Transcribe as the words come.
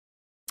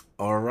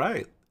All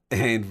right.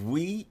 And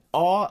we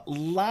are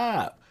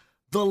live.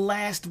 The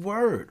Last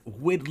Word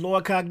with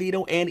Lord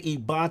Cognito and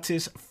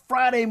Ibantis.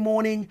 Friday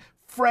morning,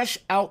 fresh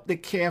out the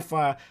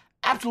campfire.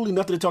 Absolutely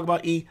nothing to talk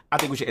about, E. I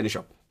think we should end the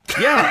show.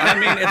 Yeah, I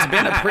mean, it's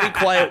been a pretty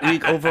quiet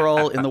week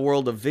overall in the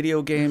world of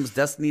video games.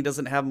 Destiny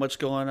doesn't have much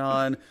going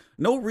on.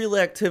 No real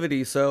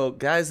activity. So,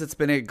 guys, it's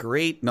been a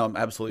great... No, I'm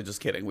absolutely just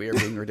kidding. We are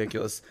being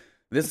ridiculous.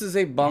 This is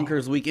a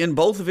bonkers week in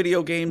both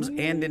video games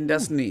and in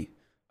Destiny.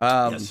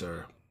 Yes,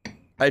 sir.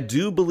 I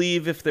do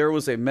believe if there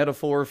was a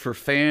metaphor for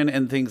fan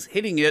and things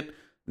hitting it,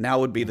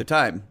 now would be the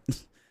time.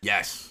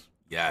 Yes,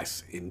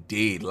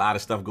 indeed. A lot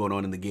of stuff going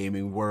on in the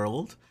gaming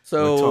world.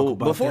 So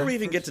before we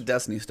even get to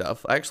Destiny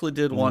stuff, I actually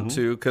did want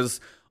to, because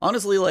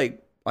honestly,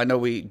 like, I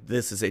know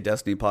this is a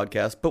Destiny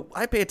podcast, but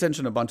I pay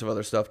attention to a bunch of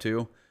other stuff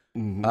too.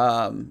 Been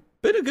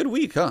a good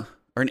week, huh?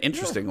 Or an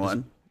interesting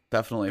one.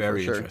 Definitely, very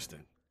for sure.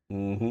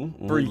 Interesting.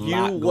 For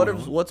you,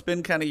 what's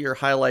been kind of your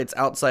highlights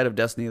outside of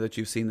Destiny that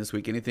you've seen this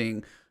week?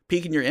 Anything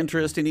piquing your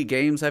interest? Any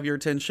games have your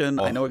attention?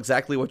 I know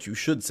exactly what you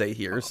should say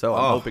here, so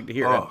I'm hoping to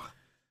hear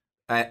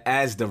it.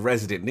 As the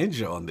resident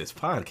ninja on this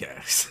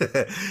podcast,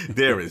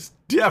 there is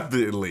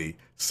definitely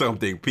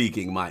something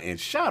piquing my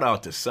interest. Shout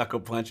out to Sucker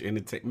Punch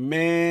Entertainment.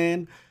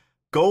 Man,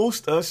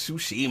 Ghost of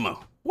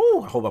Tsushima.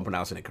 Woo, I hope I'm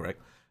pronouncing it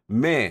correct.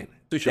 Man,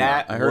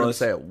 Tsushima. I heard him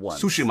say it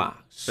once. Tsushima.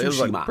 It was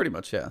like pretty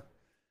much, yeah.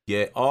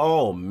 Yeah,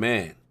 oh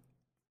man.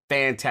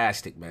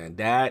 Fantastic, man.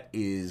 That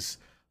is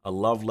a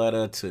love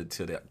letter to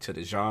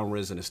the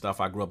genres and the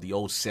stuff I grew up, the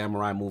old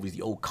samurai movies,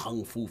 the old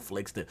kung fu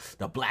flicks, the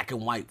black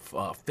and white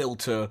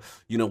filter,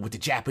 you know, with the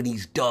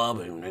Japanese dub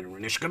and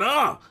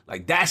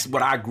like that's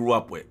what I grew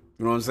up with.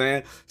 You know what I'm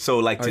saying? So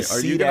like are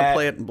you gonna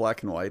play it in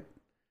black and white?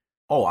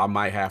 Oh, I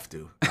might have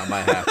to. Bro.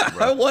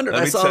 I wondered.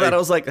 I saw that. I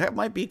was like, that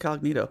might be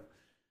Cognito.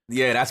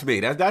 Yeah, that's me.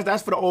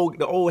 That's for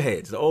the old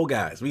heads, the old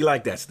guys. We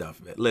like that stuff,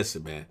 man.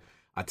 Listen, man.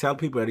 I tell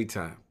people every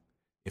time,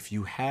 if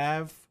you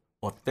have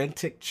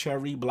authentic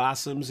cherry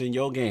blossoms in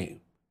your game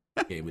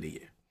of the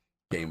year.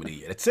 Game of the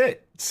year. That's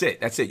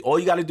it. All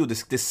you got to do,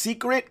 the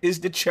secret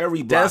is the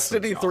cherry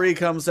blossoms. Destiny 3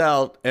 comes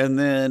out, and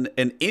then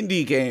an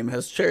indie game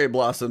has cherry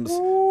blossoms,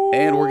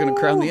 and we're going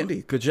to crown the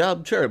indie. Good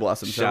job, cherry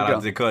blossoms. Shout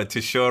out to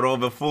Tishoro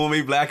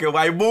Bafumi, black and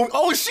white movie.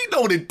 Oh, she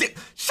know the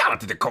shout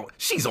out to Dakota.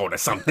 She's on to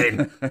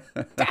something.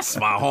 That's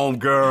my home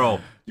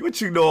girl.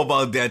 What you know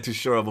about that,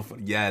 Tishoro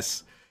Bafumi?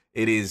 Yes.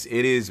 It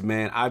is,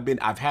 man.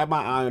 I've had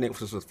my eye on it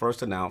since it was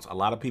first announced. A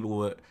lot of people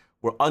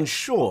were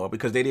unsure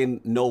because they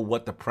didn't know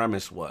what the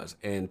premise was.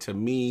 And to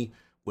me,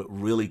 what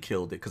really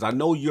killed it, because I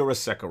know you're a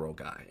Sekiro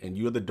guy and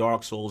you're the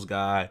Dark Souls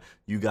guy.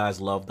 You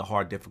guys love the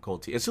hard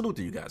difficulty. And salute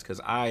to you guys,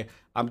 because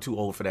I'm too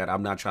old for that.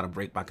 I'm not trying to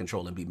break my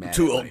control and be mad.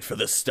 Too old for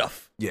this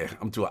stuff. Yeah,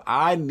 I'm too old.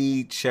 I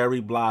need cherry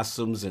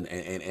blossoms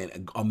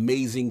and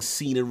amazing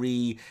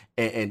scenery.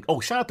 And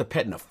shout out to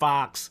Petting a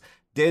Fox.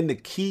 Then the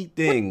key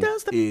thing what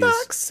does the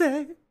fox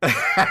say?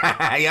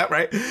 Yeah,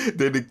 right.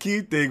 Then the key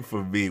thing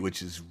for me,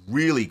 which is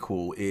really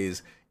cool,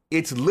 is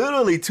it's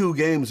literally two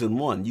games in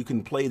one. You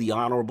can play the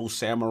honorable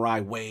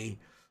samurai way,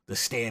 the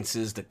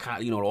stances,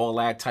 all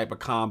that type of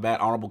combat,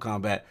 honorable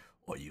combat,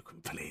 or you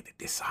can play the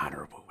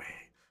dishonorable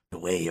way, the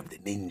way of the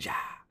ninja.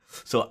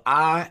 So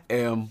I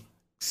am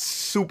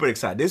super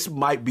excited. This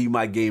might be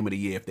my game of the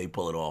year if they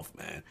pull it off,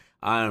 man.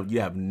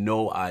 You have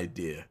no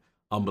idea.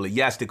 Unbelievable.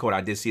 Yes, Dakota,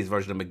 I did see his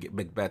version of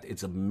Macbeth.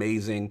 It's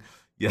amazing.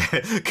 Yeah,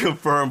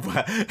 confirmed.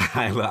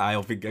 I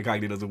don't think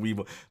Cognito doesn't weave.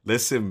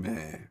 Listen,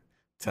 man,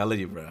 telling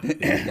you, bro.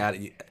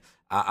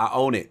 I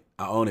own it.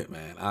 I own it,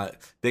 man.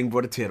 Thing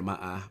brought a tear to my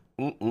eye.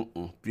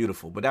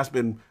 Beautiful. But that's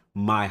been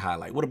my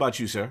highlight. What about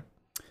you, sir?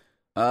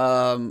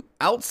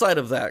 Outside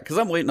of that, because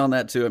I'm waiting on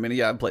that too. I mean,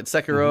 yeah, I've played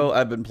Sekiro.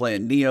 I've been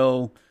playing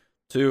Neo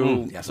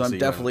too. So I'm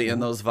definitely in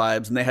those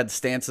vibes. And they had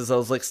stances. I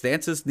was like,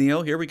 stances,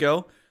 Neo, here we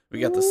go. We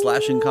got the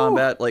slashing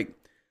combat. Like,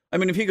 I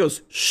mean, if he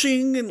goes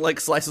shing and like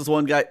slices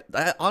one guy,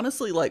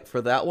 honestly, like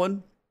for that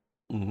one,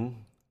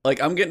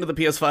 like I'm getting to the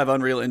PS5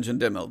 Unreal Engine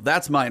demo.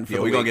 That's mine for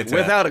the week, get to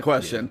without a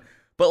question. Yeah.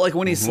 But like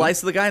when he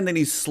slices the guy and then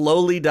he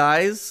slowly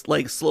dies,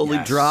 like slowly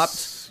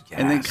dropped,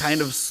 and then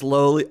kind of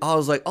slowly, I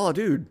was like, oh,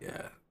 dude,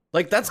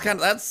 like that's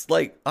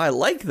like I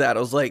like that. I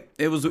was like,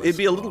 it'd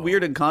be a little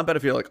weird in combat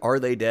if you're like, are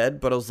they dead?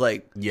 But I was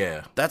like,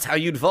 that's how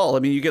you'd fall. I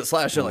mean, you get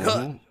slashed, you're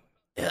like,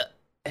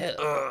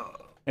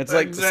 it's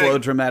like the slow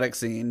dramatic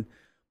scene.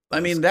 I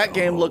mean, that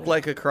game looked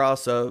like a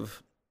cross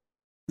of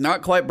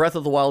not quite Breath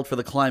of the Wild for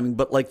the climbing,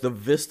 but like the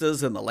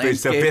vistas and the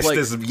landscape. The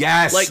vistas,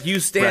 yes. Like you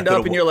stand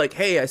up and you're like,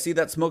 hey, I see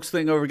that smoke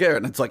thing over there.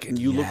 And it's like, and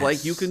you look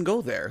like you can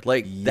go there.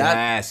 Like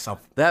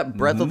that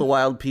Breath of the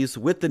Wild piece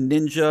with the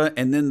ninja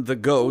and then the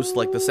ghost,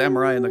 like the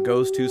samurai and the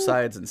ghost, two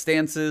sides and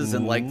stances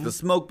and like the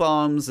smoke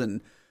bombs.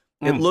 And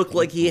it looked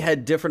like he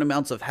had different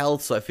amounts of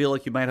health. So I feel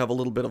like you might have a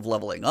little bit of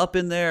leveling up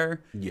in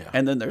there. Yeah.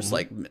 And then there's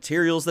like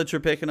materials that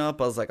you're picking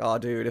up. I was like, oh,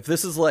 dude, if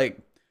this is like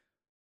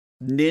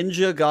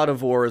Ninja God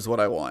of War is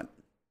what I want.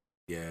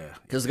 Yeah.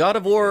 Because God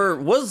of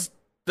War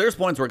there's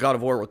points where God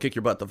of War will kick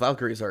your butt. The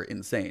Valkyries are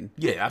insane.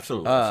 Yeah,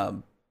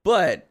 absolutely.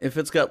 But if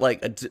it's got like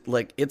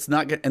it's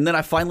not good. And then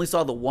I finally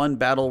saw the one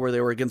battle where they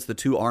were against the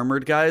two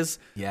armored guys,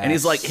 and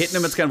he's like hitting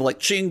them. It's kind of like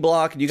ching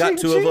block, and you got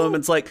two of them.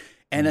 It's like,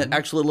 and it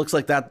actually looks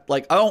like that.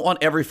 Like I don't want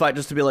every fight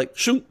just to be like,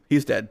 shoot,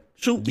 he's dead.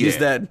 Shoot, he's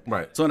dead.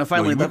 Right. So when I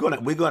finally,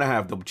 we're gonna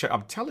have them.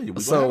 I'm telling you,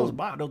 we're gonna have those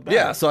battles.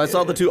 Yeah. So I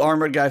saw the two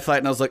armored guy fight,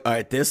 and I was like, all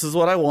right, this is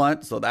what I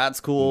want. So that's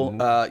cool.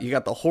 You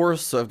got the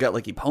horse, so I've got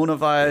like Epona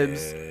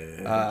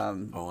vibes.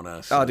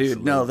 Oh,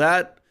 dude, no,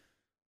 that.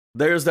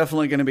 There's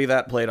definitely going to be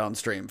that played on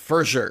stream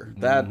for sure.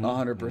 That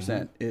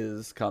 100%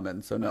 is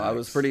coming. So no, I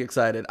was pretty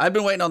excited. I've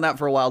been waiting on that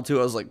for a while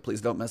too. I was like,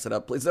 please don't mess it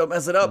up. Please don't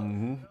mess it up.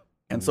 And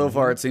so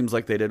far it seems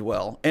like they did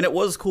well. And it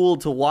was cool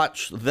to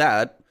watch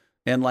that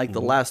and like the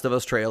Last of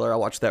Us trailer. I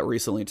watched that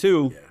recently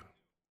too.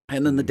 Yeah.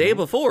 And then the day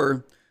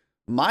before,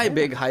 my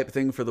big hype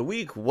thing for the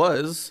week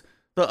was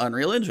the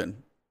Unreal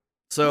Engine.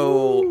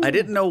 So I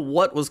didn't know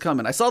what was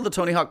coming. I saw the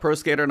Tony Hawk Pro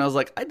Skater and I was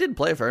like, I did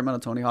play a fair amount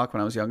of Tony Hawk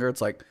when I was younger. It's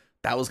like,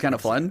 that was kind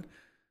of fun.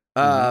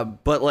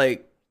 But like,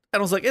 and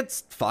I was like,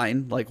 it's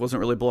fine. Like,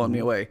 wasn't really blowing me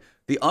away.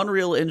 The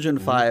Unreal Engine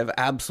 5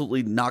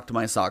 absolutely knocked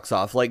my socks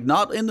off. Like,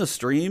 not in the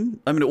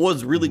stream. I mean, it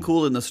was really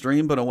cool in the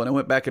stream, but when I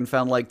went back and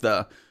found like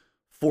the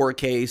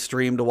 4K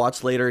stream to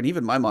watch later, and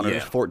even my monitor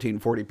is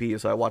 1440p,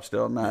 so I watched it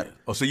on that. Yeah.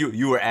 Oh, so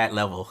you were at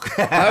level.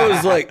 I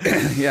was like,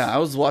 I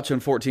was watching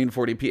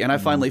 1440p, and I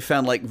finally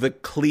found like the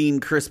clean,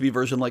 crispy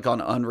version, like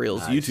on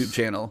Unreal's YouTube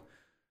channel.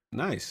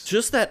 Nice.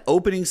 Just that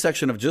opening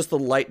section of just the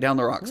light down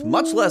the rocks,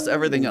 much less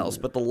everything else,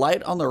 but the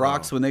light on the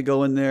rocks when they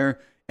go in there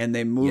and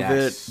they move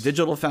it.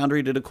 Digital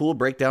Foundry did a cool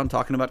breakdown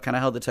talking about kind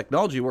of how the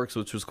technology works,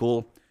 which was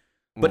cool.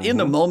 But in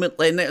the moment,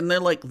 and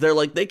they're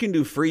like they can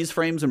do freeze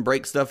frames and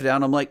break stuff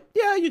down. I'm like,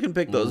 yeah, you can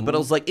pick those. But I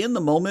was like, in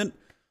the moment,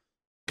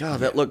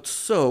 God, that looked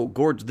so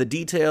gorgeous. The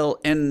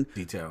detail.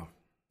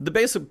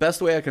 The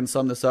best way I can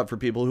sum this up for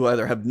people who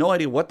either have no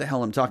idea what the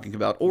hell I'm talking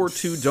about or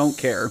two don't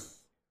care.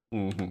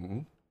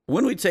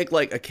 When we take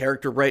like a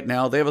character right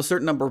now, they have a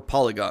certain number of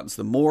polygons.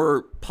 The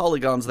more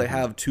polygons they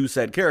have to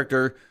said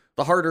character,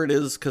 the harder it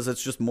is because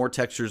it's just more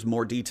textures,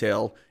 more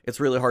detail.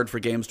 It's really hard for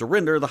games to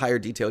render the higher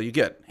detail you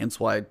get. Hence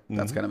why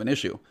that's kind of an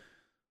issue.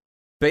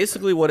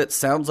 Basically, what it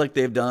sounds like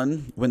they've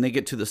done when they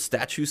get to the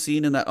statue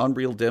scene in that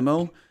Unreal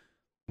demo,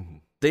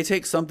 they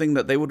take something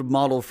that they would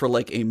model for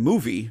like a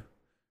movie,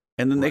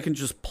 and then they can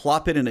just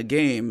plop it in a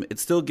game. It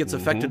still gets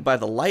affected by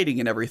the lighting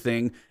and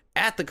everything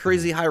at the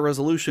crazy high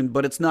resolution,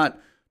 but it's not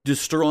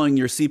destroying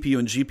your CPU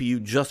and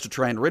GPU just to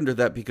try and render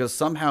that, because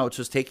somehow it's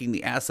just taking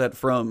the asset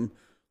from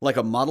like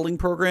a modeling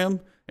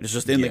program and it's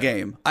just in the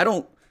game.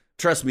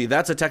 Trust me,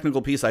 that's a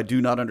technical piece I do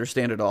not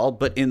understand at all,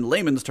 but in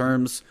layman's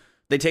terms,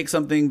 they take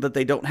something that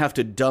they don't have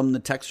to dumb the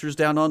textures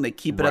down on. They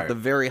keep it at the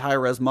very high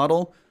res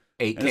model.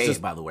 8K,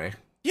 by the way.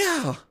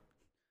 Yeah.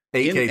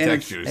 8K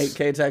textures.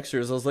 8K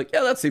textures. I was like,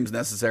 yeah, that seems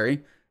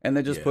necessary. And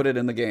they just put it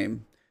in the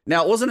game.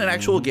 Now, it wasn't an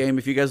actual game.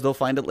 If you guys don't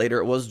find it later,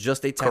 it was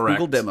just a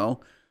technical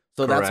demo.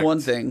 So that's one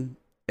thing.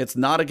 It's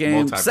not a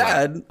game.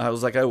 Sad. I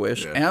was like, I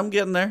wish. And I'm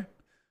getting there.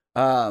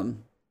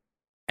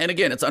 And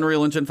again, it's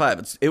Unreal Engine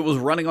 5. It was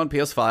running on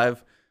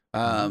PS5.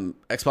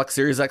 Xbox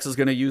Series X is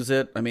going to use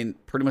it. I mean,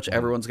 pretty much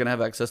everyone's going to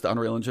have access to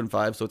Unreal Engine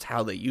 5, so it's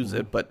how they use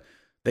it. But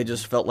they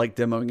just felt like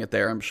demoing it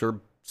there. I'm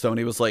sure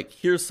Sony was like,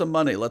 here's some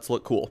money. Let's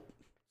look cool.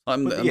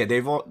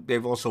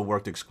 They've also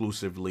worked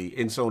exclusively,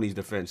 in Sony's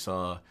defense,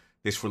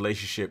 this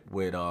relationship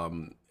with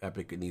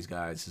Epic and these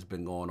guys has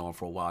been going on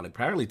for a while. And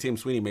apparently, Tim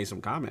Sweeney made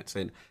some comments,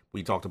 and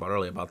we talked about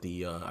earlier about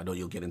the. I know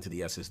you'll get into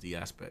the SSD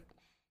aspect,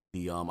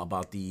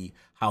 about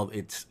how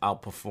it's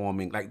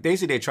outperforming. Like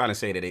basically, they're trying to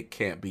say that it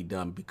can't be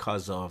done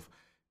because of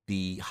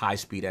the high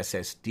speed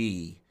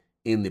SSD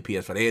in the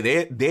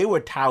PS5. They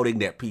were touting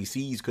that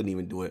PCs couldn't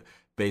even do it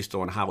based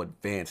on how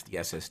advanced the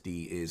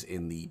SSD is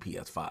in the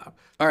PS5.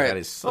 All right, that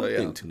is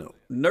something to note.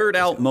 Nerd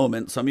out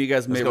moment. Some of you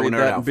guys may read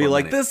that and be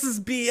like, "This is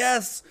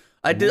BS."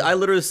 I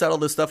literally said all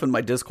this stuff in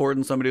my Discord,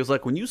 and somebody was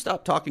like, "When you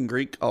stop talking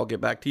Greek, I'll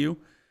get back to you."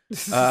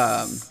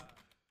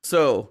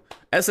 So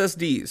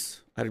SSDs.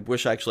 I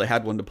wish I actually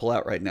had one to pull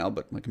out right now,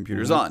 but my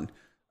computer's on.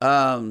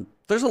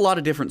 There's a lot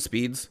of different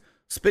speeds.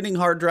 Spinning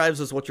hard drives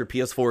is what your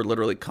PS4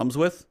 literally comes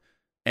with,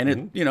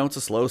 and it's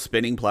a slow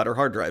spinning platter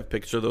hard drive.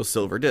 Picture those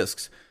silver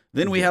discs.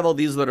 Then we have all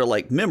these that are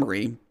like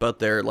memory, but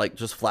they're like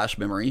just flash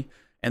memory,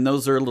 and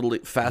those are a little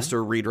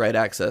faster read-write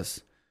access.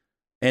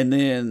 And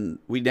then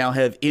we now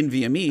have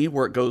NVMe,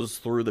 where it goes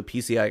through the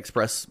PCI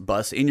Express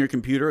bus in your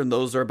computer, and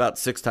those are about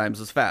 6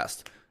 times as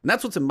fast. And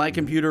that's what's in my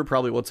computer,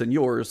 probably what's in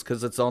yours,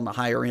 because it's on the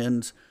higher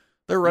end.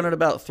 They're running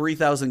about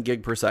 3,000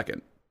 gig per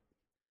second.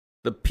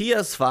 The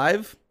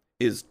PS5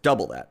 is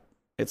double that.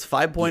 It's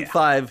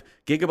 5.5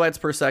 gigabytes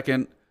per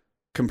second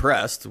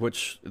compressed,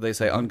 which they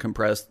say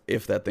uncompressed,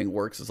 if that thing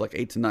works, is like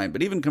 8 to 9.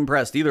 But even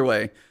compressed, either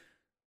way,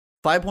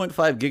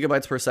 5.5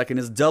 gigabytes per second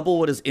is double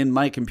what is in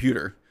my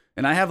computer.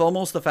 And I have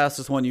almost the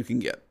fastest one you can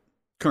get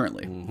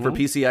currently for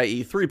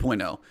PCIe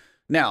 3.0.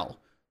 Now,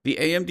 the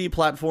AMD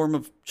platform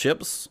of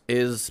chips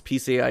is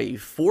PCIe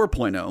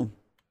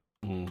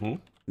 4.0.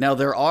 Now,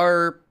 there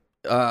are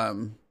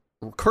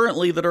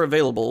currently that are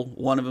available.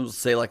 One of them is,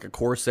 say, like a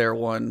Corsair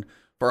one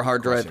for a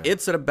hard drive.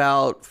 It's at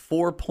about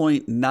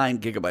 4.9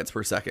 gigabytes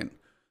per second.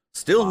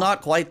 Still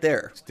not quite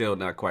there. Still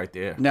not quite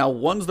there. Now,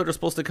 ones that are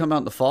supposed to come out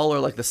in the fall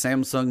are like the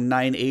Samsung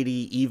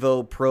 980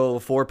 Evo Pro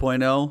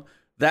 4.0.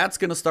 That's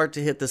going to start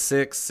to hit the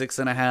 6,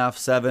 6.5,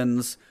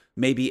 7s,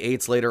 maybe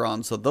 8s later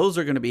on. So those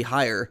are going to be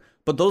higher,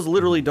 but those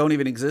literally don't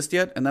even exist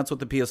yet, and that's what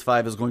the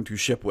PS5 is going to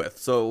ship with.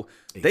 So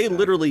they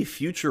literally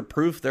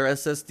future-proof their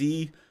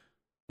SSD,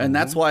 and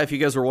that's why if you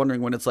guys were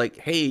wondering when it's like,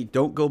 hey,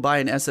 don't go buy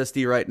an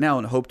SSD right now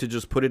and hope to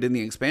just put it in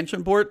the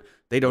expansion port,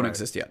 they don't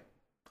exist yet.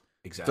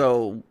 Exactly.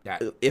 So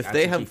if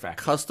they have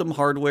custom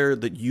hardware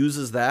that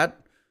uses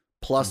that,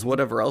 plus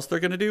whatever else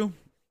they're going to do,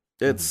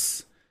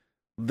 it's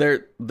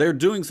they're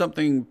doing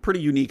something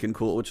pretty unique and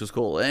cool, which is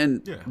cool.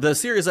 And the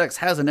Series X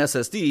has an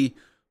SSD,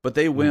 but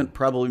they went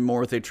probably more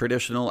with a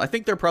traditional. I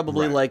think they're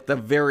probably like the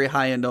very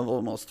high end of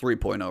almost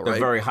 3.0, right? The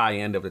very high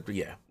end of it,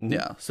 yeah.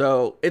 Yeah.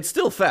 So it's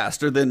still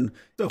faster than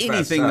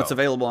anything that's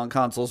available on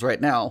consoles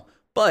right now.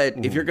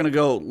 But if you're going to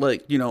go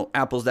like,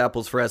 apples to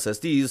apples for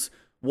SSDs,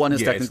 one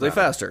is technically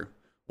faster.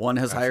 One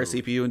has higher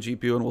CPU and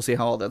GPU, and we'll see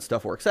how all that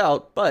stuff works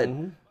out. But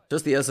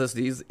just the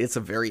SSDs, it's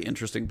a very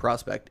interesting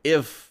prospect.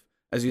 If,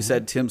 as you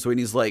said, Tim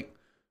Sweeney's like,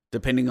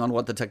 depending on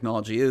what the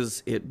technology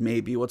is, it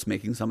may be what's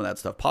making some of that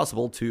stuff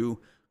possible to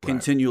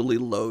continually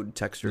load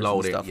textures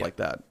and stuff like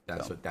that.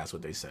 That's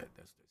what they said.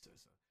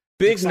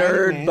 Big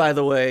nerd, man. By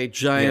the way,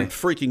 giant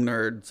freaking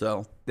nerd.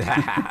 So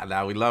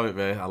now we love it,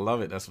 man. I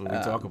love it. That's what we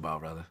talk about,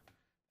 brother.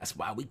 That's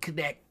why we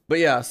connect. But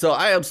yeah, so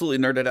I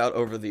absolutely nerded out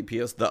over the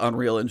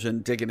Unreal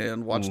Engine, digging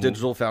in, watched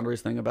Digital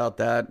Foundry's thing about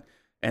that,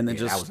 and then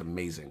that was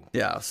amazing.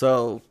 Yeah,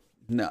 so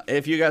no,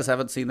 if you guys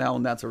haven't seen that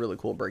one, that's a really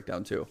cool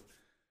breakdown too.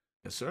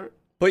 Yes, sir.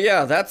 But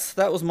yeah,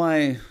 that was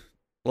my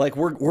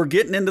we're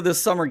getting into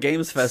this Summer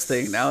Games Fest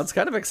thing now. It's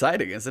kind of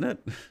exciting, isn't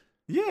it?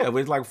 Yeah,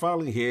 we're like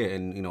finally here,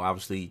 and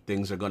obviously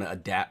things are gonna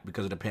adapt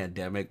because of the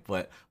pandemic,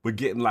 but we're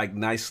getting like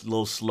nice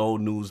little slow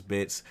news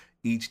bits.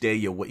 Each day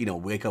you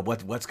wake up,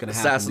 what's going to happen?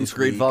 Assassin's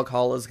Creed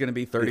Valhalla is going to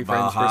be 30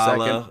 frames per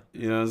second.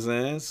 You know what I'm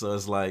saying? So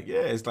it's like,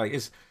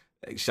 it's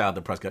shout out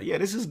to Prescott. Yeah,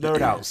 this is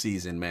nerd out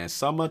season, man.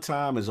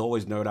 Summertime is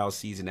always nerd out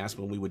season. That's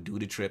when we would do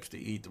the trips to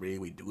E3.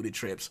 We do the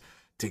trips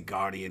to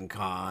Guardian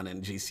Con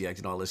and GCX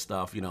and all this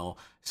stuff,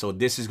 So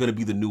this is going to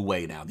be the new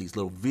way now. These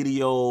little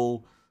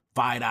video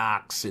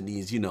Vidocs and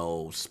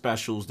these,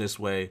 specials this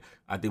way.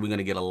 I think we're going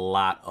to get a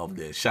lot of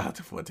this. Shout out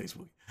to Forte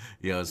Spooky.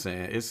 You know what I'm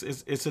saying?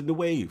 It's a new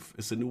wave.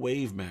 It's a new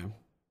wave, man.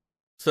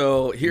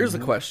 So here's a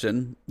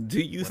question. Do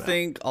you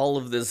think all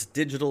of this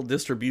digital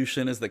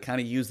distribution is the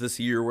kind of use this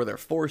year where they're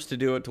forced to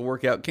do it to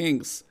work out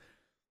kinks?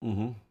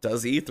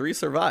 Does E3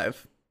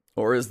 survive?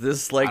 Or is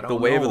this like the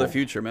wave of the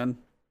future, man?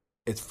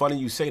 It's funny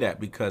you say that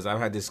because I've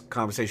had this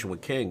conversation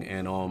with King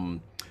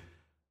and,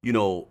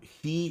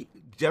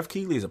 Jeff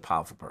Keighley is a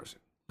powerful person.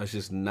 That's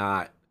just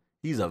not,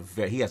 he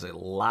has a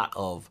lot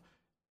of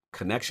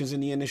connections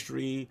in the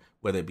industry,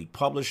 whether it be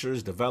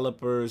publishers,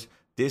 developers.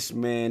 This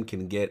man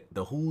can get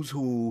the who's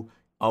who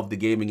of the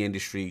gaming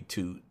industry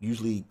to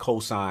usually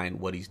co-sign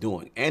what he's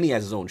doing. And he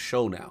has his own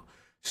show now.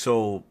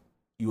 So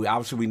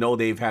we know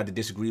they've had the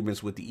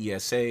disagreements with the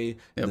ESA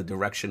and the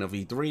direction of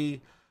E3.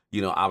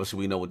 Obviously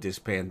we know with this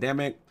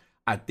pandemic,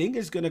 I think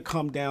it's going to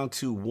come down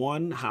to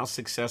one, how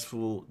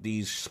successful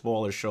these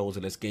smaller shows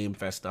and this Game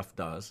Fest stuff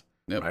does,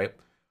 right?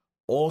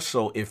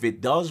 Also, if it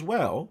does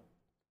well,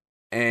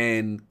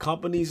 and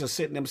companies are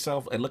sitting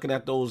themselves and looking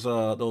at those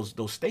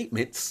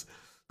statements,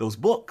 those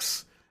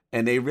books,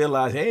 and they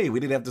realize, hey, we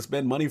didn't have to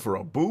spend money for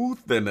a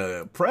booth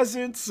and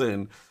presents,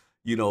 and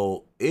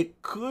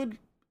it could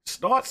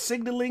start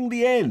signaling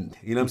the end.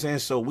 You know what I'm saying?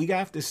 So we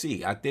have to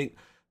see. I think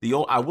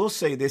I will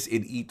say this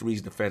in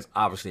E3's defense.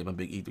 Obviously, I'm a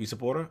big E3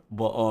 supporter,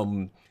 but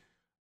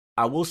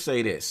I will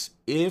say this: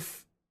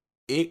 if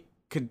it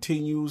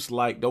continues,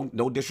 like,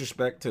 no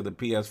disrespect to the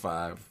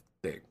PS5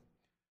 thing.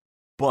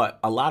 But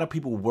a lot of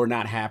people were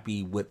not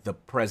happy with the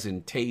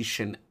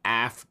presentation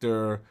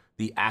after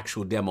the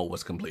actual demo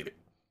was completed,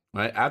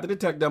 right? After the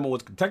tech demo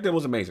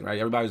was amazing, right?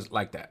 Everybody was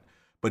like that.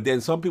 But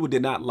then some people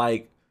did not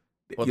like,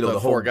 the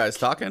four guys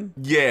talking?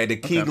 Yeah, the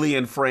Keighley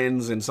and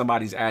friends in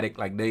somebody's attic,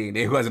 like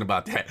they wasn't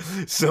about that.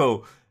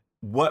 So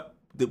what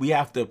that we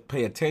have to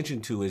pay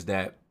attention to is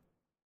that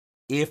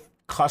if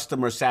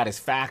customer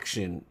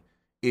satisfaction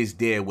is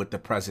there with the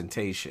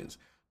presentations,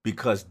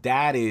 because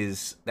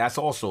that's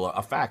also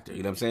a factor.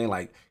 You know what I'm saying?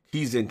 Like,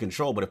 he's in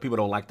control, but if people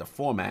don't like the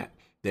format,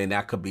 then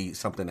that could be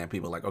something that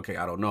people are like, okay,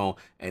 I don't know.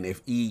 And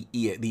if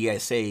the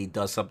ESA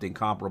does something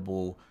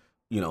comparable,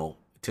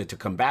 to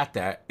combat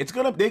that, it's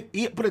gonna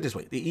put it this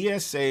way: the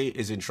ESA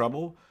is in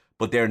trouble,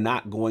 but they're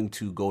not going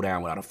to go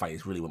down without a fight.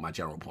 Is really what my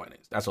general point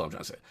is. That's what I'm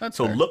trying to say. That's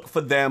so fair. Look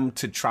for them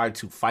to try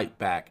to fight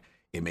back.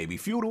 It may be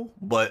futile,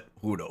 but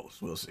who knows?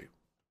 We'll see.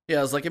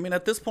 Yeah, it's like,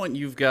 at this point,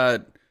 you've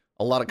got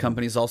a lot of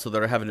companies also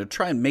that are having to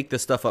try and make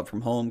this stuff up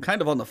from home,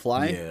 kind of on the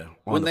fly. Yeah,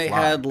 when they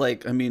had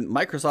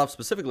Microsoft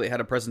specifically had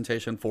a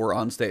presentation for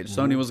on stage.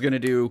 Sony was going to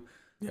do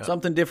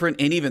something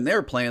different, and even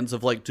their plans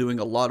of doing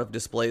a lot of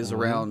displays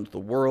around the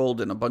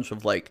world and a bunch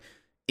of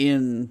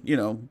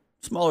in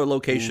smaller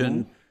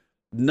location.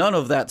 none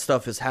of that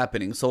stuff is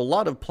happening. So a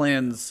lot of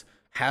plans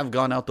have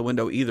gone out the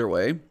window either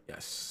way.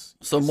 Yes.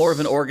 So more of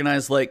an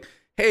organized, like,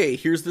 hey,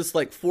 here's this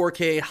like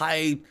 4K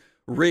high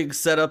rig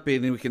setup,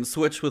 and we can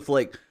switch with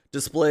like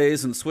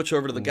displays and switch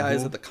over to the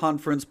guys at the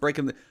conference,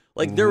 breaking the,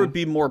 like, there would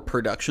be more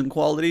production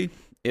quality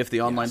if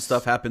the online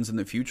stuff happens in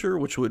the future,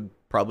 which would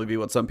probably be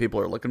what some people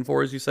are looking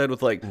for, as you said,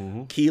 with like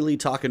Keeley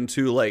talking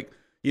to like,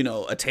 you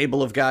know, a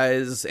table of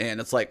guys,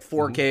 and it's like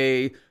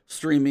 4K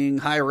streaming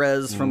high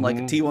res from like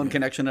a T1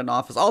 connection in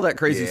office, all that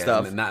crazy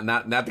stuff.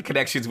 Not the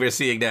connections we're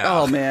seeing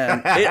now. Oh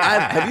man,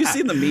 have you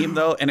seen the meme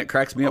though? And it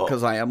cracks me up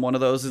because I am one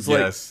of those. It's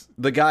like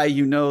the guy,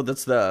 you know,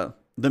 that's the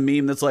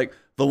meme that's like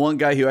the one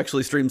guy who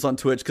actually streams on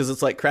Twitch, because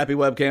it's like crappy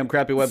webcam,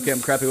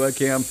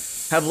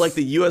 have like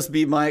the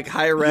USB mic,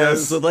 high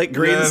res with like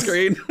green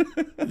screen.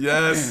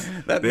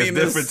 That meme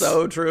is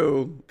so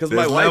true, because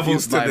my wife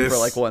used mine for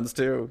like once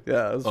too.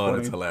 Yeah, it was funny.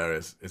 That's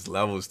hilarious. It's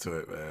levels to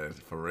it, man,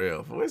 for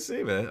real. But we'll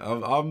see, man.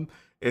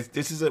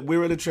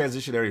 We're in a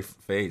transitionary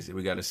phase, and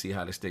we got to see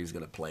how this thing's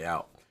gonna play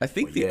out. I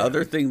think the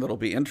other thing that'll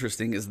be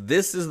interesting is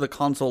this is the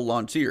console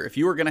launch year. If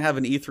you were gonna have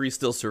an E3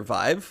 still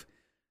survive,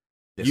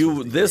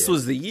 this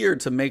was the year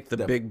to make the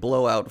big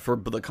blowout for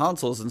the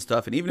consoles and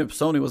stuff. And even if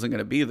Sony wasn't going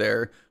to be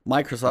there,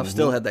 Microsoft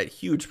still had that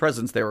huge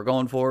presence they were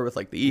going for with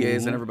like the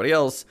EAs and everybody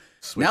else.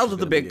 Switch now that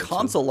the big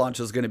console launch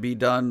is going to be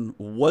done,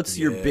 what's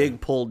your big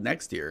pull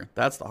next year?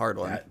 That's the hard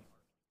one.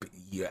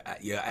 You're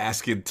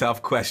asking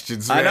tough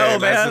questions, man. I know,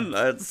 man.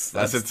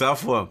 That's a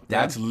tough one.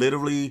 That's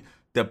literally,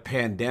 the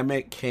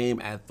pandemic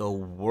came at the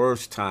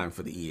worst time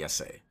for the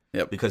ESA.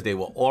 Yep. Because they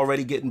were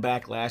already getting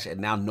backlash, and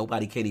now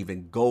nobody can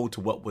even go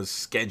to what was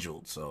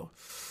scheduled. So,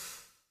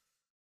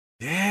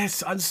 yeah,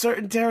 it's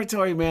uncertain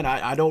territory, man.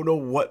 I don't know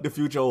what the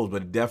future holds,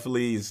 but it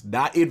definitely is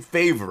not in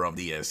favor of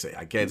the ESA.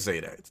 I can't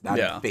say that. It's not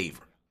in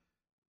favor.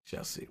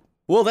 Shall see.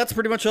 Well, that's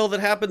pretty much all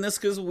that happened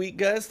this week,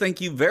 guys. Thank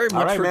you very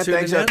much for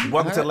tuning in.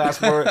 Welcome to the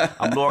last word.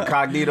 I'm Lord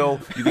Cognito.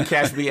 You can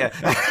catch me at...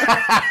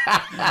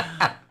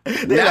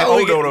 No.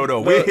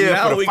 We're here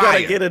now for the we fire.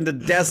 Gotta get into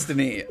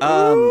Destiny.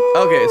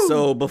 Okay,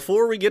 so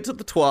before we get to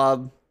the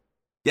TWAB,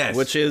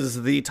 which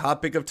is the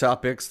topic of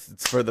topics,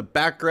 it's for the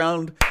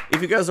background.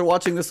 If you guys are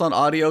watching this on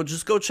audio,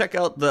 just go check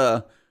out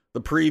the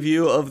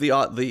preview of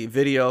the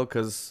video,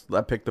 because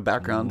I picked the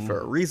background for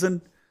a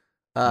reason.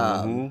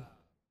 But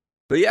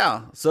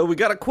yeah, so we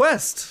got a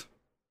quest.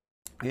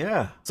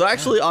 Yeah. So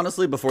actually,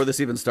 honestly, before this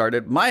even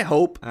started, my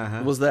hope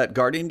was that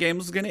Guardian Games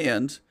was going to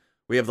end.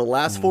 We have the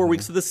last 4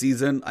 weeks of the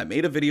season. I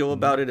made a video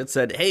about it. It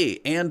said, hey,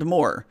 and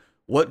more.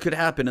 What could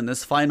happen in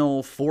this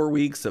final 4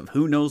 weeks of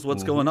who knows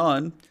what's going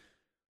on?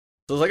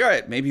 So I was like, all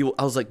right, maybe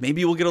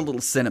we'll get a little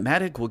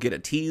cinematic. We'll get a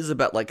tease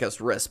about like us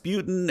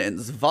Rasputin and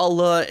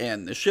Zvala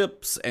and the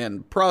ships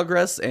and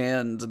Progress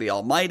and the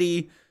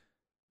Almighty.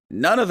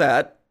 None of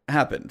that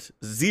happened.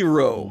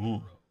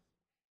 Zero.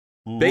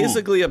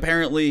 Basically,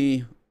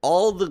 apparently,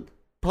 all the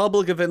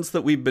public events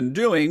that we've been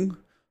doing,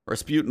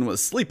 Rasputin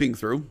was sleeping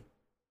through.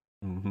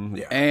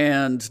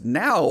 And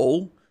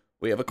now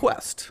we have a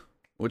quest,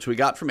 which we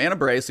got from Anna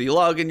Bray. So you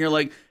log in, you're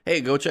like,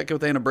 hey, go check out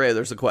with Anna Bray.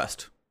 There's a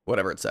quest.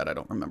 Whatever it said, I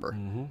don't remember.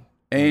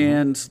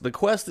 And the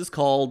quest is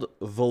called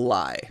The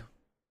Lie.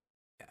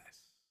 Yes.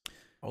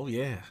 Oh,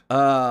 yeah.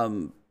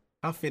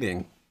 How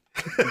fitting.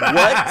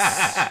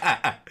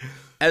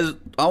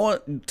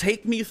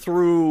 Take me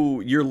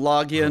through your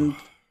login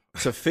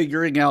to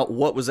figuring out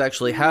what was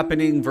actually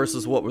happening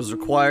versus what was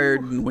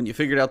required, and when you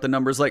figured out the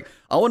numbers. Like,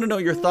 I want to know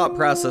your thought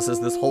process as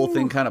this whole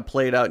thing kind of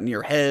played out in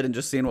your head and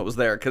just seeing what was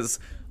there, because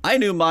I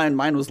knew mine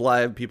was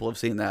live. People have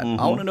seen that.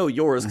 I want to know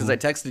yours, because I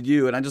texted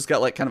you and I just got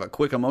like kind of a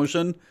quick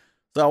emotion.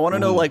 So I want to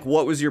know like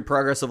what was your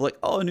progress of like,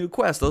 oh, a new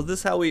quest, oh,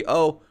 this how we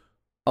I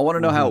want to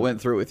know how it went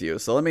through with you.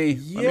 So let me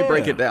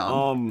break it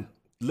down.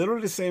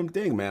 Literally the same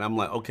thing, man. I'm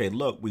like, okay,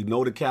 look, we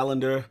know the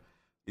calendar.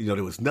 You know,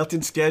 there was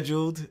nothing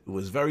scheduled. It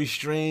was very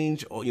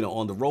strange. Or, you know,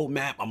 on the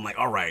roadmap, I'm like,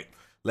 all right,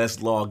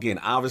 let's log in.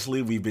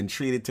 Obviously, we've been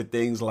treated to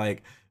things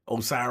like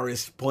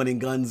Osiris pointing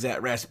guns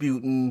at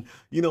Rasputin,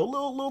 you know,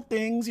 little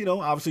things, you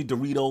know, obviously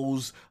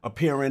Doritos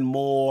appearing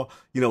more,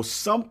 you know,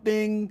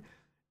 something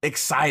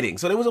exciting.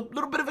 So there was a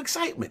little bit of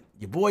excitement.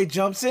 Your boy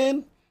jumps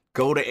in,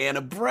 go to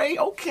Anna Bray.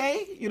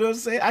 Okay. You know what I'm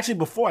saying? Actually,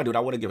 before I do it, I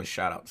want to give a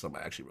shout out to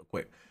somebody actually real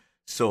quick.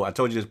 So I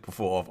told you this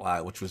before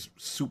offline, which was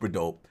super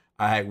dope.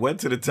 I went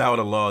to the tower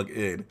to log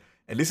in,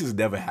 and this has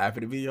never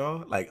happened to me,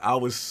 y'all. Like, I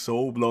was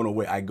so blown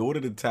away. I go to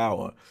the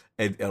tower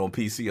and on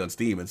PC on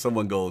Steam, and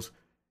someone goes,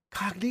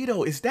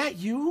 Cognito, is that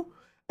you?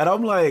 And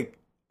I'm like,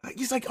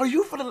 he's like, are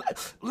you for the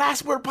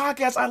Last Word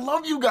podcast? I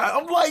love you guys.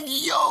 I'm like,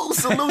 yo,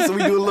 salute. So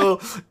we do a little,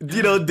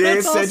 you know,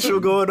 dance central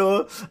going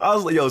on. I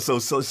was like, yo, so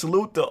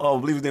salute to, I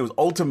believe his name was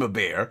Ultimate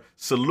Bear.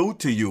 Salute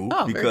to you,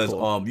 because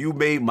cool. You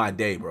made my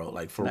day, bro.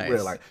 Like, for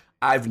real. Like,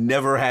 I've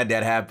never had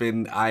that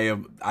happen.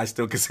 I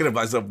still consider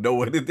myself no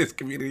one in this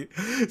community.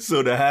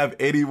 So to have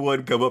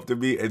anyone come up to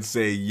me and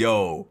say,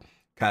 yo,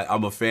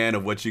 I'm a fan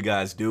of what you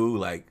guys do,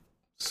 like,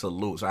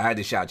 salute. So I had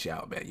to shout you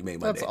out, man. You made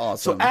my day. That's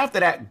awesome. So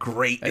after that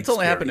great It's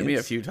only happened to me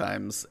a few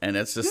times, and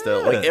it's just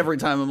like every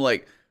time I'm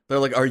like, they're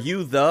like, are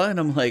you the? And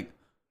I'm like,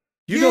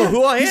 You know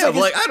who I am.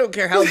 Like, I don't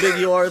care how big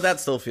you are. That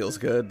still feels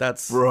good.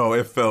 Bro,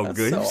 it felt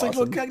good. So He's like,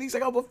 awesome. he's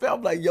like, I'm a fan.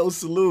 I'm like, yo,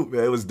 salute,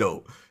 man. It was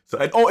dope. So,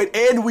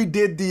 and we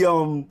did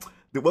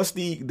what's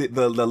the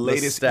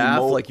latest staff,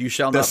 emote? like you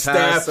shall the not staff,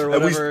 pass or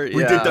whatever.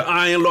 We did the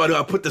Iron Lord.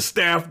 I put the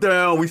staff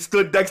down. We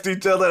stood next to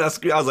each other. I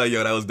was like,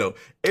 yo, that was dope.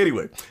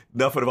 Anyway,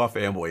 enough of our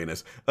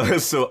fanboyiness.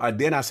 So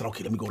then I said,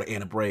 okay, let me go to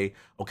Anna Bray.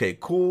 Okay,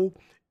 cool.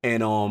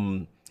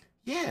 And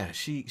yeah,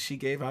 she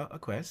gave out a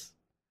quest.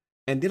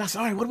 And then I said,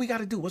 all right, what do we got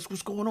to do? What's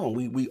going on?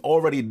 We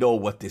already know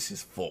what this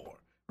is for,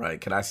 right?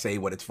 Can I say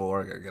what it's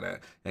for?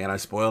 Can I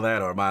spoil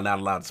that, or am I not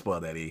allowed to spoil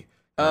that?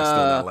 I'm still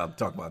not allowed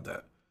to talk about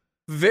that.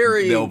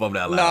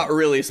 Not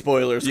really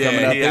spoilers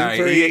coming up in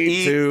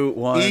 3, 2,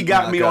 1. He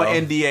got me on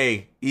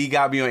NDA. He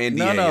got me on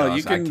NDA. No,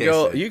 you can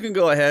go. You can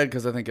go ahead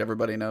because I think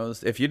everybody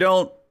knows. If you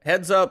don't,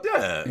 heads up.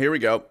 Yeah. Here we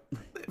go.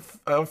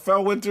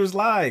 Fellwinter's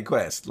Lie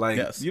quest. Like,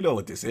 yes. You know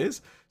what this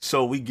is.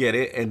 So we get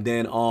it, and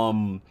then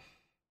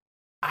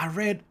I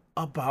read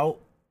about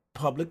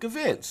public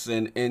events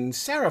and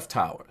Seraph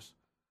Towers.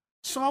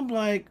 So I'm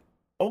like,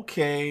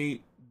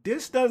 okay,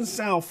 this doesn't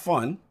sound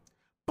fun,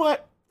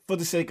 but for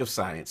the sake of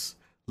science,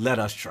 let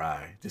us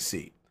try to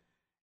see.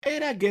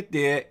 And I get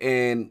there,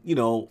 and,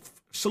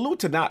 salute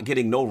to not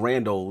getting no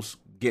randos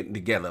getting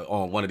together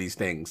on one of these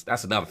things.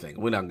 That's another thing.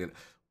 We're not gonna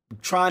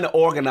trying to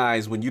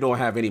organize when you don't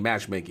have any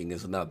matchmaking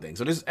is another thing.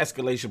 So this is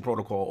escalation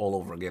protocol all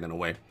over again in a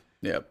way.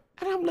 Yep.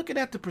 And I'm looking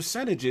at the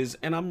percentages,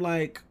 and I'm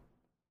like,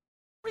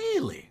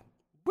 really?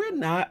 We're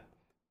not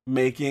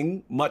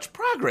making much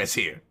progress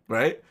here,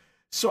 right?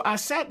 So I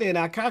sat there and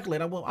I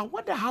calculated, well, I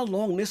wonder how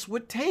long this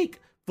would take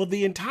for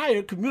the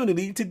entire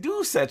community to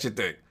do such a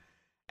thing.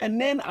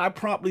 And then I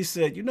promptly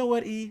said, you know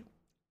what, E?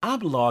 I'm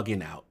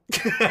logging out.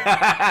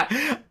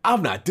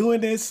 I'm not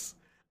doing this.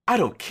 I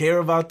don't care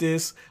about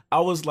this. I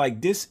was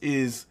like, this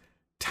is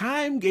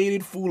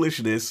time-gated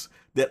foolishness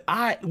that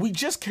we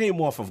just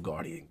came off of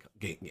Guardian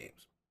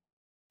games.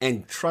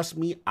 And trust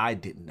me, I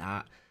did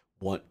not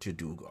want to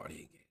do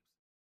Guardian games.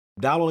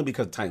 Not only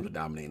because times were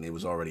dominating, it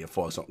was already a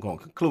foregone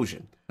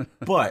conclusion,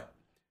 but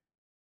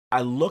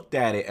I looked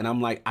at it and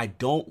I'm like, I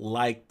don't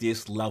like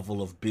this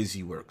level of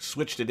busy work.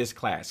 Switch to this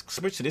class,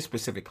 switch to this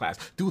specific class,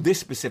 do this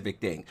specific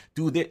thing,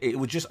 do this. It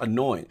was just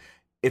annoying.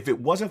 If it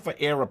wasn't for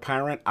Heir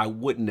Apparent, I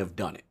wouldn't have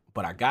done it,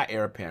 but I got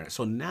Heir Apparent.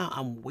 So now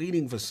I'm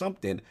waiting for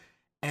something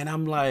and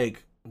I'm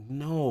like,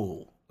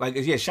 no. Like,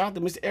 yeah, shout out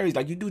to Mr. Aries.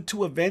 Like, you do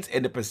 2 events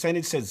and the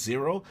percentage says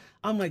 0.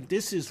 I'm like,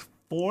 this is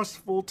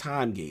forceful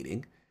time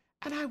gating.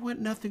 And I want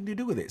nothing to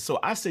do with it. So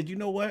I said, you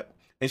know what?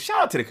 And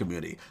shout out to the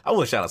community. I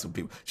want to shout out some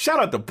people. Shout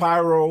out to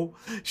Pyro.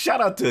 Shout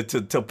out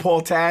to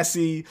Paul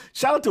Tassi.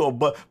 Shout out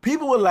to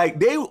people were like,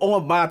 they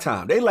on my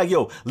time. They like,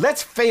 yo,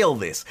 let's fail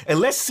this. And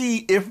let's see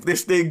if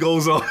this thing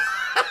goes on.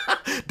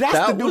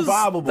 That's the new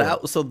Bible.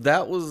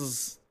 That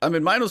was, I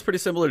mean, mine was pretty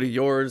similar to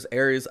yours,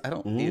 Aries. I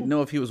don't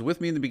know if he was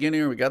with me in the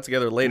beginning or we got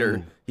together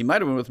later. He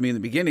might have been with me in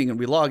the beginning and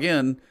we log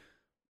in.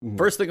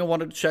 First thing I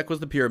wanted to check was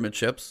the pyramid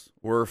ships.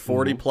 We're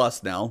 40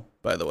 plus now,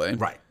 by the way.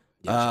 Right.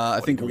 Yes, I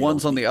think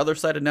one's on the other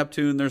side of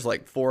Neptune. There's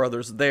like 4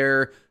 others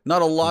there.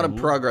 Not a lot of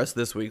progress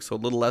this week, so a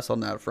little less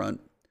on that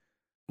front.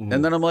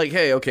 And then I'm like,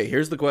 hey, okay,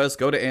 here's the quest.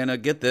 Go to Anna,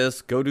 get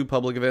this, go do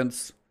public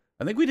events.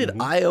 I think we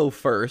did IO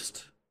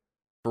first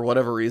for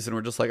whatever reason.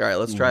 We're just like, all right,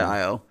 let's try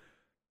IO.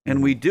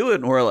 And we do it,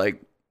 and we're like,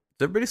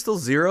 is everybody still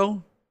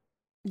 0?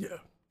 Yeah.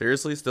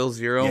 Seriously, still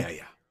 0?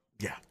 Yeah.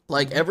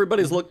 Like,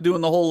 everybody's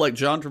doing the whole, like,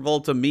 John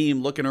Travolta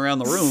meme looking around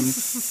the room.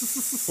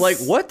 Like,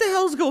 what the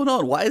hell's going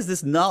on? Why is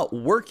this not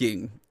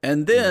working?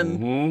 And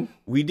then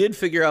we did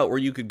figure out where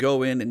you could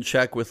go in and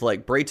check with,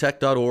 like,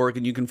 braytech.org,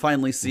 and you can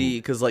finally see,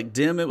 because, like,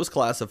 dim, it was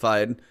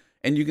classified,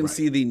 and you can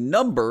see the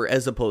number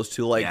as opposed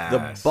to, like,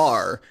 the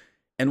bar.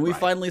 And we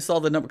finally saw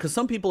the number, because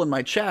some people in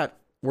my chat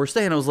were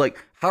saying, I was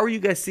like, how are you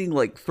guys seeing,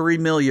 like, 3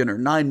 million or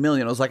 9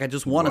 million? I was like, I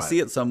just want to see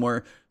it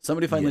somewhere.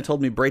 Somebody finally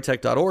told me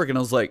braytech.org, and I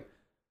was like,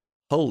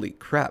 holy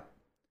crap.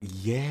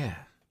 Yeah.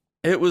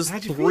 It was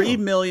 3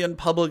 million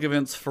public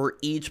events for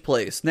each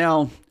place.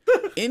 Now,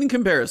 in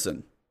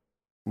comparison,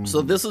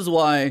 so this is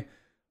why,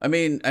 I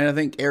mean, and I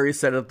think Aries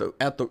said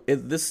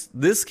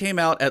this came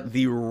out at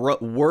the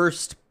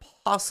worst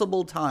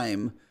possible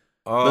time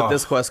that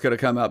this quest could have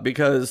come out,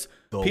 because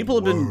people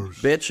have been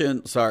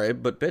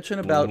bitching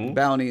about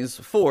bounties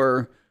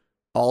for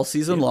all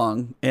season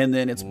long, and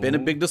then it's been a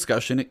big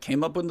discussion. It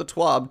came up in the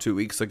TWAB 2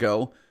 weeks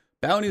ago.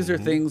 Bounties are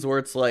things where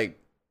it's like,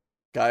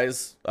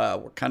 guys,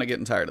 we're kind of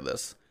getting tired of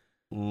this.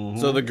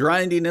 So the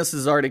grindiness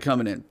is already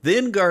coming in.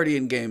 Then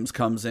Guardian Games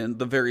comes in,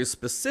 the very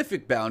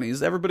specific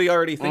bounties. Everybody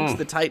already thinks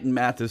the Titan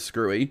math is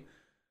screwy.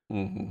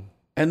 And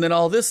then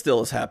all this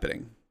still is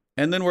happening.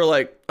 And then we're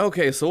like,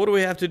 okay, so what do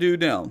we have to do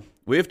now?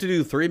 We have to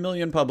do 3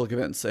 million public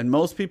events. And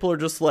most people are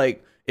just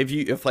like,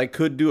 if I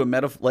could do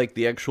like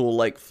the actual,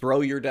 like,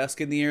 throw your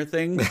desk in the air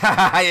thing.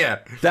 Yeah.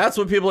 That's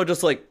what people are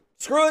just like,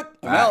 screw it,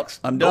 I'm out,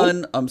 I'm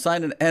done, I'm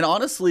signing. And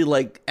honestly,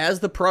 like, as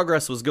the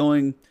progress was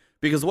going,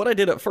 because what I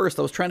did at first,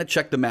 I was trying to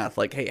check the math.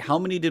 Like, hey, how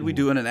many did we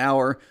do in an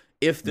hour?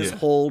 If this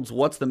holds,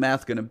 what's the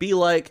math going to be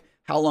like?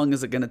 How long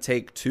is it going to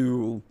take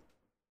to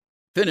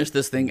finish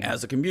this thing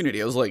as a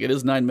community. I was like, it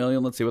is 9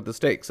 million. Let's see what this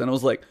takes. And I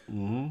was like,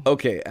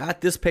 okay,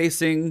 at this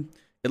pacing,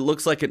 it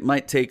looks like it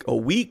might take a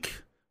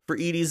week for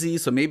EDZ.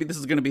 So maybe this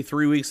is going to be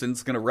 3 weeks and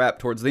it's going to wrap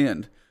towards the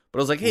end. But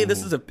I was like, hey,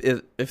 this is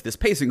if this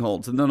pacing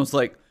holds. And then I was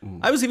like,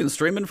 I was even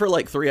streaming for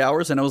like 3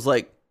 hours and I was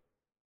like,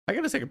 I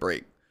got to take a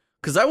break.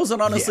 Because I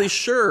wasn't honestly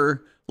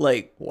sure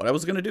like what I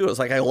was going to do. I was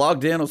like, I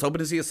logged in. I was hoping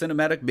to see a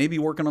cinematic, maybe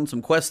working on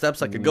some quest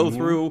steps I could go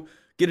through,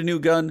 get a new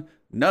gun.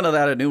 None of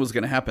that I knew was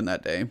going to happen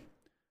that day.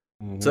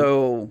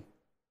 So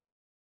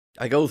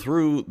I go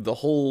through the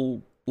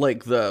whole,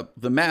 like the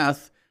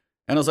math,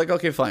 and I was like,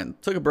 okay, fine.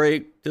 Took a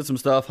break, did some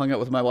stuff, hung out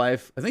with my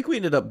wife. I think we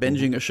ended up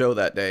binging a show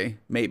that day,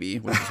 maybe,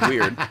 which is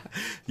weird.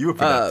 You were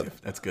productive.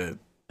 That's good.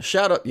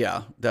 Shout out.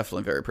 Yeah,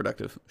 definitely very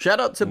productive. Shout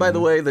out to, by the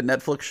way, the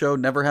Netflix show,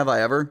 Never Have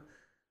I Ever.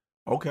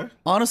 Okay.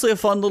 Honestly, a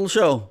fun little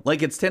show.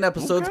 Like, it's 10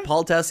 episodes. Okay.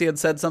 Paul Tassi had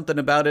said something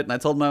about it, and I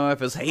told my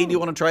wife, I was, hey, do you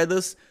want to try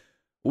this?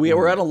 We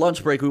were at a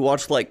lunch break. We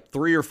watched like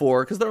 3 or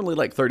 4 because they're only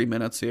like 30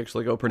 minutes. So you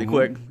actually go pretty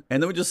quick.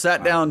 And then we just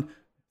sat down,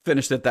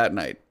 finished it that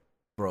night.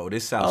 Bro,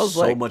 this sounds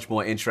so much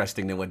more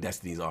interesting than what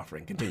Destiny's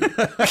offering. Continue.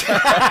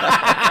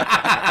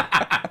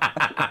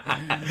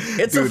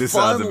 It's Dude, a this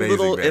fun sounds amazing,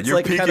 little. Man. It's You're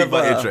like kind of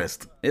my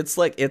interest. It's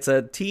like it's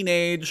a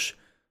teenage,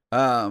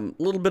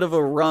 little bit of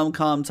a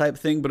rom-com type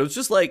thing. But it was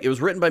just like it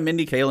was written by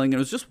Mindy Kaling. It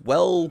was just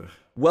well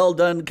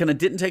done. Kind of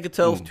didn't take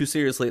itself too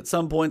seriously at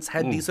some points.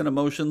 Had decent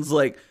emotions.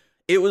 Like.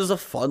 It was a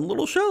fun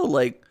little show.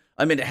 Like,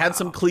 I mean, it had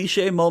some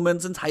cliche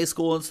moments in high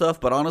school and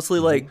stuff, but honestly,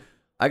 like,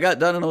 I got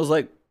done and I was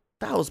like,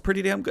 that was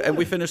pretty damn good. And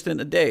we finished in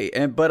a day.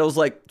 But I was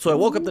like, so I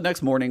woke up the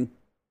next morning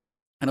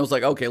and I was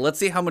like, okay, let's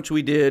see how much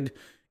we did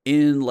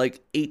in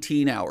like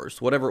 18 hours,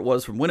 whatever it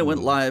was from when it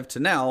went live to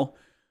now.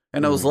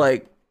 And I was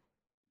like,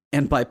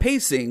 and by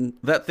pacing,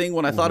 that thing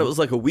when I thought it was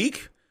like a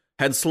week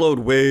had slowed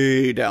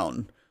way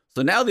down.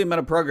 So now the amount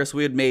of progress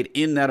we had made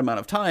in that amount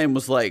of time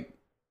was like,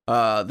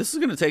 this is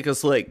going to take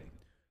us like,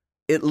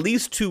 at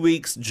least 2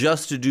 weeks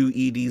just to do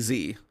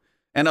EDZ.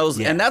 And I was,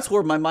 and that's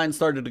where my mind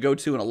started to go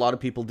to, and a lot of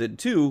people did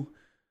too.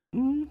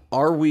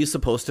 Are we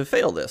supposed to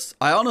fail this?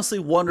 I honestly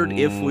wondered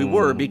if we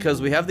were,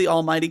 because we have the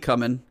Almighty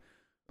coming.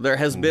 There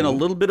has been a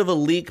little bit of a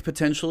leak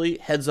potentially.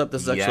 Heads up,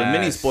 this is actually a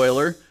mini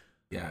spoiler.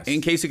 Yes.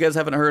 In case you guys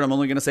haven't heard, I'm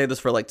only going to say this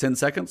for like 10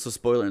 seconds. So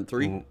spoiler in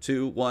 3,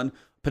 2, 1.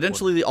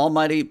 Potentially the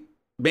Almighty,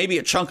 maybe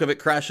a chunk of it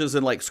crashes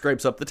and like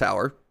scrapes up the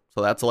tower.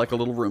 So that's like a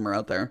little rumor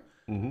out there.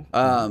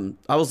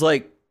 I was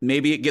like,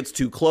 maybe it gets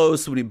too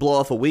close when you blow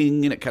off a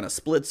wing and it kind of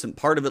splits and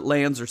part of it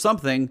lands or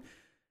something.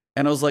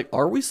 And I was like,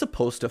 are we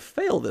supposed to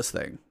fail this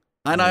thing?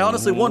 And I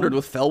honestly wondered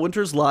with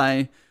Fellwinter's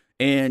Lie,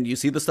 and you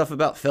see the stuff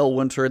about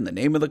Fellwinter and the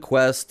name of the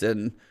quest,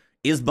 and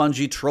is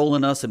Bungie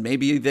trolling us? And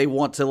maybe they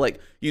want to, like,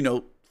 you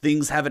know,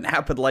 things haven't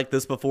happened like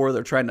this before.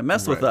 They're trying to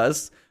mess with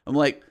us. I'm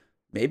like,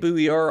 maybe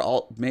we are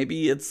all,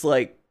 maybe it's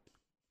like,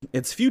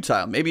 it's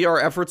futile. Maybe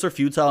our efforts are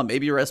futile.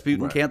 Maybe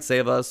Rasputin can't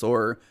save us,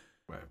 or...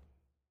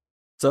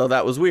 So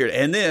that was weird.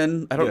 And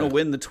then, I don't know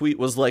when the tweet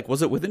was like,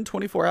 was it within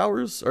 24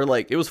 hours? Or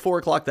like, it was 4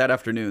 o'clock that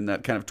afternoon,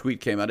 that kind of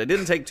tweet came out. It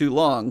didn't take too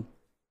long.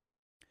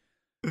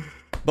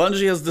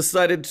 Bungie has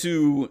decided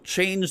to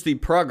change the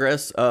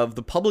progress of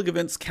the public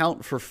events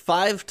count for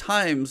 5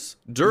 times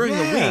during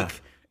the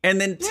week.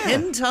 And then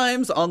 10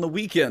 times on the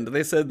weekend.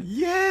 They said,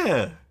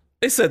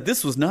 they said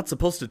this was not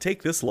supposed to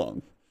take this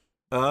long.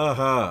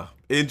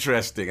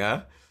 Interesting,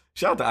 huh?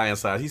 Shout out to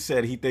Ironside. He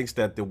said he thinks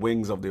that the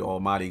wings of the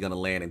Almighty are going to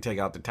land and take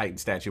out the Titan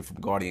statue from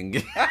Guardian.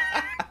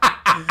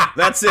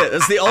 That's it.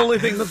 That's the only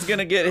thing that's going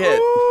to get hit.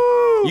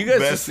 Ooh, you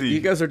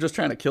guys are just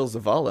trying to kill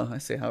Zavala. I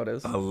see how it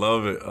is. I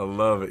love it. I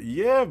love it.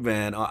 Yeah,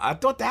 man. I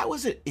thought that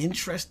was an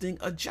interesting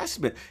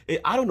adjustment.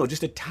 I don't know.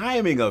 Just the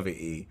timing of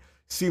it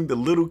seemed a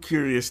little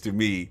curious to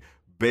me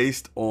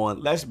based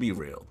on, let's be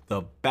real,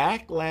 the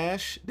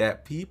backlash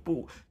that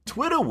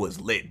Twitter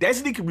was lit.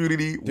 Destiny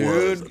community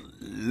was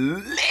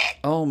lit.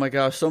 Oh my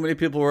gosh, so many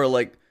people were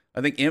like,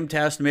 I think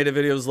MTast made a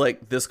video, was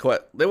like, this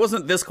quest, it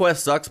wasn't this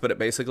quest sucks, but it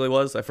basically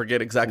was. I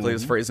forget exactly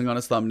his phrasing on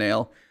his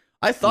thumbnail.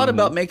 I thought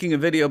about making a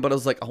video, but I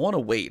was like, I want to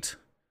wait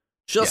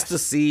just to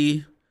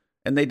see.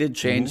 And they did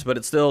change, but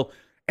it's still,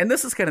 and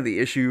this is kind of the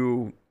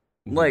issue,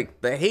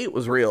 like, the hate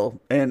was real.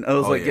 And I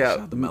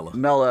was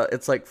Mela,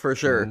 it's like, for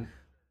sure.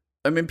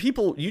 I mean,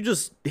 people, you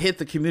just hit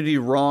the community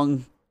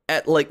wrong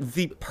at like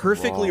the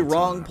perfectly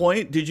wrong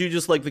point. Did you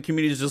just like, the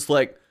community's just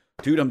like,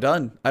 dude, I'm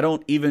done. I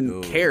don't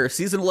even care.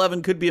 Season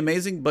 11 could be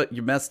amazing, but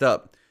you messed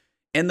up.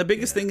 And the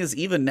biggest thing is,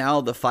 even now,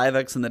 the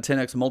 5x and the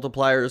 10x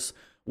multipliers,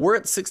 we're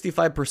at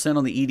 65%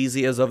 on the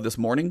EDZ as of this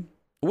morning,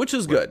 which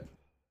is good.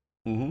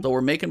 So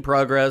we're making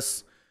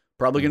progress.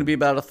 Probably going to be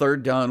about a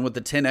third done with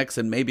the 10x.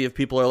 And maybe if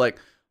people are like,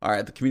 all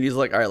right, the community's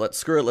like, all right, let's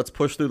screw it. Let's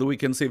push through the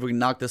weekend, see if we can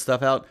knock this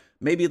stuff out.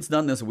 Maybe it's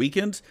done this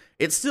weekend.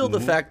 It's still the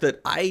fact that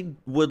I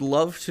would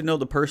love to know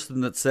the person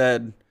that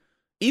said,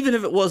 even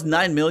if it was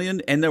 9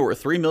 million and there were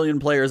 3 million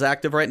players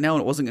active right now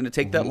and it wasn't going to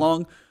take that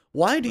long,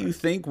 why do you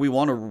think we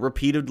want to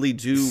repeatedly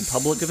do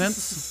public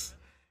events?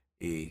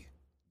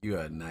 You're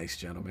a nice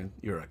gentleman.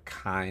 You're a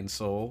kind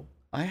soul.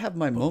 I have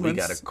my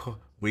moments.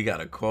 We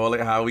gotta call it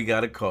how we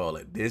gotta call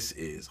it. This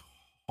is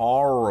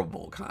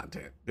horrible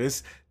content.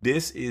 This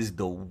is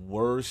the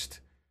worst.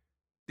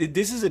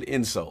 This is an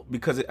insult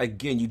because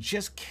again, you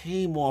just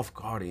came off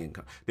Guardian.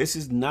 This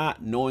is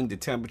not knowing the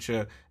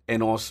temperature,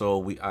 and also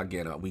we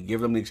give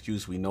them the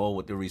excuse. We know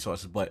what the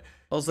resources, but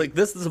I was like,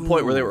 this is a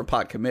point where they were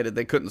pot committed.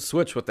 They couldn't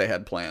switch what they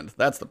had planned.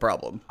 That's the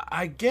problem.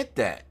 I get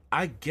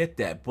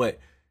that, but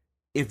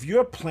if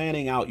you're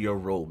planning out your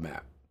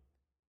roadmap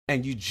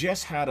and you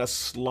just had a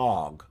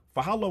slog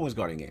for how long was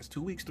Guardian Games?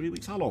 2 weeks, 3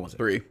 weeks? How long was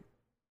it?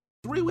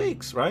 3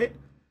 weeks, right?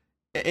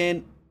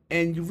 And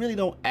you really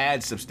don't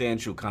add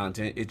substantial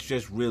content. It's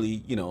just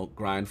really,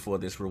 grind for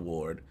this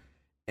reward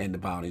and the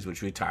bounties,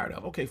 which we're tired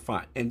of. Okay,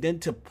 fine. And then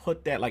to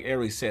put that, like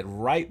Ari said,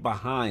 right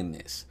behind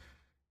this,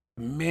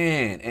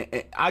 man,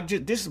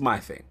 this is my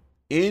thing.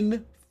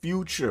 In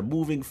future,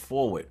 moving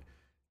forward,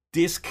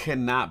 this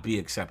cannot be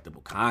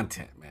acceptable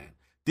content, man.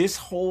 This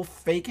whole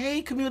fake,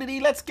 hey community,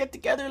 let's get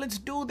together, let's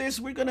do this.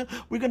 We're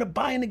gonna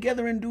bind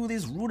together and do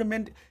this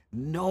rudiment.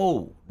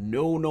 No.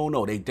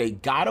 They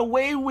got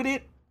away with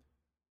it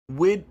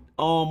with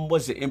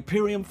was it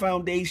Imperium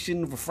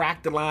Foundation,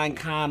 Refractor Line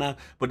kinda,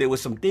 but there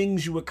was some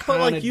things you were kinda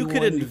But like you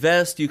could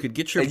invest, you could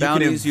get your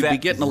bounties, you'd be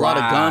getting a lot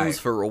of guns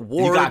for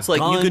rewards.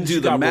 You could do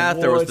the math,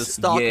 there was the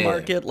stock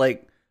market,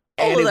 like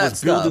all of that was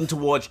stuff. Building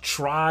towards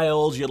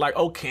trials. You're like,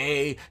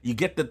 okay, you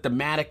get the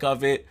thematic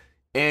of it.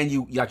 And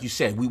you, like you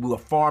said, we were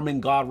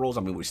farming God rolls.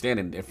 I mean, we're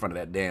standing in front of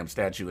that damn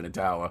statue in the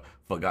tower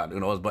for God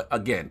knows. But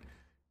again,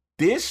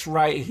 this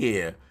right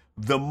here,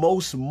 the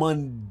most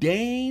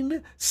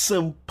mundane,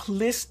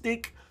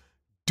 simplistic,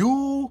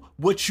 do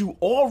what you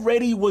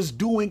already was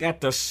doing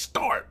at the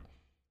start.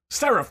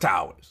 Seraph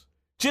Towers.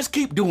 Just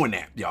keep doing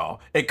that, y'all.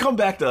 And come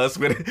back to us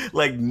with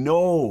like,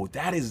 no,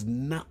 that is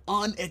not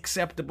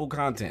unacceptable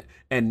content.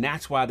 And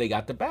that's why they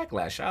got the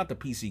backlash. Shout out to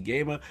PC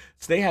Gamer.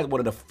 So they had one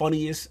of the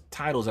funniest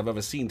titles I've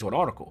ever seen to an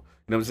article.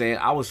 You know what I'm saying?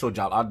 I was so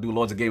jealous. I'd do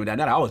Lords of Gaming that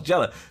night. I was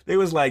jealous. They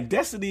was like,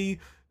 Destiny,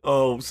 it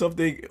was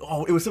something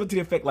to the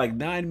effect like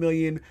 9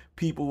 million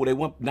people. They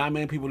want 9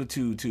 million people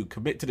to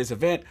commit to this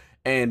event,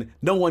 and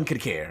no one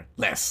could care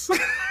less.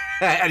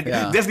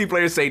 Yeah. Destiny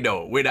players say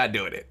no, we're not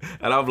doing it.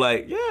 And I'm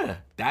like, yeah,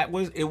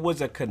 it was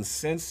a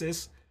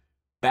consensus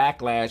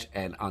backlash,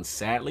 and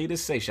sadly to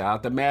say, shout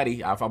out to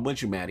Maddie, I'm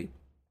with you, Maddie.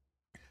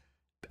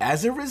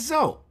 As a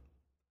result,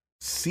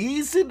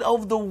 Season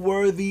of the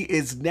Worthy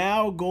is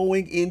now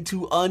going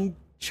into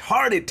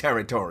uncharted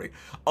territory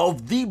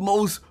of the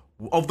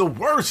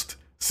worst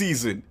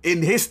season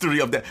in history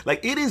of that.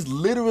 Like, it is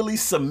literally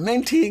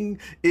cementing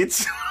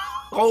its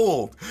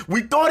hold.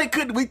 We thought it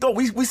could.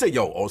 We said,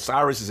 yo,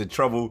 Osiris is in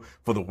trouble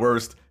for the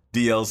worst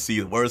DLC,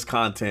 the worst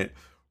content.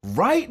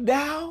 Right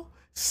now,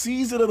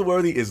 Season of the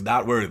Worthy is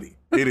not worthy.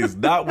 It is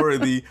not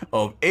worthy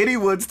of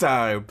anyone's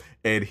time.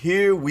 And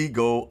here we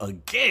go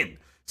again.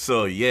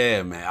 So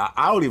yeah, man,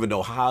 I don't even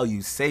know how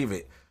you save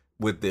it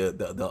with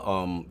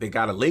they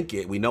gotta link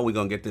it. We know we're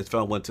gonna get this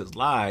Felwinter's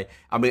live.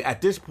 I mean, at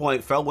this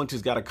point,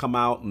 Felwinter's gotta come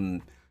out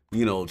and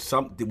we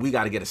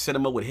gotta get a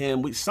cinema with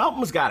him.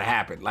 Something's gotta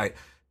happen. Like,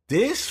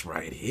 this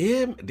right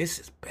here, this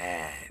is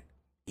bad.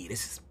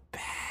 This is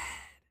bad.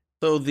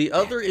 So the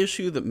other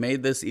issue that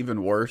made this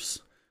even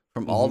worse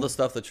from all the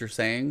stuff that you're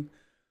saying,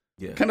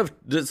 kind of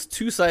just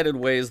two-sided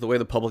ways the way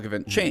the public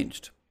event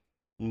changed.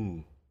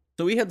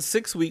 So we had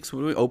 6 weeks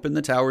when we opened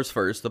the towers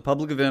first. The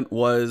public event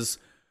was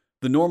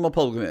the normal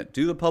public event.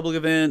 Do the public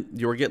event,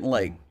 you were getting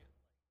like,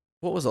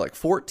 what was it, like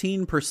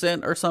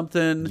 14% or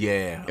something?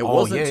 Yeah. It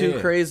wasn't too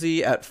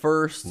crazy at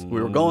first.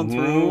 We were going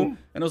through, and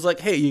it was like,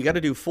 hey, you got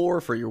to do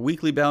 4 for your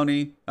weekly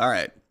bounty. All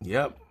right.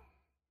 Yep.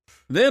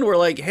 Then we're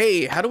like,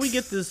 hey, how do we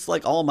get this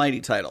like almighty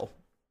title?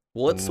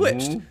 Well, it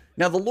switched.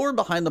 Now, the lore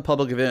behind the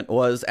public event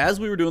was, as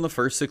we were doing the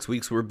first 6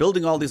 weeks, we were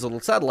building all these little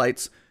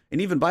satellites,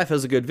 and even Bife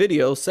has a good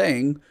video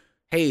saying,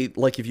 hey,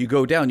 like if you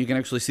go down, you can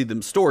actually see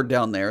them stored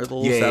down there. The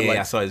little satellites. Yeah,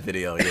 I saw his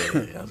video. Yeah,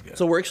 that was good.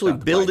 So we're actually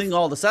building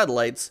all the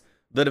satellites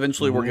that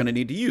eventually we're going to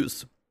need to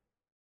use.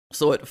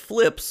 So it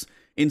flips.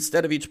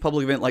 Instead of each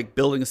public event like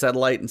building a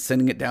satellite and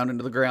sending it down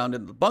into the ground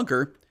in the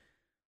bunker,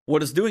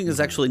 what it's doing is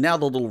actually now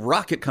the little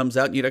rocket comes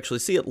out and you'd actually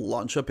see it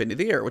launch up into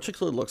the air, which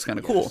actually looks kind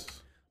of cool.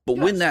 But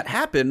when that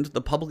happened,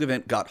 the public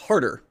event got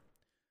harder.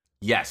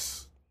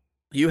 Yes.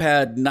 You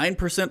had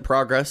 9%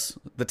 progress.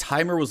 The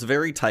timer was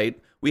very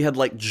tight. We had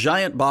like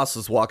giant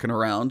bosses walking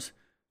around.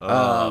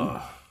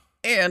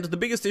 And the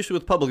biggest issue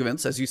with public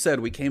events, as you said,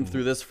 we came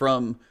through this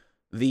from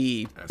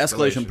the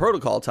escalation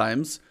protocol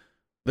times.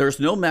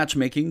 There's no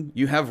matchmaking.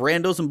 You have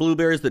randos and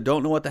blueberries that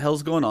don't know what the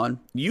hell's going on.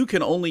 You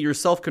can only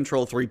yourself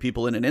control 3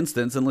 people in an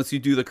instance unless you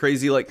do the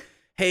crazy like,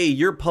 hey,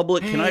 you're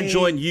public. Can I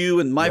join you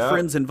and my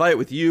friends invite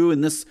with you?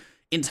 And this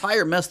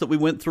entire mess that we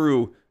went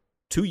through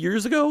 2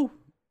 years ago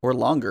or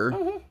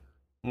longer.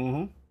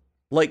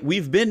 Like,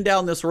 we've been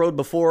down this road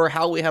before.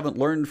 How we haven't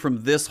learned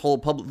from this whole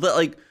public,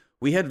 like,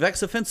 we had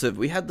Vex Offensive,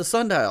 we had the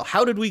Sundial.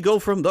 How did we go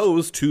from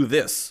those to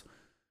this?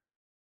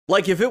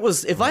 Like,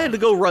 if I had to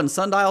go run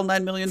Sundial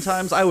 9 million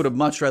times, I would have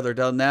much rather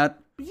done that.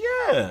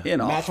 Yeah.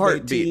 In a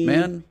heartbeat,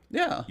 man.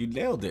 Yeah. You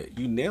nailed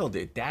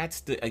it.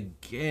 That's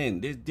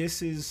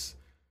this is,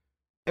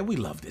 and we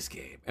love this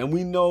game, and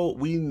we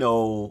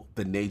know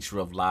the nature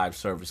of live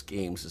service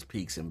games is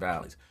peaks and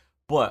valleys.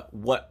 But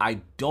what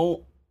I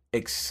don't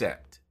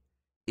accept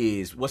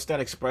is, what's that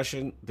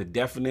expression? The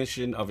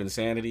definition of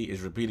insanity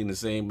is repeating the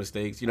same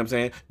mistakes. You know what I'm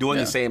saying? Doing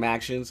the same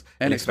actions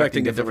and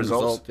expecting different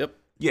results. Result. Yep.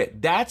 Yeah,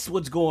 that's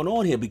what's going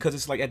on here, because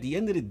it's like, at the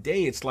end of the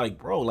day, it's like,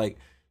 bro, like,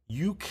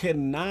 you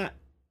cannot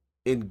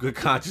in good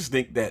conscience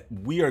think that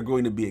we are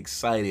going to be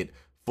excited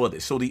for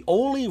this. So the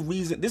only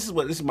reason, this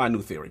is my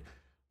new theory.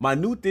 My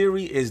new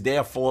theory is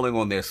they're falling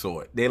on their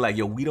sword. They're like,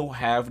 yo, we don't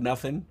have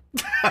nothing.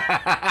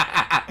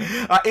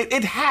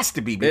 It has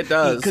to be. It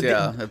does,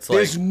 yeah.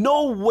 There's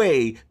no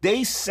way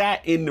they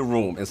sat in the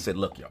room and said,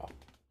 look, y'all,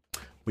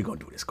 we're going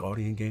to do this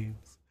Guardian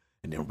games.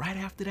 And then right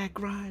after that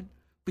grind,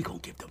 we're going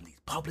to give them these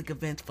public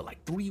events for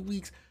like 3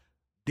 weeks.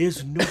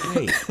 There's no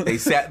way they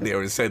sat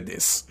there and said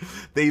this.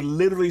 They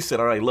literally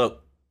said, all right,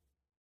 look,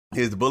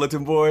 here's the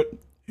bulletin board.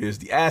 Here's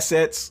the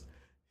assets.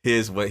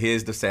 Here's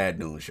the sad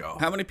news, y'all.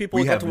 How many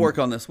people have to work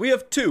on this? We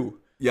have 2.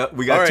 Yep,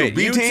 we got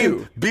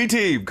 2. B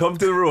team, come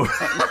to the room.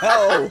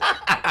 No.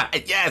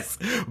 Yes,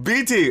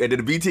 B team. And then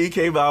the B team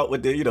came out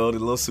with the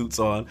little suits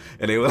on,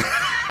 and they were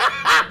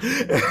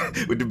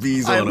with the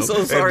bees on them. I'm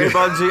so sorry,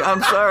 Bungie.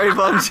 I'm sorry,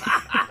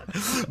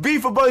 Bungie. B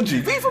for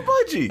Bungie. B for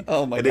Bungie.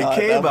 Oh my God.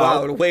 They came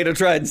out. Wow, way to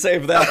try and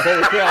save that.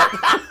 Holy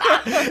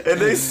crap. And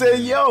they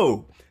said,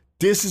 yo,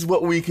 this is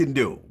what we can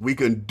do. We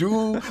can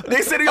do.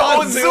 They said,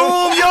 yo,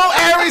 Zoom. Yo,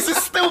 Aries is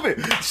stupid.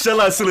 Shut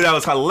up, silly. That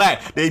was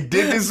hilarious. They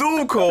did the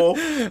Zoom call.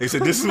 They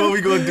said, this is what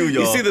we gonna do,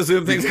 y'all. You see the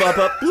Zoom things pop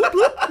up? Bloop,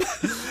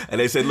 bloop. And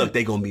they said, look,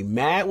 they gonna be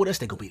mad with us.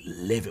 They gonna be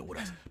livid with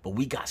us. But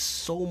we got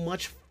so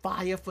much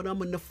fire for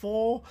them in the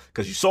fall.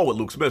 Because you saw what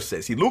Luke Smith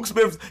says. Luke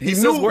Smith, he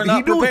knew we're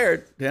not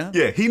prepared.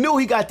 Yeah, he knew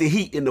he got the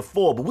heat in the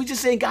fall, but we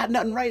just ain't got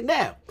nothing right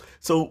now.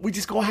 So we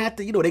just gonna have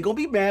to, they gonna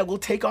be mad. We'll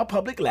take our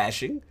public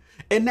lashing.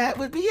 And that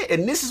would be it.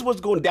 And this is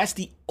what's going. That's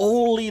the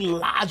only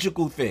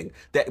logical thing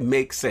that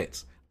makes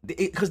sense.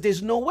 Because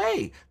there's no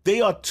way. They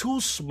are too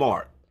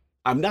smart.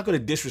 I'm not going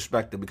to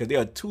disrespect them, because they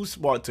are too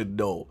smart to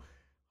know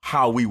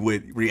how we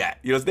would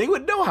react. They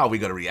would know how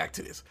we're going to react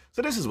to this.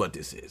 So this is what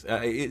this is.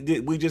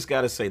 We just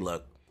got to say,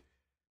 look,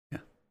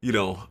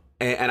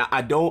 and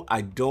I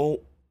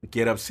don't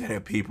get upset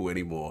at people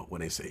anymore when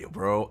they say, yo,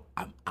 bro,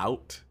 I'm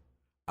out.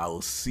 I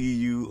will see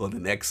you on the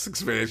next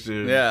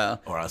expansion. Yeah.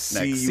 Or I'll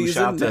see next you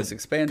season, next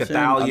expansion.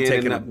 Cathalion, I'm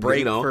taking a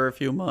break for a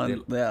few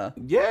months.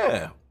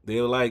 Yeah. They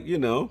were like,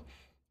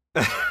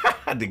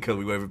 I didn't come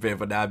we were prepared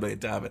for 9 million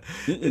times.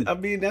 I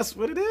mean, that's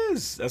what it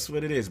is. That's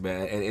what it is,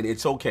 man. And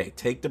it's okay.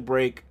 Take the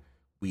break.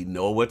 We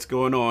know what's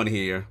going on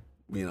here.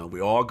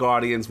 We're all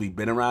Guardians. We've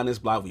been around this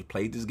block. We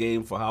played this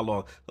game for how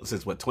long?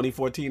 Since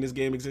 2014 this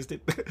game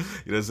existed? You know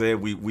what I'm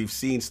saying? We've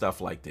seen stuff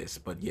like this.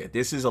 But yeah,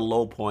 this is a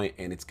low point,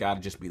 and it's got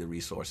to just be the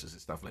resources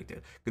and stuff like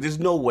that. Because there's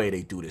no way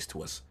they do this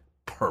to us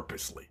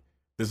purposely.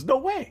 There's no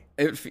way.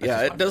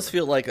 It does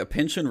feel like a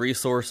pinch in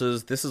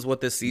resources. This is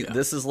what this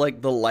is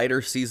like, the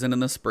lighter season in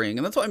the spring.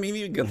 And that's what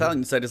even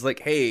Cathalion said is like,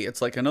 hey,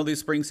 it's like, I know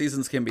these spring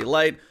seasons can be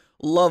light.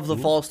 Love the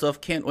fall stuff.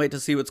 Can't wait to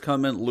see what's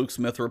coming. Luke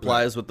Smith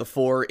replies with the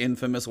 4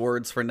 infamous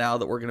words for now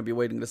that we're going to be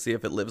waiting to see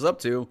if it lives up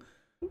to.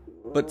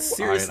 But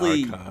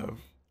seriously,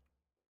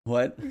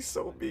 what? He's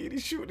so mean.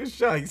 He's shooting a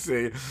shot. He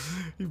said,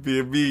 he's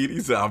being mean.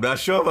 He said, I'm not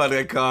sure about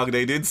that, Kong.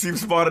 They didn't seem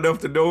smart enough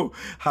to know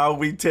how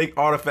we take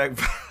artifact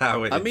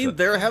power. I mean,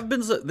 there have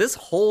been this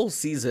whole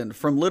season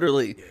from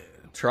literally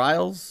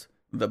trials,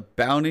 the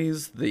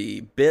bounties, the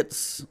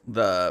bits,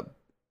 the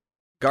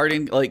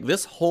Guardian. Like,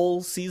 this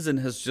whole season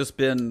has just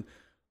been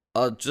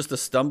just a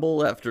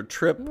stumble after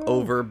trip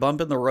over bump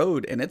in the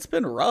road, and it's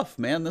been rough,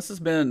 man. This has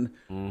been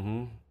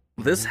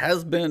this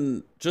has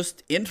been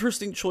just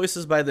interesting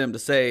choices by them to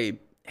say,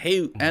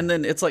 hey, and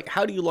then it's like,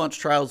 how do you launch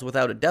trials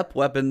without adept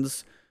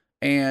weapons?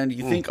 And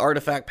you think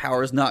artifact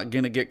power is not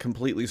gonna get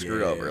completely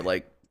screwed over?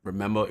 Like,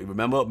 remember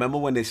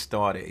when they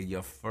started?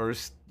 Your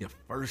first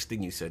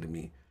thing you said to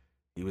me,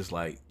 he was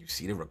like, "You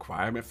see the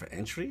requirement for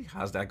entry?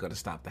 How's that gonna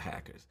stop the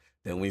hackers?"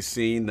 Then we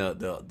seen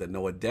the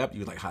no adept. You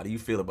was like, how do you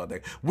feel about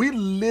that? We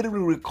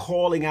literally were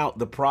calling out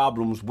the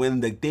problems when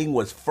the thing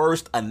was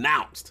first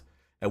announced,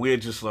 and we were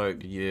just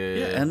like,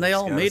 and they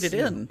all made it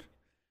in.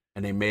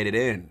 And they made it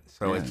in.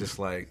 So it's just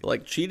like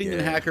cheating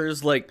and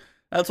hackers. Like,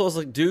 that's what I was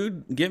like,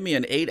 dude, give me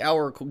an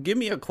 8-hour, give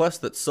me a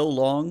quest that's so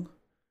long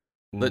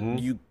that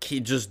you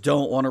just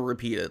don't want to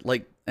repeat it.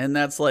 Like, and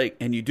that's like,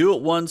 and you do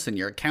it once and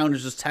your account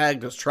is just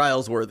tagged as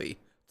trials worthy.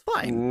 It's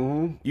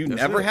fine. You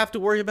never have to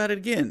worry about it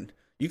again.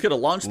 You could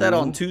have launched that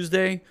on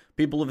Tuesday.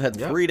 People have had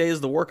 3 days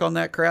to work on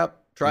that crap.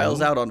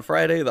 Trials out on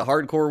Friday. The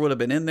hardcore would have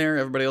been in there.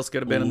 Everybody else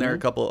could have been in there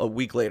a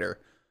week later.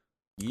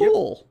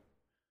 Cool.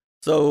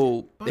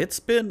 So it's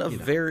been a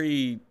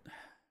very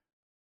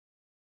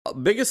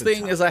biggest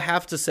thing is, I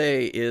have to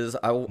say, is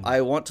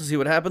I want to see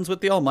what happens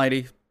with the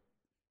Almighty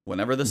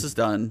whenever this is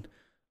done,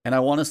 and I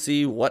want to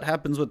see what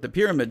happens with the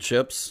pyramid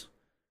ships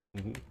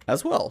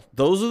as well.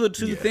 Those are the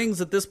two things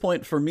at this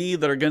point for me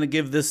that are going to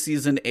give this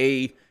season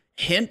a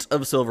hint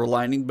of silver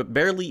lining, but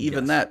barely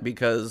even that,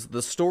 because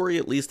the story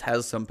at least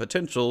has some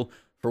potential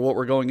for what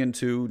we're going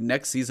into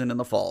next season in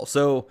the fall.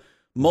 So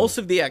most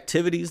of the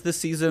activities this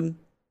season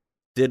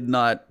did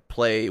not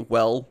play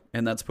well,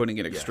 and that's putting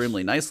it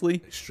extremely nicely.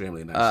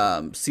 Extremely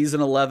nicely.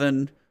 Season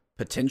 11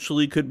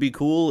 potentially could be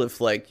cool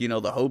if, like, you know,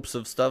 the hopes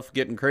of stuff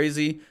getting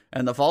crazy.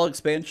 And the fall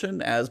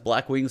expansion, as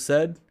Blackwing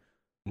said,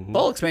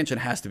 fall expansion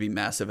has to be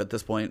massive at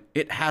this point.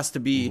 It has to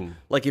be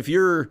like if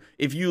you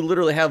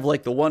literally have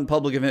like the one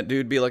public event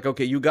dude be like,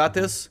 okay, you got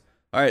this.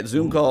 All right,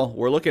 Zoom call.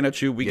 We're looking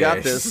at you. We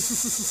got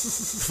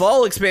this.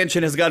 Fall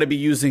expansion has got to be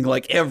using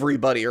like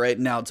everybody right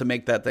now to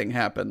make that thing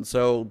happen.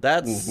 So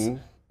that's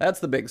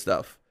the big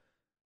stuff.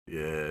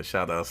 Yeah,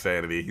 shout out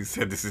Sanity. He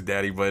said this is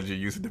Daddy Bungie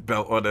using the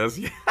belt on us.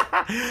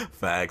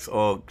 Facts.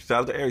 Oh,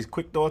 shout out to Aries.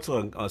 Quick thoughts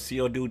on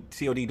COD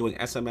doing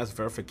SMS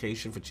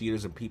verification for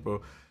cheaters and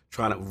people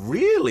trying to...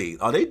 Really?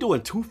 Are they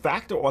doing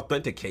two-factor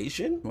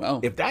authentication? Wow.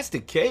 If that's the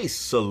case,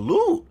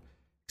 salute.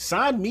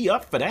 Sign me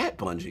up for that,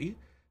 Bungie.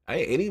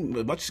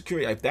 Much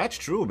security. If that's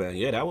true, man,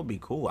 yeah, that would be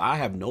cool. I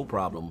have no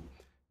problem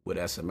with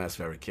SMS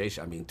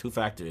verification. I mean,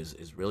 two-factor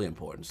is really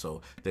important,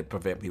 so they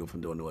prevent people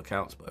from doing new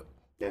accounts. But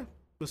yeah,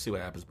 we'll see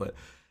what happens. But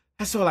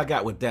that's all I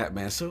got with that,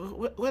 man.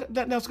 So what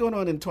nothing else going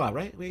on in TWAB,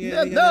 right?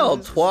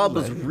 TWAB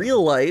was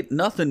real light,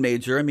 nothing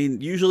major. I mean,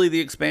 usually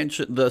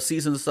the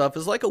season stuff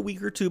is like a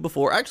week or two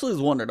before. Actually, I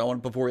was wondering,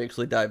 before we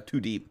actually dive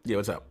too deep. Yeah,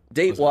 what's up?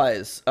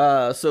 Date-wise,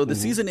 so the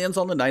season ends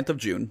on the 9th of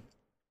June.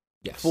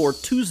 Yes. For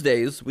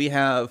Tuesdays, we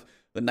have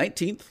the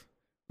 19th,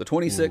 the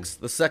 26th,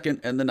 the 2nd,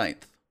 and the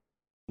 9th.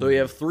 So we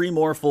have 3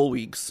 more full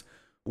weeks.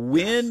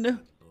 When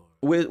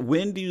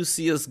do you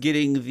see us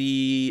getting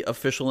the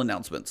official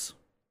announcements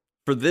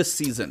for this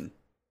season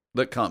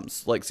that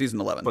comes, like season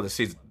 11? For the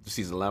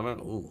season 11?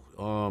 Ooh,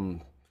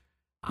 I'm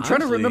trying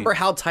to remember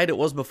how tight it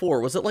was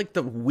before. Was it like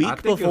the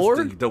week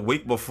before? It was the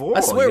week before.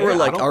 I swear we're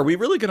like, are we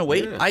really going to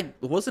wait? Yeah.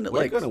 Wasn't it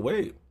we're like... We're going to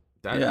wait.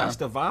 That's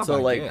the vibe. So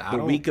like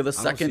the week of the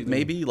 2nd,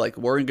 maybe? Like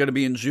we're going to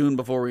be in June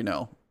before we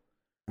know.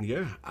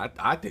 Yeah,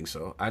 I think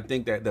so. I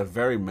think that the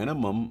very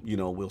minimum, you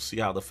know, we'll see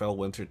how the Fell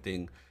Winter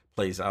thing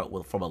plays out.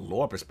 Well, from a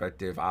lore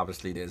perspective,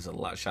 obviously there's a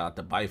lot. Shout out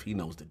to Bife, he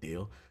knows the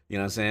deal. You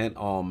know what I'm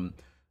saying?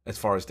 As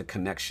far as the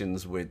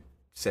connections with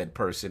said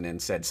person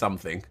and said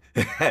something,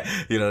 you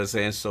know what I'm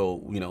saying?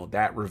 So, you know,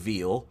 that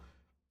reveal,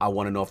 I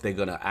want to know if they're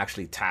gonna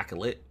actually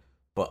tackle it.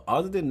 But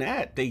other than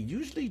that, they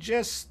usually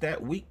just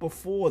that week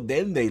before,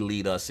 then they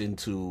lead us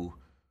into,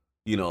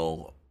 you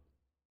know,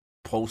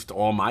 post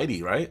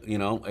Almighty, right? You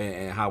know,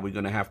 and how we're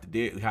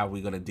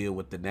gonna deal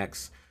with the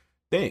next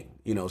thing,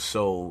 you know.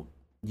 So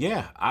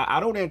yeah,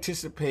 I don't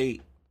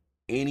anticipate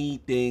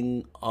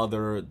anything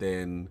other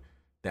than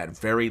that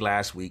very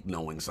last week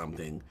knowing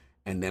something,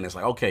 and then it's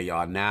like, okay,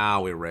 y'all,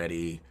 now we're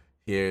ready.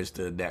 Here's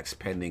the next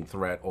pending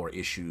threat or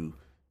issue,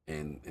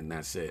 and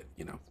that's it.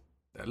 You know,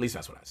 at least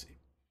that's what I see.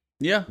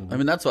 Yeah, I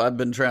mean that's what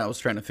I was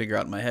trying to figure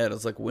out in my head. I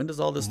was like, when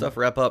does all this stuff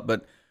wrap up?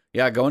 But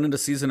yeah, going into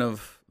season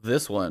of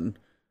this one.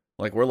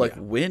 Like, we're like,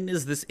 when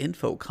is this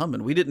info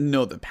coming? We didn't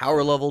know the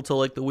power level till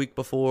like the week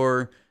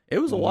before. It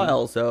was a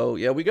while. So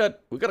yeah, we got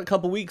a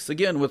couple weeks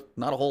again with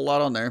not a whole lot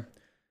on there.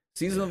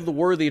 Season of the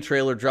Worthy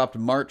trailer dropped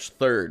March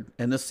 3rd.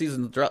 And this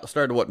season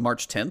started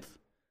March 10th?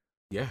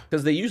 Yeah.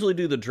 Because they usually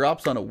do the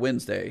drops on a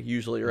Wednesday,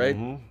 usually,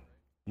 right?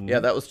 Yeah,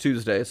 that was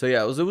Tuesday. So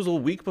yeah, it was a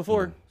week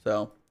before.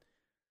 So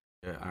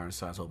yeah,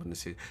 Ironside's open to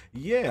see.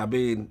 Yeah, I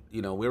mean,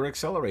 you know, we were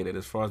accelerated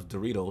as far as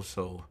Doritos,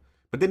 so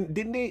but then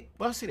didn't they,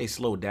 well, I say they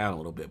slowed down a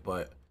little bit,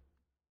 but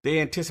they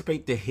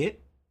anticipate the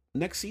hit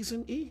next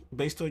season,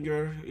 based on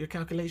your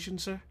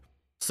calculations, sir?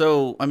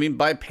 So, I mean,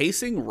 by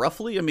pacing,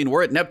 roughly, I mean,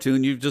 we're at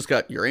Neptune. You've just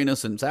got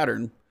Uranus and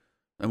Saturn,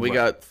 and we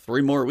got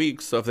 3 more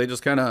weeks. So if they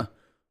just kind of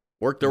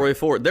work their way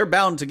forward, they're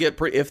bound to get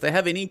if they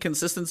have any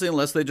consistency,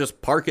 unless they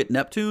just park at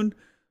Neptune,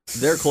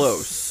 they're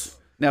close.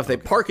 Now, if they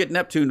park at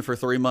Neptune for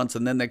 3 months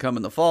and then they come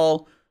in the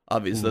fall,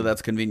 obviously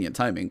that's convenient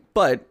timing.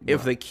 But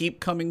if they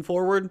keep coming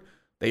forward,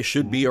 they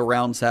should be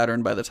around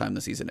Saturn by the time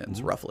the season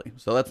ends, roughly.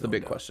 So that's the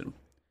big question.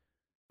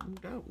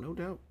 No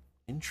doubt.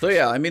 So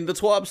yeah, I mean, the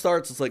TWAB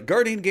starts, it's like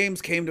Guardian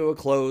Games came to a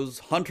close,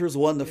 Hunters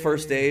won the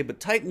first day, but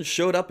Titans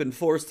showed up in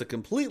force to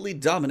completely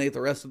dominate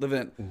the rest of the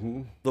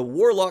event. The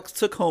Warlocks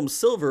took home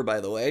silver, by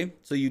the way,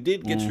 so you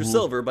did get your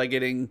silver by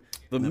getting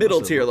the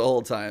middle tier the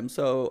whole time.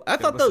 So I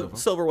thought the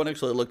silver one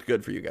actually looked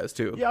good for you guys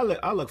too. Yeah,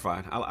 I look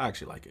fine. I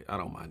actually like it. I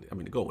don't mind it. I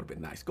mean, the gold would have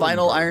been nice.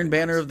 Final Iron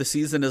Banner of the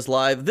season is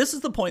live. This is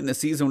the point in the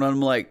season when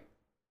I'm like,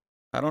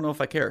 I don't know if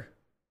I care.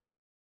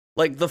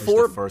 Like the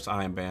first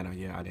Iron Banner,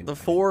 yeah, I didn't. The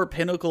 4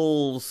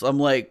 pinnacles, I'm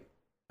like,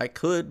 I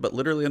could, but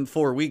literally in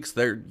 4 weeks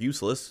they're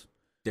useless.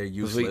 They're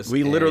useless.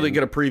 We literally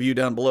get a preview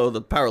down below.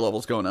 The power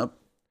level's going up.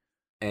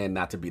 And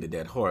not to beat a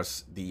dead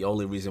horse, the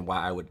only reason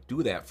why I would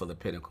do that for the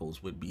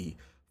pinnacles would be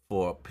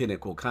for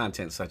pinnacle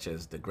content such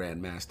as the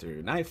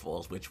Grandmaster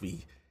Nightfalls, which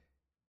we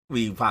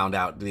found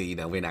out, you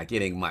know, we're not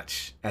getting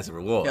much as a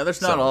reward. Yeah,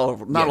 there's not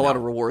a lot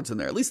of rewards in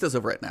there, at least as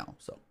of right now.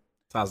 So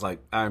I was like,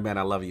 Iron Man,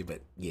 I love you, but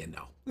yeah,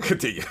 no.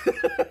 Continue.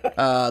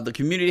 The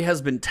community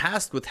has been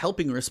tasked with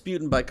helping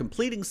Rasputin by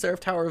completing Seraph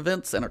Tower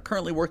events and are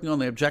currently working on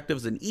the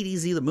objectives in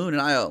EDZ, the Moon,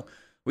 and IO.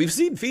 We've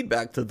seen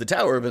feedback that the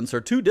tower events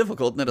are too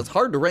difficult and that it's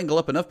hard to wrangle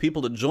up enough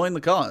people to join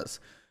the cause.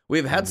 We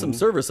have had some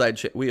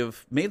server-side we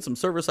have made some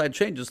server-side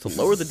changes to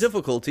lower the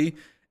difficulty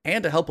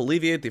and to help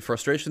alleviate the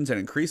frustrations and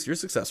increase your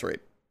success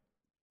rate.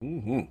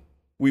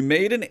 We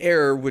made an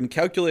error when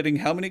calculating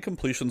how many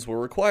completions were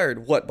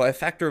required. What, by a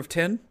factor of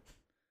 10?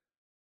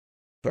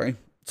 Sorry.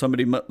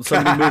 Somebody moved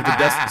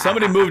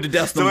a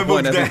decimal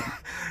point.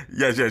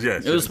 Yes.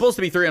 It was supposed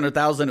to be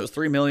 300,000. It was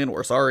 3 million.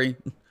 We're sorry.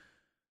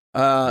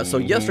 So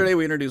yesterday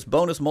we introduced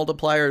bonus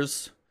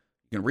multipliers.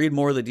 You can read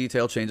more of the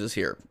detail changes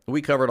here.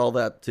 We covered all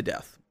that to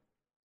death.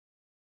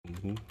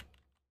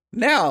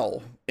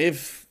 Now,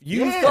 if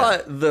you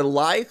thought the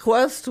lie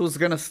quest was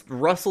gonna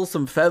rustle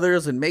some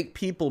feathers and make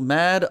people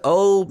mad,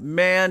 oh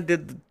man,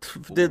 did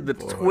the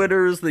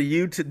Twitters, the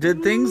YouTube,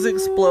 did things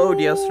explode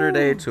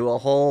yesterday to a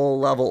whole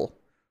level?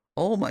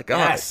 Oh my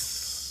god!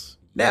 Yes.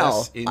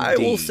 Now, I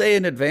will say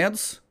in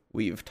advance,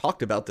 we've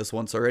talked about this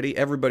once already.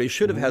 Everybody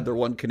should have had their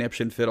one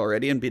conniption fit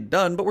already and been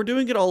done, but we're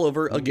doing it all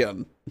over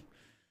again.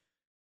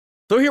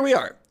 So here we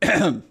are.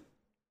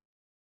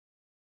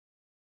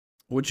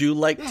 Would you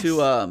like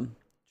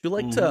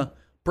to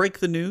break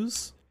the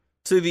news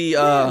to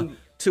the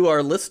to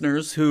our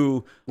listeners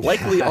who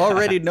likely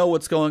already know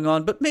what's going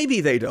on, but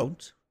maybe they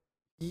don't?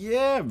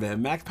 Yeah,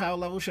 man. Max power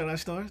level. Should I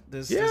start?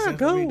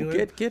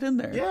 Go get in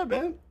there. Yeah,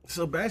 man.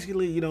 So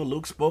basically,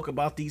 Luke spoke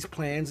about these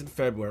plans in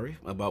February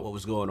about what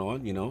was going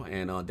on,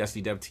 and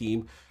Destiny Dev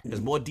team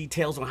has more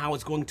details on how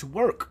it's going to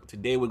work.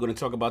 Today, we're going to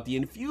talk about the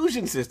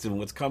infusion system,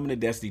 what's coming to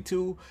Destiny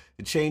 2,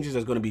 the changes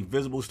that's going to be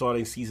visible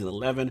starting season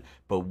 11,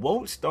 but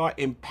won't start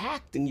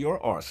impacting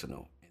your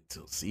arsenal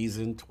until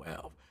season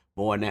 12.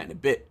 More on that in a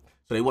bit.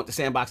 So they want the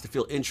sandbox to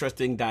feel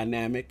interesting,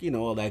 dynamic,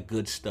 all that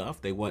good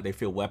stuff. They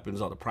feel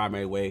weapons are the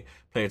primary way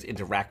players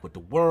interact with the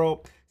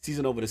world.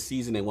 Season over the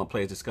season, they want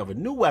players to discover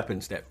new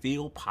weapons that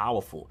feel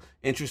powerful,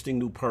 interesting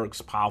new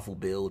perks, powerful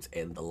builds,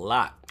 and the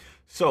lot.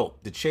 So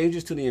the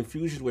changes to the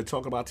infusions we're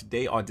talking about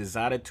today are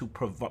designed to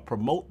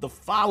promote the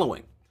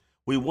following.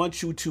 We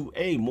want you to,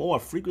 more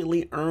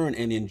frequently earn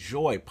and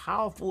enjoy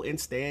powerful and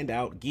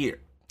standout gear.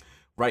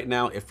 Right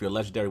now, if your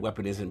legendary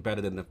weapon isn't better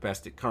than the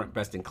current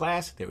best in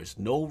class, there is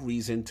no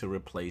reason to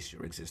replace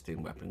your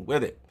existing weapon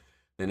with it.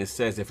 Then it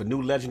says if a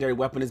new legendary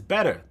weapon is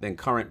better than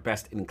current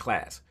best in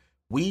class,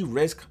 we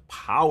risk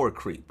power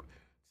creep.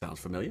 Sounds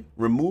familiar?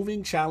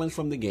 Removing challenge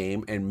from the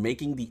game and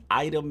making the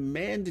item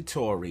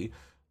mandatory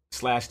 /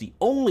 the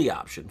only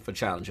option for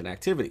challenging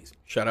activities.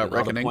 Shout out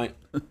Reckoning.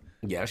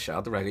 Shout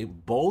out to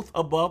Reckoning. Both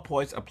above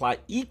points apply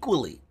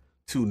equally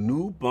to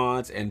new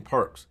bonds and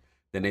perks.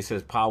 Then they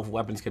says powerful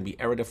weapons can be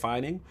error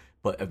defining,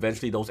 but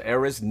eventually those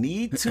errors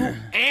need to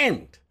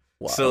end.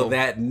 Wow. So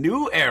that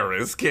new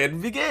errors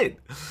can begin.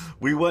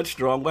 We want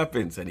strong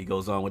weapons. And he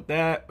goes on with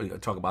that. We're going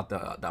to talk about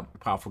the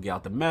powerful gear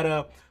out the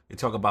meta. They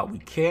talk about we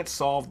can't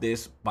solve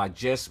this by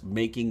just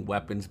making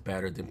weapons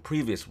better than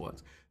previous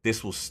ones.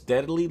 This will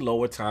steadily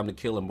lower time to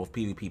kill in both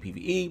PvP,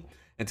 PvE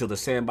until the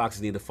sandbox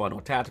is either fun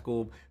or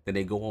tactical. Then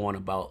they go on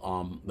about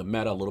the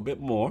meta a little bit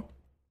more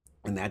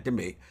in that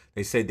debate.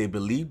 They said they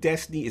believe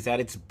Destiny is at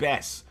its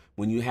best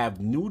when you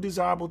have new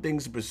desirable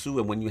things to pursue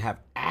and when you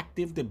have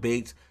active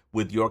debates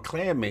with your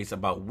clanmates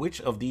about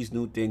which of these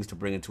new things to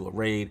bring into a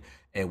raid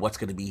and what's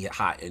going to be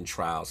hot in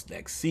trials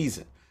next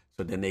season.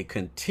 So then they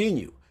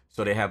continue.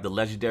 So they have the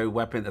legendary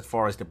weapon as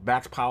far as the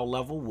max power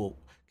level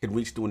can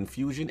reach through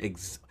infusion.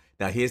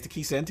 Now here's the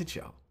key sentence,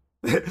 y'all.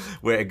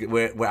 where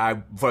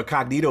I for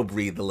Cognito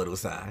breathed a little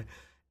sigh.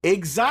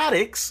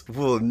 Exotics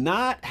will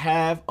not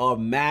have a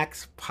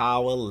max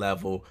power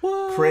level.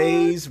 What?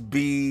 Praise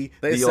be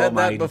they the said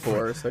Almighty. That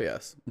before, so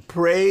yes.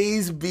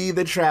 Praise be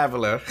the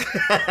traveler.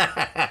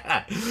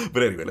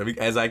 But anyway,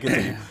 as I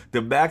continue,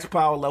 the max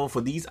power level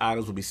for these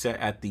items will be set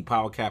at the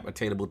power cap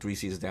attainable 3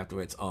 seasons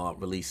after its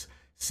release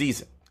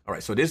season. All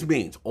right, so this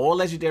means all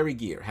legendary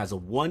gear has a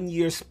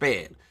 1-year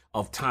span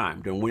of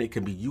time during when it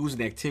can be used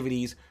in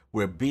activities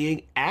where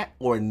being at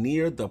or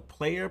near the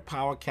player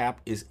power cap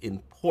is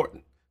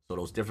important. So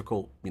those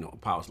difficult,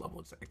 power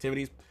level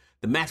activities.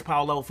 The max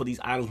power level for these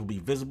items will be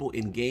visible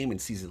in game in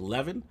season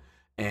 11,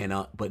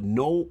 but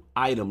no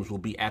items will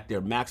be at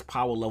their max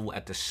power level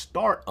at the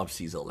start of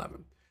season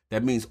 11.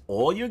 That means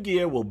all your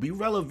gear will be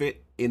relevant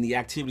in the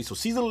activity. So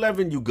season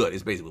 11, you good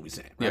is basically what we're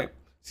saying, right? Yep.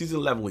 Season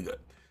 11, we good.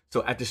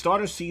 So at the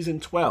start of season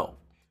 12,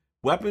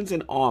 weapons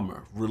and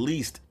armor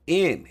released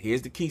in,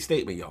 here's the key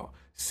statement, y'all,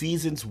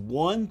 seasons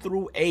 1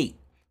 through 8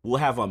 will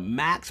have a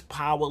max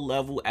power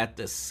level at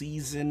the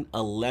season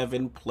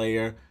 11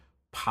 player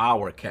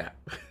power cap.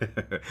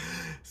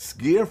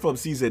 Gear from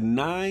season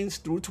 9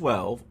 through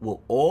 12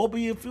 will all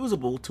be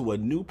infusible to a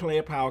new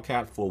player power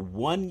cap for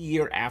 1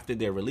 year after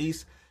their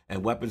release.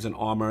 And weapons and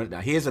armor.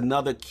 Now here's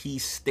another key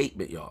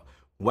statement, y'all.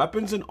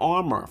 Weapons and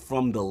armor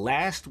from the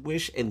Last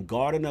Wish and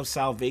Garden of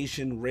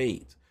Salvation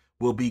raids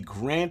will be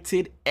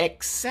granted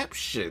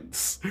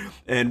exceptions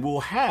and will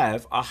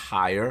have a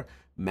higher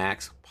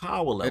max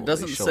power level.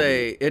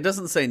 It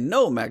doesn't say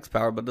no max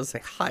power, but it does say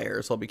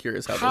higher. So I'll be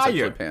curious how this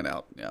actually pan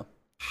out. Yeah,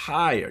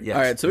 Higher, yes.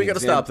 All right, so we got to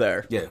stop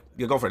there. Yeah,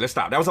 you go for it. Let's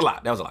stop. That was a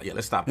lot. Yeah,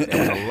 let's stop. That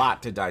was a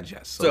lot to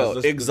digest. So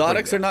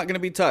exotics are not going to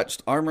be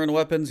touched. Armor and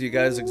weapons, you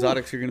guys,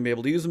 exotics, you're going to be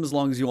able to use them as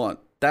long as you want.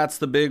 That's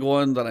the big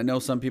one that I know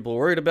some people are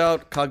worried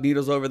about.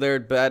 Cognito's over there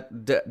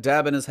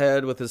dabbing his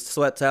head with his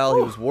sweat towel.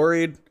 He was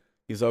worried.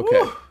 He's okay.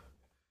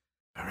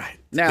 All right.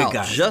 Now,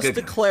 just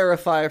to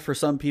clarify for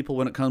some people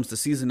when it comes to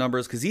season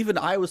numbers, because even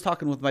I was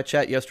talking with my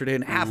chat yesterday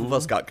and half of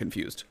us got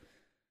confused.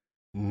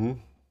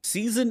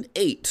 Season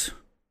 8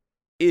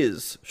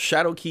 is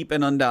Shadowkeep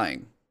and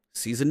Undying.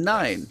 Season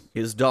 9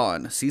 is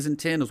Dawn. Season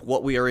 10 is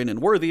What We Are In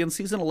and Worthy, and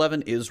Season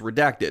 11 is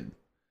Redacted.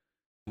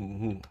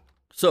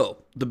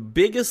 So, the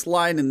biggest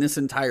line in this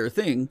entire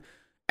thing,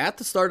 at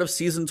the start of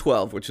Season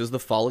 12, which is the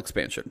fall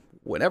expansion,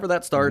 whenever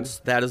that starts,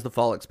 that is the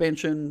fall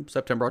expansion,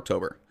 September,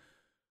 October.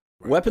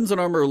 Right. Weapons and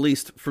armor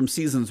released from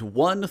Seasons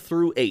 1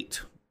 through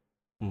 8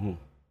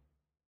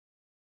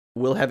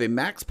 will have a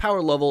max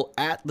power level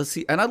at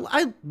the and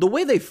I the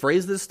way they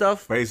phrase this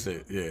stuff,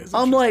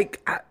 I'm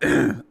like,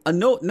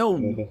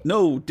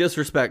 no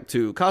disrespect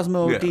to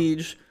Cosmo,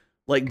 Deej,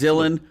 like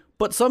Dylan,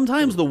 but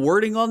sometimes the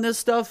wording on this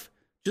stuff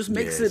just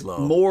makes it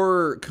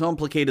more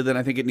complicated than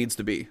I think it needs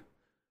to be.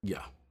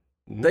 Yeah,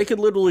 they could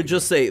literally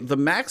just say the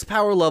max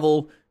power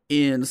level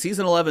in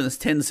Season 11 is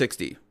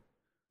 1060.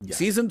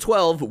 Season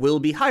 12 will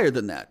be higher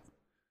than that.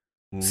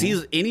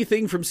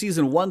 Anything from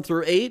Season 1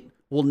 through 8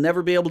 will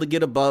never be able to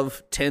get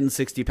above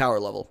 1060 power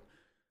level.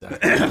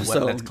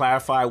 So let's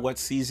clarify what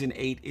Season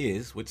 8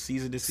 is. What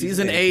season is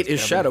Season 8 is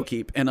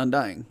Shadowkeep and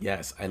Undying.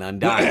 Yes, and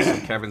Undying.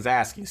 So Kevin's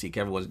asking. See,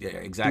 Kevin was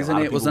exactly. Season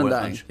 8 was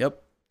Undying.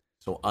 Yep.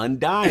 So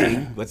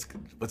Undying, what's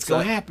going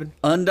to happen?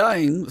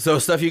 Undying. So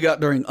stuff you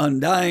got during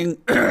Undying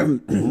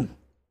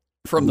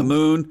from the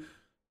moon.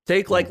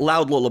 Take like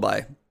Loud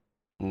Lullaby.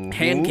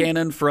 Hand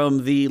cannon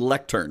from the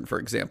Lectern, for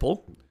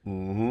example.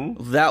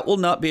 That will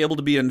not be able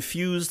to be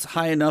infused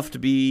high enough to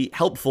be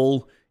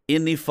helpful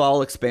in the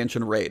fall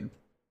expansion raid.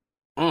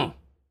 Now,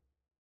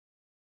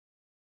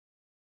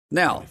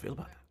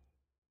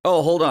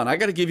 oh, hold on. I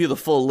got to give you the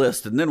full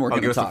list, and then we're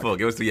going to talk.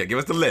 Give us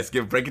the list.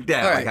 Break it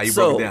down. All right, like how you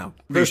broke it down.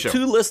 There's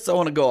two lists I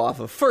want to go off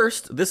of.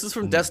 First, this is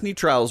from Destiny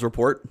Trials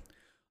Report.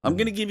 I'm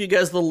going to give you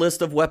guys the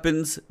list of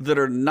weapons that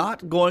are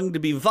not going to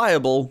be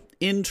viable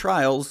in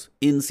Trials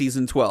in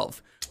Season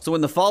 12. So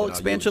when the fall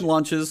expansion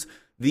launches,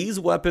 these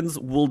weapons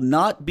will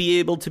not be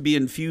able to be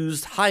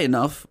infused high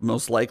enough,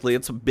 most likely.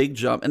 It's a big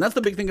jump. And that's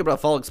the big thing about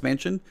fall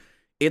expansion.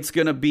 It's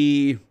going to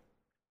be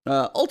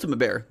Ultimate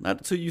Bear.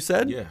 That's who you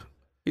said? Yeah.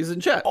 He's in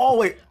chat. Oh,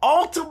 wait.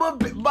 Ultimate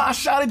Bear. I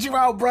shouted you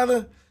out,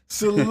 brother.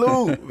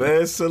 Salute,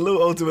 man.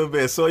 Salute, Ultimate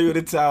Bear. Saw you in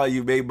the tower.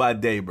 You made my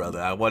day,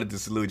 brother. I wanted to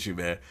salute you,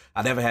 man.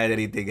 I never had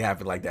anything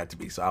happen like that to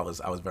me, so I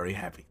was very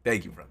happy.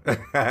 Thank you,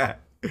 brother.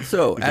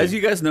 So, as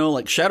you guys know,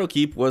 like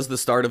Shadowkeep was the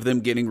start of them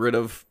getting rid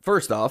of,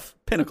 first off,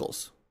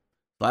 Pinnacles.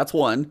 That's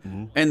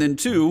one. And then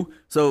two,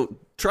 so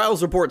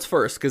Trials reports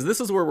first, because this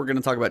is where we're going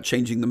to talk about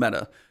changing the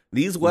meta.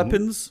 These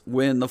weapons,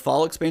 when the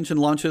fall expansion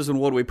launches, and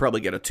what do we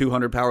probably get? A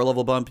 200 power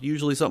level bump?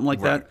 Usually something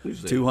like that.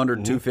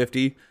 200,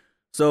 250.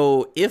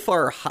 So if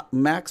our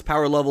max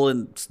power level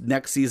in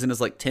next season is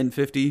like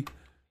 1050,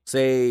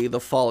 say the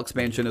fall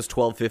expansion is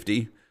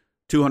 1250,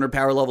 200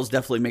 power levels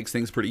definitely makes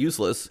things pretty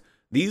useless.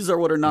 These are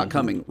what are not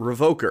coming.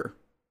 Revoker,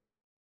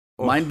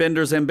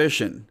 Mindbender's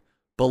Ambition,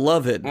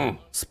 Beloved,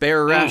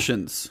 Spare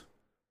Rations.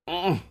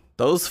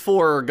 Those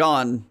four are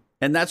gone,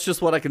 and that's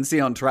just what I can see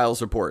on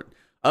Trials report.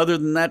 Other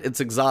than that,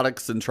 it's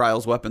exotics and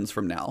Trials weapons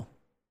from now.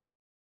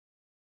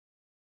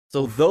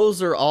 So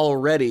those are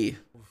already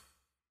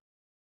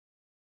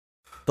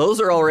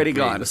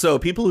gone. So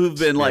people who've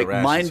been like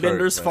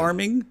Mindbenders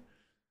farming,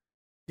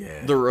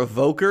 the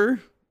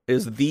Revoker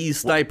is the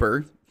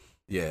sniper.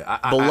 Yeah,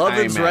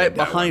 Beloved's right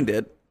behind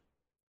it.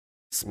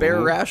 Spare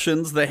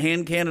Rations, the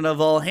hand cannon of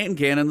all hand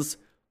cannons,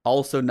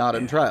 also not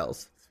in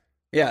Trials.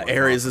 Yeah,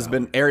 Ares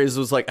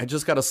was like, I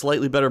just got a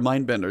slightly better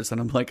Mindbenders, and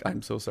I'm like,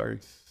 I'm so sorry.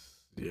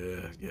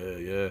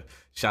 Yeah.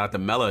 Shout out to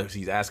Mella.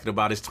 He's asking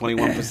about his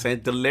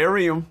 21%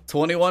 delirium.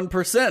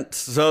 21%.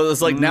 So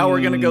it's like, now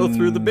we're going to go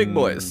through the big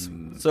boys.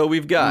 So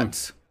we've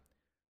got,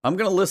 I'm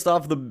going to list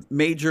off the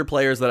major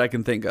players that I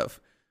can think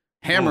of.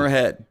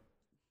 Hammerhead.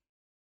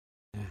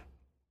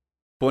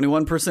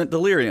 21%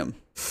 delirium.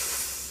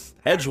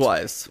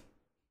 Edgewise.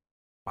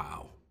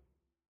 Wow.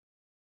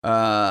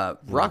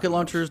 Rocket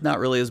launchers, not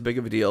really as big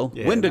of a deal.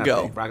 Yeah,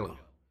 Wendigo.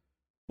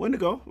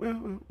 Wendigo.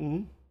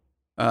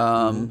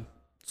 Yeah.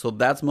 So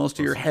that's most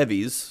of your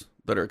heavies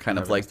that are kind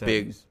of like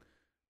big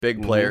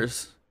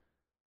players.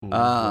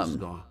 Let's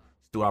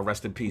do our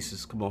rest in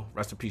pieces. Come on,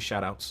 rest in peace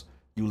shout outs,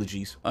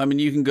 eulogies. I mean,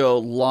 you can go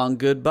Long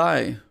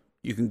Goodbye.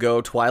 You can go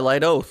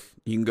Twilight Oath.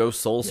 You can go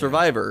Soul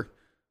Survivor.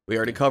 We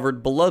already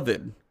covered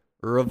Beloved,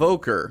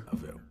 Revoker.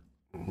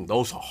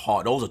 Those are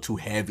hard. Those are two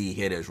heavy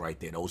hitters right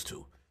there. Those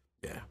two.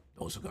 Yeah,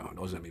 those are gone.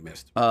 Those are gonna be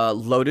missed.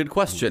 Loaded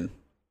Question.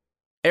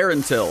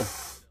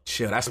 Erentil.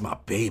 Chill, that's my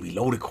baby.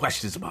 Loaded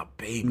Questions is my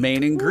baby.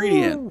 Main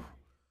ingredient.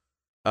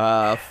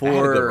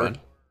 For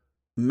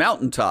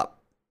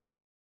Mountaintop.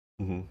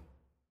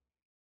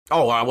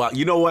 Oh, well,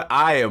 you know what?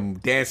 I am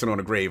dancing on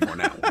the grave on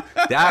that one.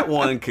 That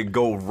one could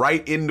go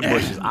right in the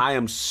bushes. I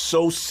am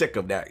so sick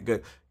of that.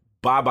 Good.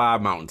 Bye-bye,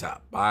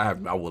 Mountaintop. I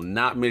will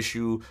not miss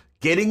you.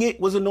 Getting it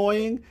was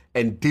annoying,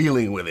 and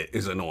dealing with it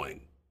is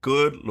annoying.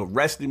 Good.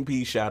 Rest in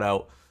peace, shout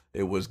out.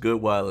 It was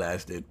good while it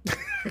lasted.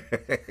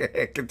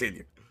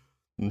 Continue.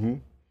 Mm-hmm.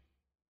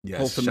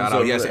 Yes, shout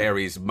out. Yes,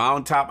 Aries.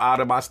 Mountaintop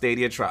out of my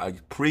Stadia trial.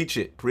 Preach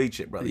it,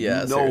 brother.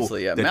 Yeah, you know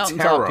seriously. Yeah, the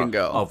Mountaintop terror can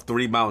go. of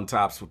 3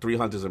 mountaintops, 3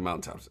 hunters and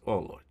mountaintops. Oh,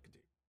 Lord.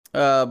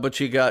 But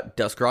you got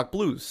Duskrock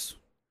Blues.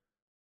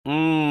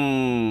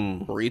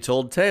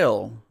 Retold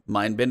Tale.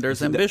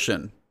 Mindbender's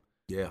Ambition.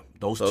 Yeah,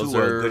 those two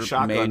are good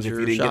shotguns if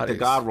you didn't get the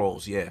god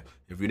rolls. Yeah.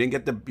 If you ain't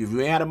had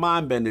a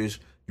Mindbenders,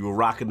 you were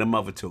rocking them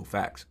other two.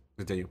 Facts.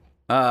 Continue.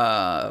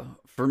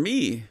 For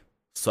me,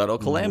 Subtle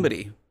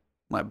Calamity.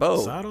 My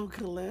bow. Subtle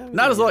Calamity.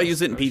 Not as though I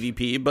use it in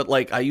PvP, but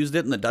like I used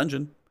it in the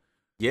dungeon.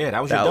 Yeah,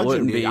 that was your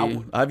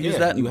dungeon. I've used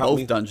that in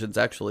both dungeons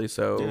actually.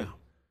 So yeah,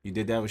 you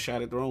did that with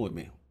Shattered Throne with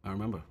me. I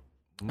remember.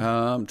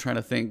 I'm trying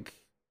to think.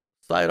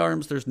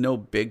 Sidearms. There's no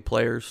big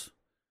players,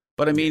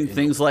 but I mean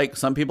things like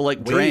some people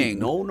like Drain.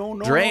 No,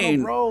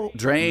 Drain, bro.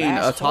 Drain,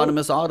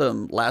 Autonomous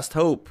Autumn, Last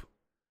Hope.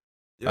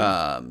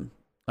 Yeah.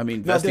 I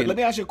mean, now, let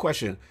me ask you a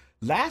question.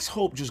 Last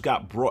Hope just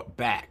got brought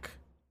back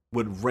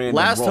with random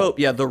Last roll. Hope,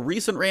 yeah, the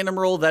recent random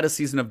roll, that is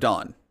Season of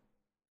Dawn.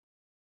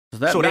 So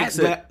that makes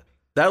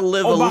that'll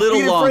live a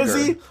little longer.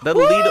 Frenzy?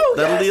 That'll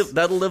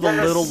live a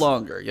little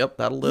longer. Yep,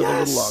 that'll live a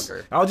little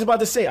longer. I was just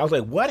about to say, I was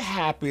like, what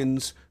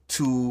happens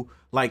to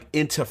like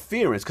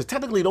interference? Because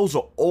technically those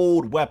are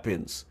old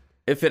weapons.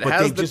 If it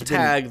has the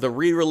tag, the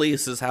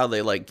re-release is how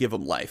they like give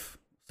them life.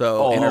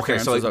 So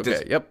interference is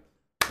okay. Yep.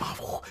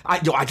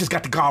 I just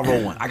got the god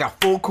roll one. I got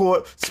Full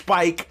Court,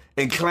 Spike,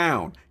 and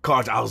Clown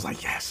cards. I was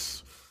like,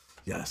 yes.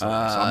 So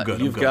I'm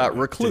good. You've got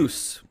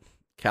Recluse,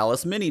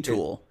 Callous Mini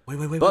Tool,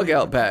 Bug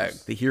Out Bag,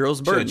 the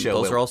Hero's Burden.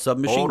 Those are all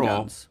submachine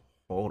guns.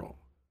 Hold on.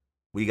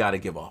 We got to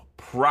give a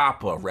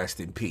proper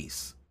rest in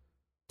peace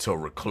to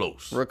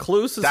Recluse.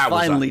 Recluse is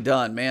finally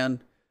done,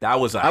 man. That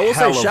was I will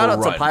say shout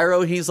out to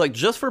Pyro. He's like,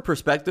 just for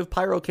perspective,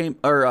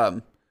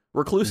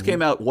 Recluse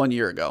came out 1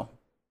 year ago.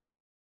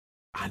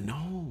 I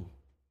know.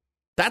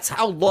 That's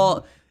how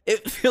long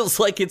it feels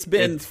like it's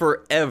been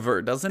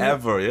forever, doesn't it?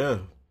 Ever, yeah.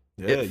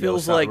 It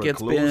feels like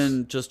it's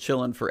been just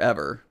chilling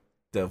forever.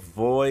 The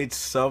Void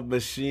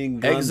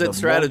Submachine Gun. Exit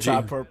strategy.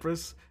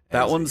 Multi-purpose.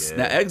 That one's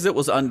now Exit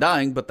was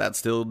Undying, but that's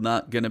still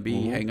not going to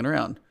be hanging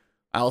around.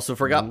 I also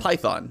forgot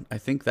Python. I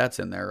think that's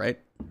in there, right?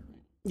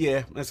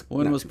 Yeah.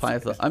 When was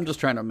Python? I'm just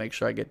trying to make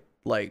sure I get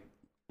like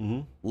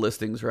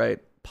listings right.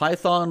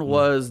 Python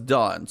was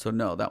Dawn, so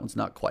no, that one's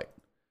not quite.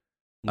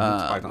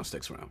 Python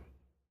sticks around.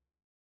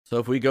 So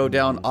if we go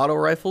down auto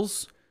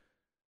rifles,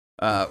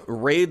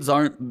 raids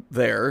aren't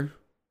there.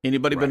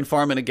 Anybody been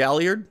farming a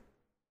Galliard?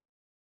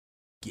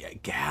 Yeah,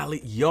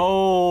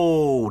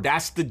 Yo,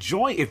 that's the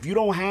joint. If you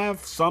don't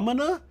have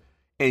Summoner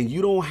and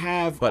you don't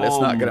have... But it's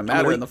not going to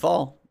matter in the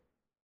fall.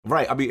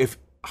 Right. I mean, if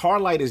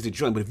Hardlight is the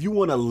joint, but if you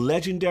want a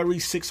legendary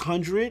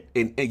 600,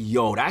 and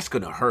yo, that's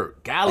going to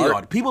hurt.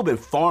 Galliard. People have been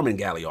farming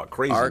Galliard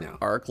crazy now.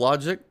 Arc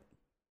Logic.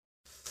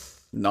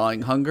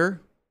 Gnawing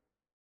Hunger.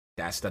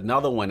 That's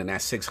another one, and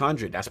that's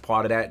 600. That's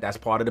part of that. That's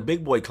part of the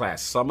big boy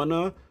class.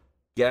 Summoner,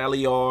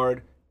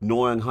 Galliard,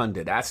 Gnawing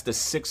Hunger. That's the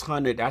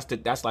 600.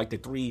 That's like the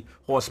 3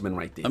 horsemen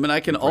right there. I mean, I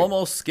can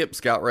almost skip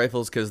scout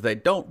rifles because they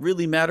don't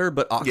really matter,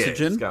 but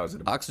Oxygen. Yeah,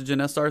 Oxygen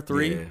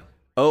SR3.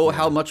 Yeah.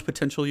 How much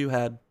potential you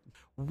had.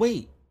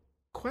 Wait.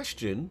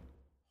 Question.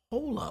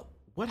 Hold up.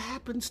 What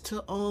happens to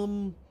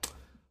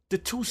the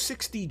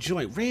 260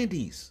 joint?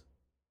 Randy's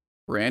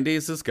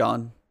is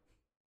gone.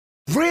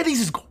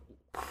 Randy's is gone.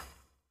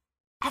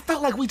 I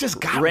felt like we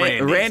just got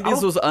Randy's.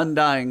 Randy's was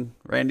Undying.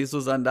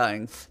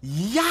 Yikes.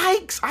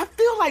 I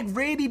feel like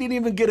Randy didn't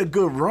even get a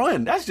good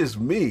run. That's just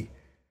me.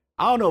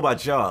 I don't know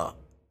about y'all.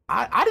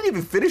 I didn't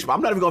even finish.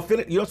 I'm not even going to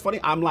finish. You know what's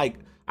funny? I'm like,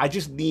 I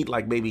just need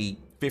like maybe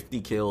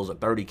 50 kills or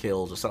 30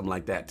 kills or something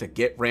like that to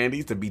get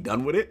Randy's to be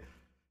done with it.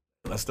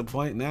 That's the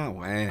point now,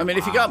 man. I mean,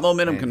 if you got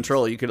momentum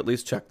control, you could at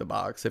least check the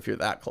box if you're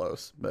that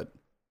close. But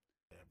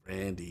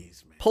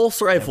Randy's, man. Pulse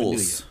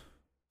rifles.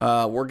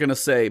 We're going to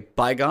say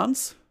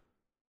Bygones.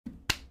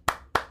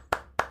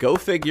 Go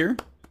Figure.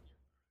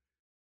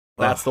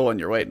 That's the one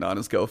you're waiting on,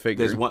 is Go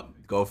Figure. There's one,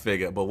 Go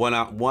Figure. But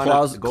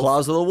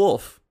Claws of the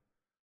Wolf.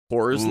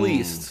 Horror's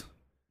Least.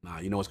 Nah,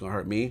 you know what's going to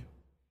hurt me?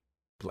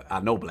 I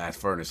know Blast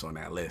Furnace on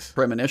that list.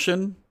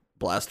 Premonition.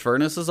 Blast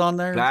Furnace is on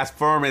there. Blast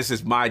Furnace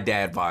is my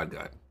dad bod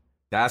gun.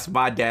 That's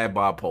my dad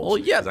bod pulse. Well,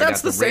 yeah,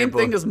 that's the same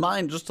thing as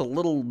mine, just a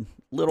little.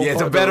 Yeah,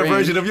 it's a better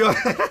version of yours.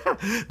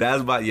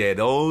 That's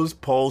those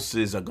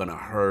pulses are gonna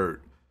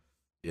hurt.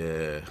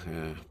 Yeah.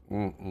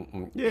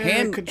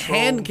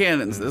 Hand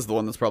cannons is the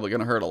one that's probably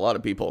gonna hurt a lot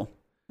of people.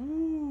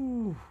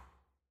 Ooh.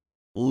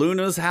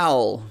 Luna's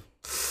Howl,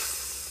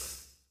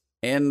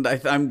 and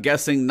I'm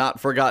guessing Not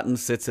Forgotten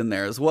sits in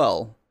there as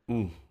well.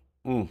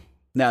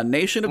 Now,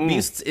 Nation of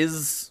Beasts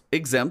is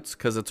exempt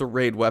because it's a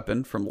raid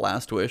weapon from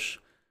Last Wish.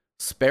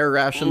 Spare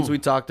Rations we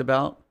talked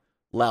about.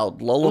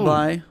 Loud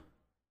Lullaby.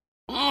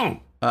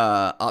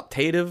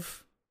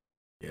 Optative.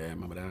 Yeah, I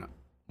remember that.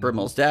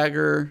 Brimmel's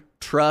Dagger,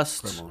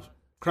 Trust.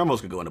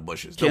 Cremos could go in the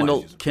bushes.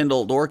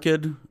 Kindled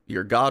Orchid,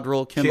 your God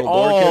Roll Kindled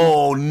Orchid.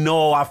 Oh,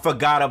 no, I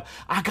forgot him.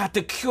 I got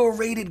the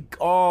curated.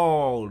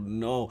 Oh,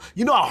 no.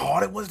 You know how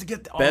hard it was to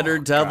get Better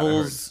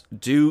Devils,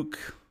 Duke,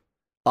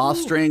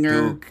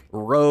 Austringer, Duke,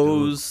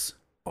 Rose.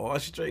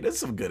 Austringer, that's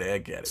some good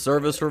egg at it.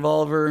 Service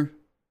Revolver.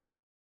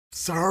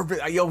 Service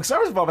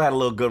Revolver had a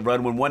little good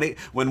run when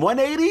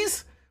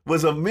 180s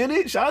was a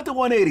minute. Shout out to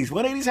 180s.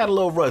 180s had a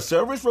little run.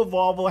 Service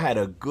Revolver had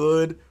a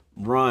good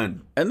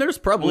run. And there's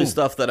probably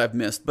stuff that I've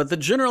missed, but the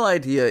general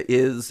idea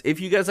is if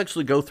you guys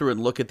actually go through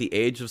and look at the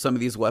age of some of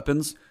these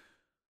weapons,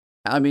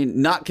 I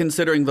mean, not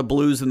considering the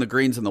blues and the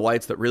greens and the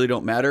whites that really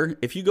don't matter,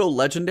 if you go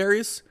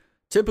legendaries,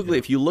 typically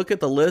if you look at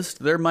the list,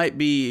 there might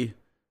be,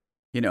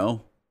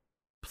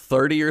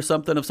 30 or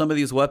something of some of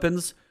these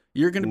weapons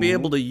you're going to be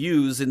able to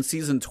use in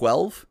Season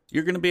 12.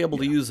 You're going to be able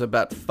to use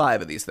about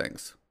 5 of these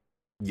things.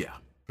 Yeah,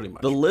 pretty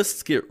much. The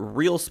lists get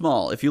real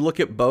small. If you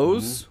look at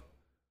bows...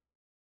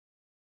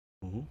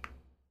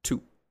 2.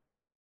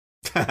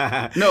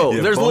 No,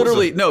 there's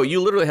literally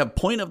you literally have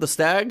Point of the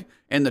Stag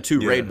and the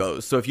 2 raid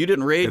bows. So if you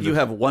didn't raid, you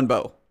have 1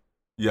 bow.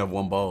 You have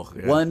 1 bow.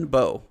 Yeah. 1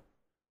 bow.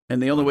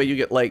 And the only way you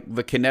get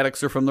the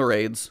kinetics are from the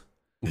raids.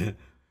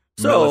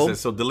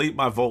 So delete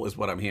my vote is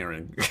what I'm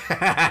hearing.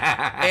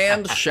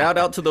 And shout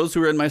out to those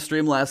who were in my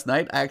stream last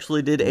night. I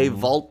actually did a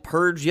vault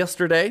purge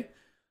yesterday.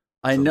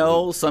 I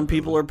know some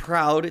people are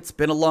proud. It's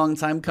been a long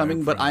time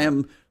coming, but I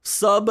am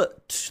sub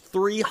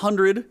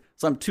 300.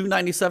 So I'm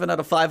 297 out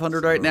of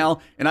 500 right now,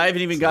 and I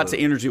haven't even got to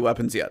energy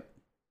weapons yet.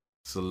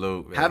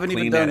 Salute. Man. Haven't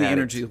even done the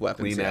energy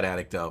weapons yet. Clean that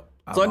addict up.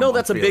 So I know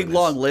that's a big,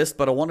 long list,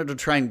 but I wanted to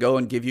try and go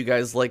and give you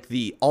guys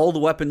all the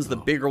weapons, the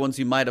bigger ones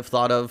you might have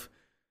thought of.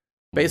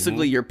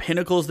 Basically, your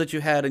pinnacles that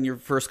you had in your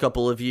first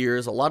couple of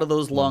years, a lot of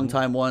those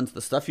long-time ones,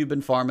 the stuff you've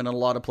been farming in a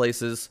lot of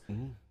places.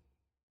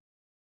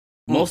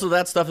 Most of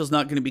that stuff is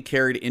not going to be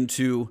carried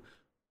into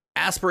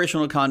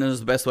aspirational content is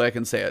the best way I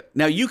can say it.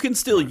 Now, you can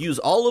still use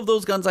all of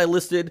those guns I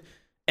listed,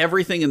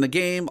 everything in the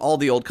game, all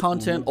the old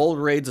content, old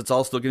raids, it's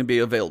all still going to be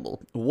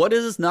available. What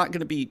is not going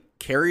to be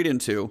carried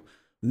into?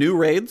 New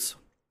raids,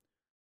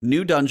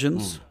 new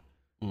dungeons,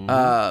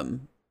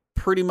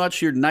 pretty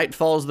much your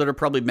nightfalls that are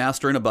probably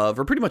master and above,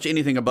 or pretty much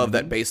anything above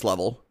that base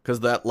level, because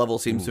that level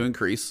seems to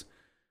increase.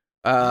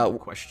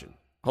 Question.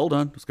 Hold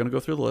on, just going to go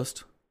through the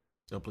list.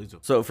 So please do.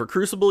 So for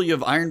Crucible, you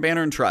have Iron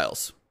Banner and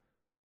Trials.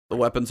 The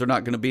weapons are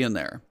not going to be in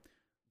there.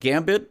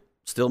 Gambit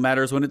still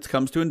matters when it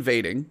comes to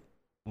invading.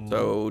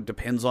 So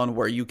depends on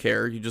where you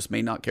care. You just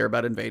may not care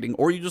about invading,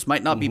 or you just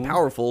might not be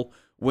powerful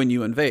when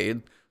you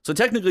invade. So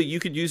technically, you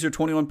could use your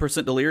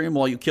 21% delirium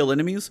while you kill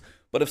enemies,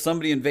 but if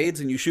somebody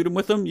invades and you shoot them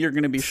with them, you're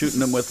going to be shooting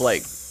them with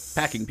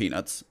packing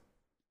peanuts.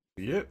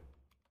 Yep.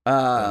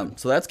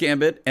 So that's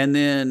Gambit, and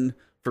then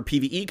for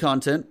PvE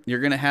content,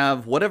 you're going to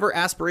have whatever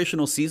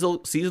aspirational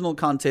seasonal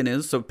content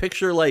is. So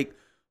picture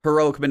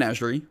Heroic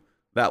Menagerie.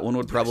 That one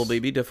would probably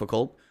be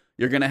difficult.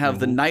 You're going to have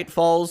the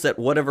Nightfalls at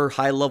whatever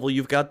high level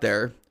you've got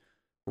there.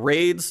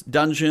 Raids,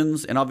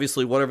 dungeons, and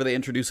obviously whatever they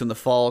introduce in the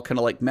fall, kind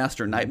of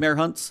Master Nightmare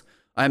hunts.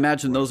 I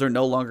imagine those are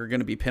no longer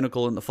going to be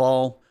Pinnacle in the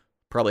fall.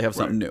 Probably have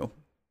something new.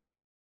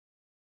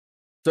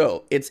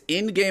 So it's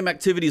in-game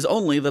activities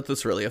only that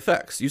this really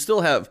affects. You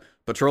still have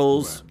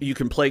patrols. You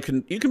can play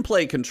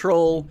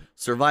control,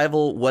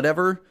 survival,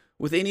 whatever,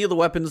 with any of the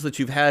weapons that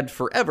you've had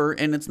forever,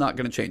 and it's not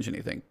going to change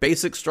anything.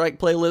 Basic strike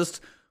playlist.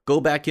 Go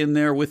back in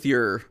there with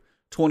your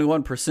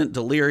 21%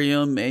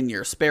 delirium and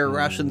your spare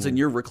rations and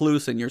your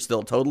recluse, and you're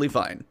still totally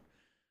fine.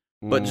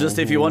 But just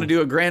if you want to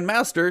do a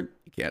Grandmaster,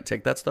 you can't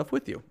take that stuff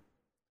with you.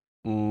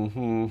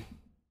 The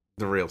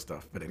real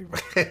stuff, but anyway.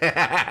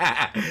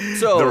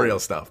 So the real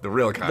stuff, the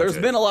real content. There's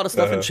been a lot of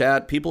stuff in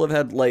chat. People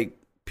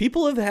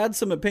have had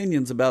some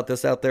opinions about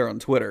this out there on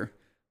Twitter.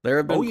 There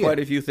have been quite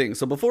a few things.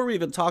 So before we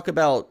even talk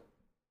about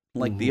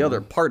the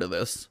other part of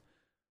this,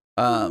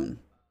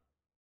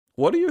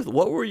 what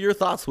were your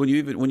thoughts when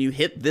you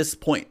hit this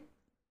point?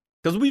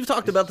 Because we've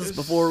talked about this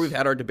before, we've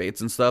had our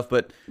debates and stuff,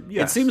 but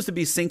it seems to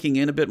be sinking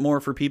in a bit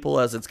more for people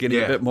as it's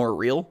getting a bit more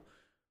real.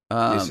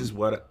 This is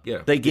what,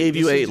 they gave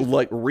you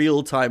a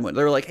real time when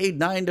they were like, hey,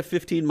 9 to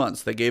 15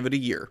 months. They gave it a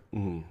year.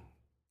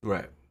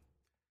 Right.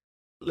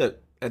 Look,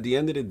 at the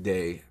end of the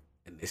day,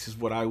 and this is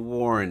what I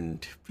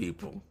warned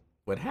people,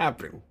 what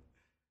happened.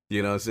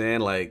 You know what I'm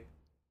saying?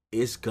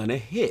 It's gonna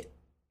hit.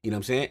 You know what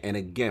I'm saying? And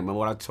again, remember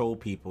what I told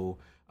people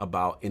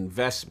about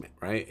investment,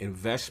 right?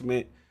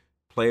 Investment.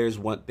 Players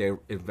want their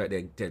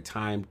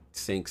time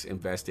sinks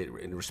invested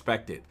and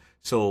respected.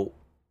 So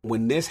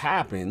when this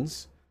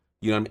happens,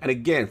 you know what I mean? And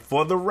again,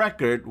 for the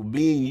record,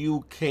 me and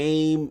you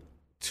came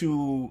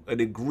to an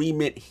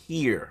agreement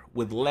here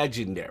with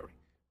Legendary,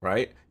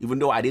 right? Even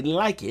though I didn't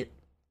like it,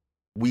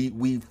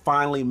 we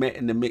finally met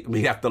in the mix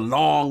after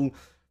long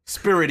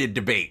spirited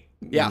debate.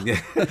 Yeah.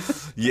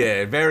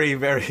 Yeah, very,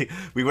 very.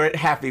 We weren't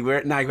happy. We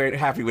weren't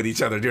happy with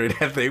each other during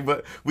that thing,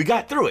 but we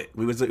got through it.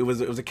 It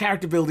was a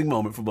character building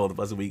moment for both of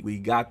us, and we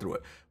got through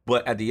it.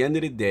 But at the end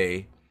of the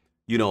day,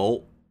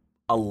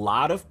 a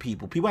lot of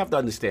people have to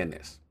understand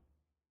this.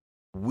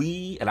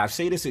 and I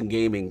say this in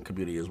gaming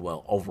community as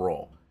well,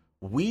 overall,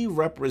 we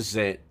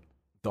represent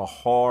the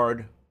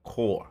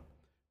hardcore.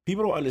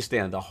 People don't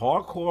understand. The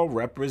hardcore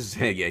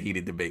represent, yeah, he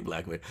did debate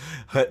Blackman.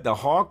 The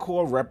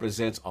hardcore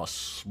represents a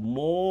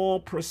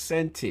small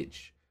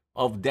percentage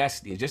of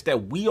Destiny. It's just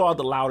that we are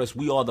the loudest,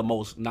 we are the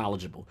most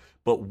knowledgeable,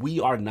 but we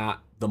are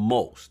not the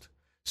most.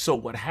 So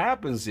what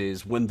happens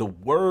is when the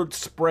word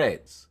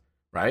spreads,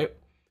 right,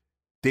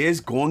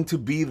 there's going to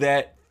be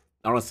that,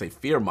 I don't want to say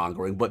fear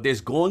mongering, but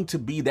there's going to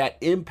be that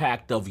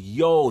impact of,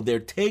 yo, they're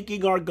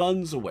taking our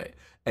guns away.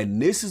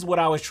 And this is what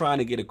I was trying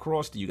to get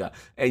across to you guys.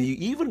 And you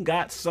even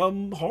got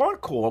some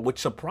hardcore, which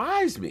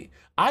surprised me.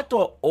 I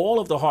thought all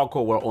of the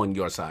hardcore were on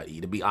your side,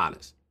 E, to be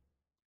honest.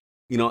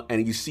 You know,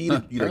 and you see,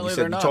 you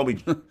told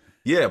me,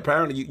 yeah,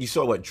 apparently you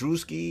saw what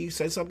Drewski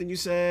said something you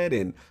said.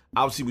 And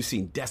obviously we've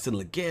seen Destin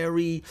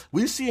Legary.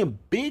 We're seeing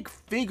big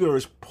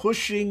figures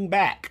pushing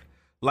back.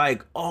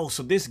 Like, oh,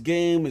 so this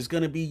game is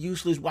going to be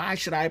useless. Why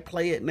should I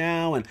play it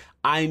now? And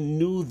I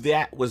knew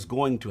that was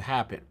going to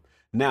happen.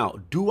 Now,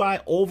 do I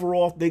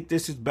overall think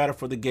this is better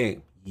for the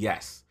game?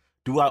 Yes.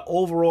 Do I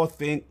overall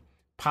think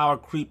power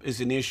creep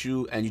is an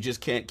issue and you just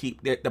can't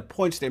keep... The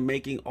points they're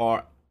making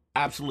are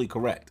absolutely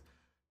correct.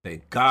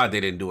 Thank God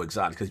they didn't do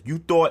exotics, because you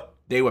thought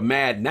they were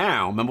mad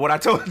now. Remember what I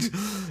told you?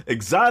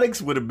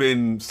 Exotics would have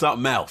been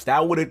something else.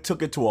 That would have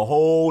took it to a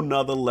whole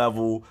nother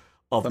level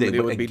of somebody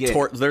would be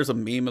there's a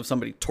meme of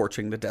somebody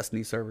torching the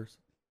Destiny servers.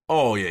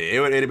 Oh, yeah.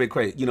 It'd have been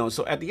crazy. You know,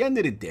 so at the end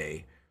of the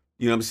day,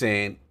 you know what I'm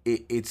saying?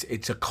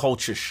 It's a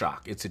culture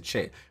shock. It's a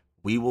change.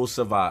 We will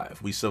survive.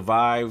 We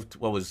survived.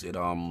 What was it?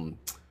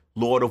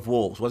 Lord of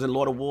Wolves. Wasn't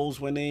Lord of Wolves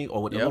when they,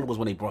 or what? Yep. Was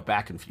when they brought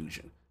back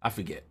Confusion. I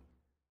forget.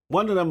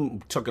 One of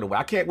them took it away.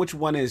 I can't. Which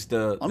one is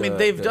the? I mean,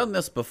 they've done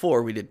this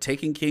before. We did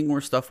Taken King, where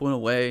stuff went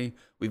away.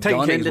 We've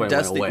gone into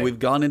Destiny. We've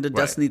gone into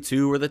Destiny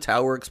 2, where the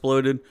tower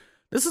exploded.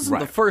 This isn't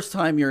the first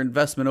time your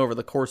investment over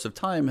the course of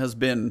time has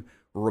been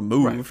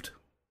removed.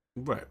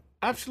 Right.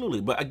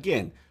 Absolutely. But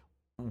again,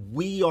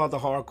 we are the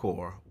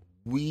hardcore.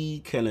 We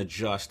can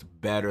adjust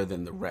better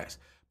than the rest.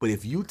 But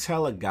if you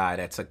tell a guy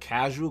that's a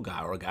casual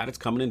guy or a guy that's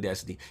coming in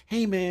Destiny,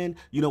 hey man,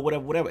 you know,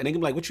 whatever, and they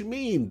can be like, what you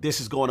mean this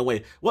is going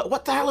away?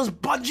 What the hell is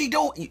Bungie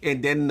doing?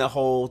 And then the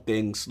whole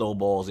thing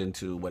snowballs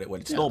into what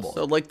it snowballs.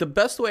 So like the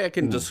best way I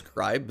can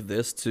describe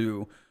this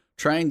to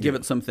try and give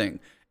it something,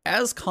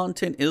 as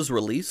content is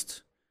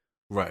released,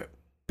 right?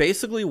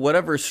 Basically,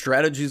 whatever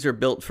strategies are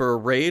built for a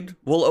raid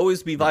will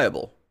always be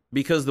viable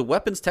because the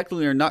weapons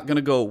technically are not going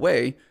to go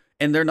away.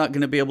 And they're not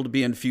going to be able to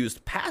be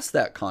infused past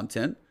that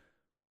content.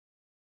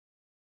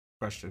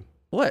 Question.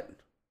 What?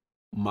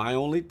 My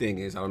only thing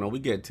is, I don't know we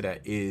get to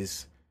that,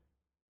 is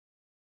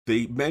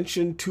they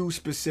mentioned two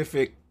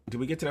specific... Did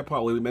we get to that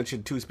part where we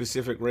mentioned two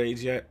specific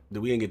raids yet?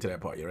 We didn't get to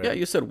that part yet, right? Yeah,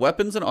 you said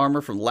weapons and armor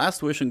from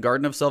Last Wish and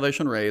Garden of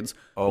Salvation raids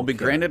will be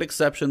granted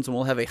exceptions and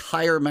will have a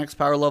higher max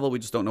power level. We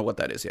just don't know what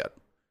that is yet.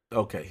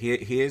 Okay,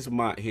 here's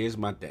my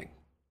thing.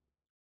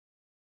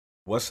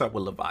 What's up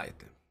with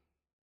Leviathan?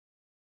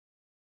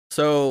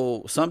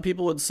 So some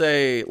people would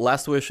say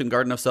Last Wish and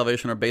Garden of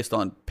Salvation are based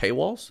on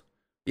paywalls.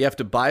 You have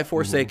to buy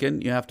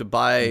Forsaken. You have to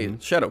buy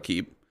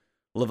Shadowkeep.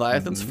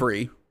 Leviathan's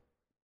free.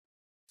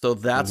 So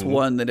that's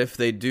one that if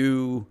they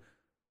do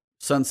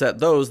sunset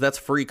those, that's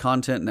free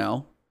content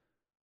now.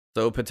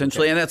 So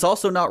potentially, and it's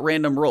also not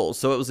random rolls.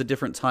 So it was a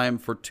different time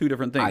for two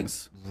different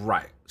things.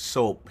 Right.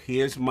 So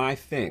here's my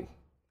thing.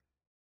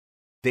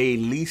 They at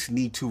least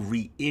need to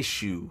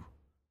reissue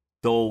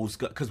those,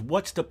 because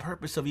what's the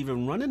purpose of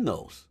even running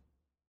those?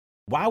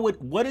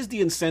 What is the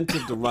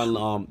incentive to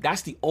run?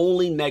 That's the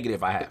only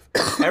negative I have.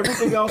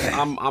 Everything else,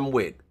 I'm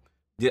with.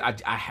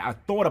 I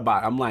thought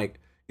about it. I'm like,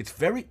 it's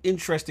very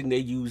interesting they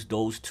use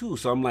those two.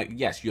 So I'm like,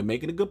 yes, you're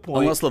making a good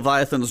point. Unless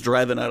Leviathan's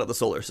driving out of the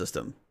solar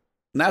system.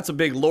 And that's a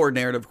big lore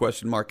narrative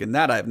question mark, and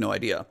that I have no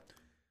idea.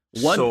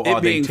 One, so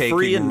it being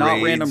free and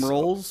not random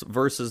rolls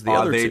versus the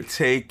other two. Are they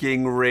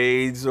taking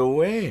raids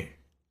away?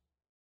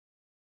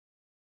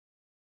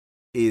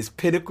 Is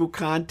Pinnacle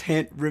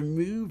content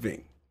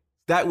removing?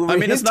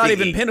 It's not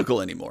even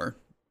Pinnacle anymore.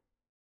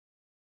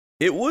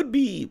 It would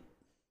be.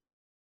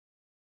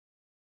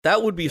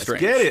 That would be strange.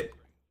 Get it?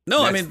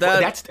 No,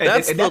 that's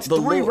the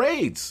three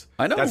raids.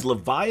 I know. That's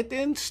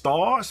Leviathan,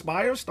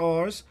 Spire,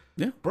 Stars.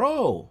 Yeah,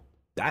 bro.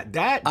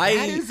 That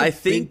is I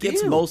think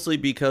it's mostly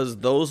because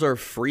those are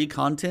free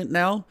content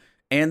now,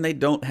 and they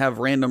don't have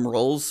random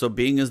rolls. So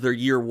being as their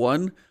year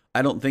one,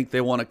 I don't think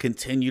they want to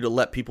continue to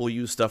let people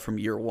use stuff from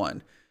year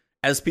one.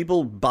 As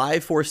people buy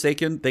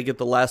Forsaken, they get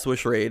the Last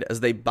Wish raid.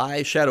 As they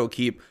buy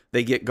Shadowkeep,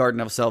 they get Garden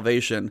of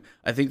Salvation.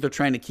 I think they're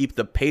trying to keep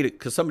the paid,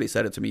 because somebody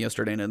said it to me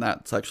yesterday, and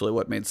that's actually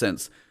what made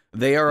sense.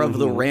 They are of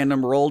the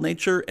random roll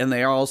nature, and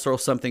they are also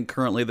something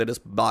currently that is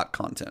bot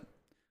content.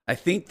 I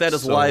think that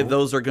is why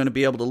those are going to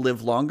be able to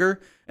live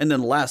longer. And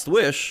then Last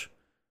Wish,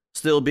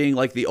 still being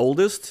like the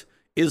oldest,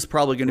 is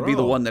probably going to be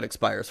the one that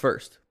expires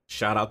first.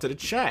 Shout out to the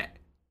chat.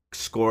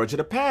 Scourge of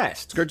the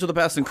Past. Scourge of the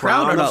Past and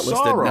Crown are not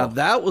listed. Now,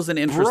 that was an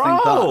interesting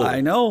thought. I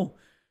know.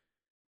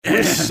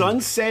 With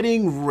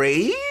sunsetting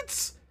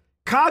raids?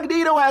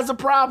 Cognito has a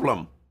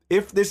problem.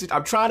 if this is,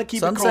 I'm trying to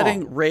keep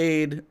sunsetting it calm.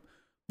 raid,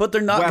 but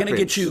they're not going to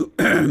get you.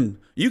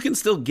 You can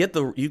still get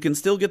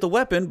the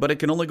weapon, but it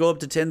can only go up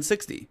to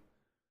 1060.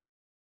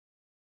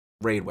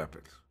 Raid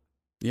weapons.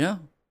 Yeah,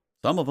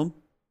 some of them.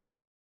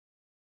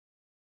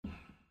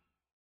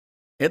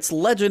 It's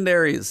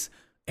legendaries.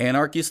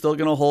 Anarchy's still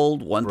going to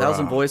hold.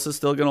 1,000 Voices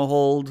still going to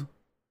hold.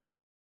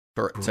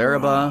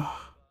 Teraba.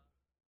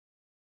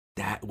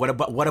 What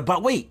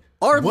about, wait.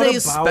 Are they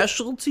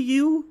special to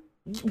you?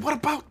 What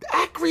about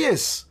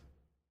Acreus?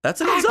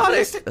 That's an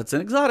exotic. That's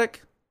an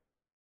exotic.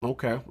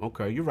 Okay,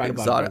 you're right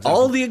exotic. about that.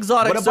 All the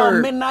exotics What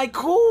about Midnight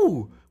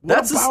Coup?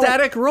 That's a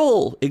static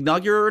roll.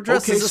 Inaugural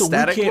Address is a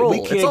static roll.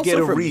 We can't get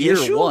a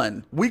reissue? Year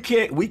one. We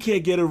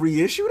can't get a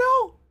reissue,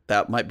 though?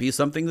 That might be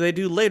something they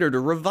do later to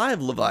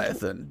revive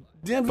Leviathan.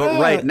 Yeah, but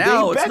right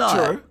now, it's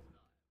not.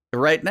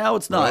 Right now,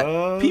 it's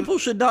not. People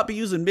should not be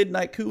using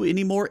Midnight Coup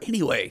anymore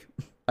anyway.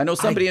 I know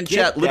somebody in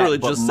chat literally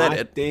just said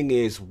it. My thing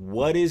is,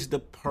 what is the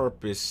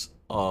purpose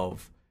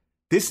of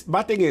this?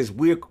 My thing is,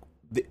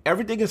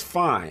 everything is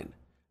fine,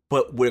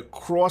 but we're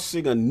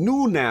crossing a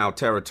new now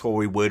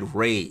territory with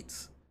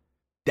raids.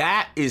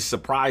 That is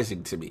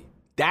surprising to me.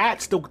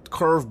 That's the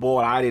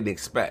curveball I didn't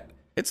expect.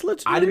 It's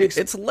legendary.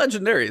 It's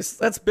legendaries.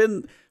 That's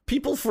been,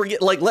 people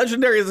forget, like,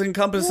 legendaries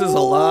encompasses a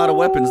lot of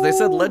weapons. They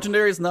said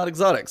legendaries, not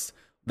exotics.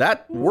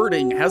 That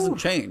wording hasn't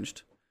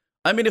changed.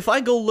 I mean, if I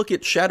go look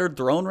at Shattered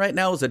Throne right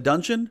now as a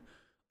dungeon,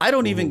 I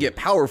don't even get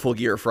powerful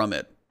gear from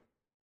it.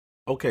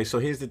 Okay, so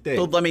here's the thing.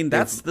 So, I mean,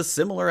 that's the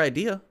similar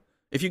idea.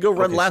 If you go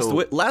run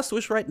Last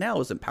Wish right now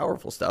isn't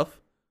powerful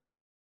stuff.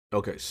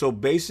 Okay, so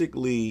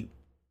basically,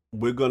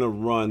 we're going to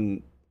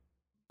run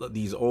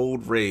these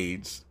old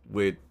raids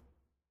with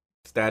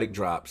static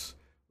drops,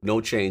 no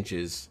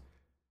changes,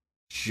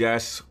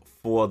 just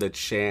for the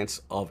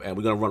chance of, and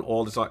we're going to run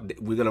all this.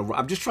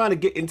 I'm just trying to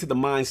get into the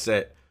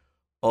mindset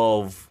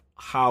of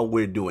how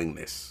we're doing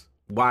this,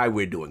 why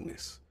we're doing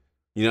this.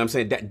 You know what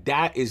I'm saying?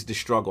 That is the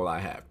struggle I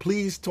have.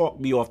 Please talk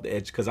me off the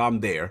edge because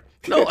I'm there.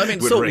 No, I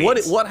mean, so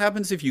what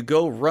happens if you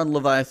go run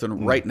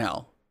Leviathan right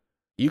now?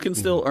 You can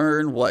still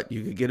earn what?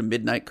 You could get a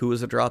Midnight Coup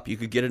as a drop. You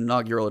could get an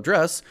Inaugural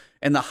Address.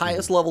 And the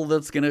highest level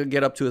that's going to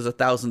get up to is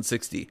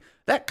 1,060.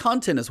 That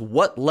content is,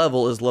 what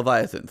level is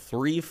Leviathan?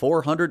 300,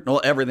 400?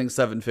 Well, everything's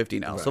 750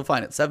 now. Right. So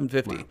fine, it's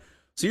 750. Right.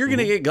 So you're going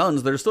to get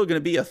guns that are still going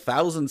to be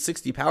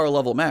 1,060 power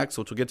level max,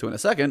 which we'll get to in a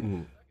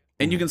second.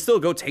 And you can still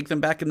go take them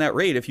back in that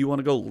raid if you want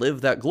to go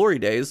live that glory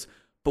days.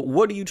 But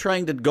what are you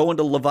trying to go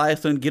into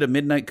Leviathan, get a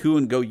Midnight Coup,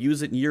 and go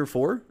use it in year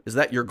 4? Is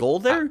that your goal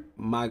there?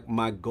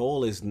 My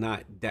goal is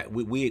not that.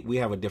 We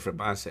have a different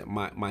mindset.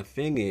 My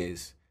thing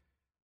is,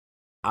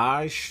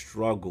 I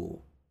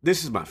struggle.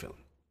 This is my feeling.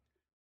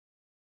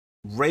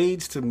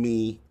 Raids to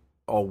me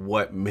are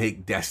what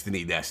make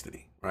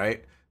Destiny,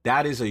 right?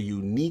 That is a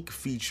unique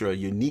feature, a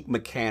unique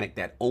mechanic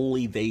that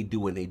only they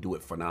do, and they do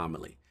it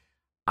phenomenally.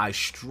 I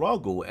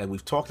struggle, and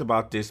we've talked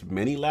about this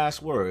many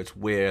last words,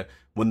 where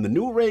when the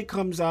new raid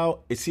comes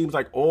out, it seems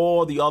like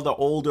all the other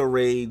older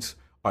raids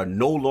are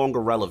no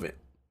longer relevant.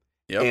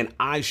 Yep. And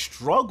I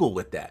struggle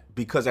with that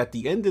because at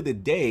the end of the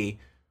day,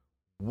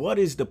 what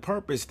is the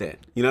purpose then?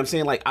 You know what I'm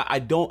saying? Like, I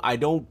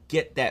don't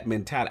get that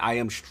mentality. I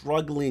am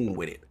struggling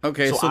with it.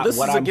 Okay, so this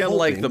is again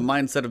like the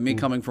mindset of me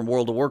coming from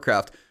World of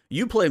Warcraft.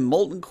 You play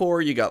Molten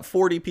Core, you got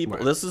 40 people.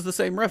 Right. This is the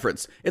same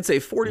reference. It's a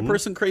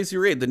 40-person crazy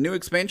raid. The new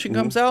expansion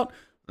comes out.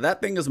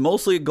 That thing is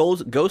mostly a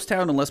ghost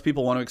town unless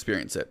people want to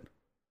experience it.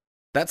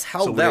 That's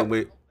how that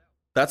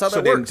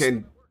works.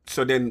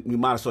 So then we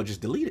might as well just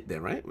delete it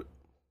then, right?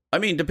 I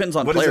mean, depends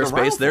on player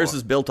space. Theirs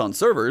is built on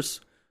servers.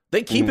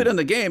 They keep it in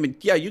the game, and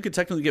yeah, you could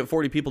technically get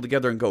 40 people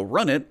together and go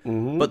run it.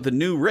 But the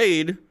new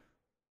raid,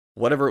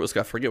 whatever it was,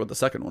 I forget what the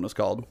second one was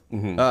called.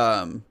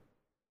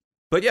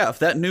 But yeah, if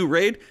that new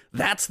raid,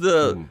 that's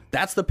the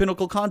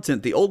pinnacle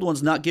content. The old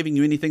one's not giving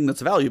you anything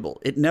that's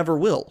valuable. It never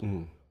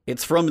will.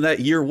 It's from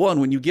that year 1.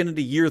 When you get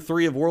into year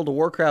 3 of World of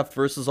Warcraft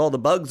versus all the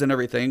bugs and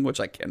everything,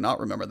 which I cannot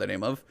remember the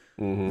name of,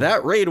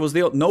 that raid was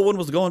no one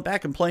was going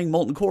back and playing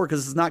Molten Core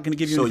because it's not going to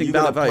give you anything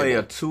valuable. So you're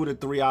going to play a 2 to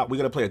 3 hour. We're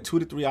going to play a 2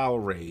 to 3 hour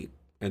raid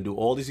and do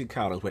all these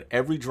encounters, but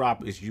every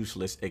drop is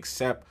useless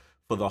except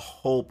for the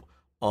hope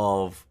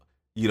of,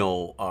 you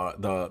know,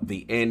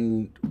 the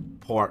end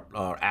part,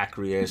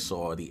 Acreus,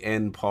 or the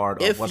end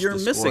part of if what's you're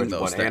the missing scourge,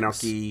 those things.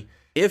 Anarchy.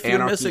 If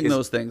you're missing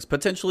those things,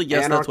 potentially,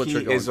 yes, that's what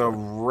you're going is a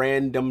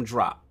random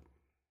drop.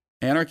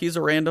 Anarchy is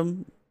a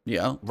random,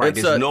 yeah. Right,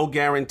 there's no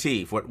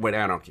guarantee with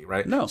Anarchy,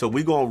 right? No. So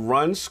we're going to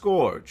run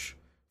Scourge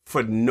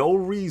for no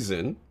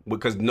reason,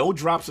 because no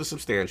drops are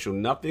substantial,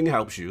 nothing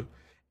helps you,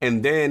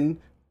 and then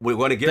we're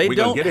going to get... They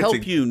don't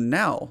help you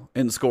now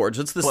in Scourge.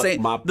 It's the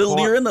same...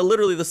 You're in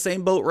literally the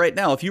same boat right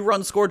now. If you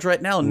run Scourge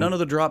right now, none of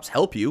the drops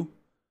help you.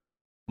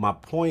 My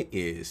point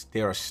is,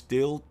 there are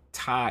still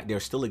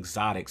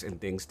exotics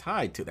and things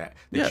tied to that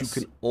you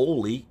can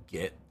only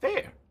get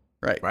there.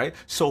 Right.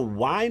 So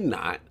why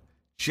not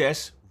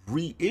just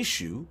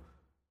reissue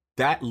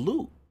that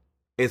loot?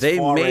 They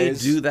may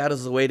do that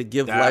as a way to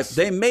give life.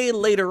 They may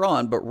later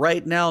on, but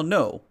right now,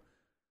 no.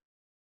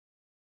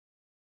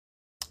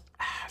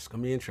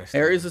 gonna be interesting.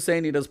 Aries is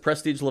saying he does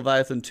Prestige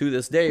Leviathan to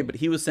this day, but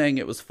he was saying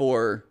it was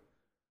for,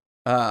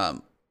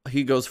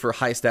 he goes for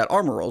high stat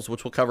armor rolls,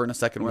 which we'll cover in a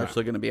second. We're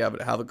actually going to be able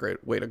to have a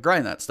great way to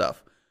grind that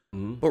stuff.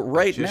 But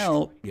right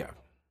now,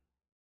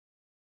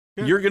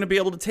 you're going to be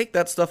able to take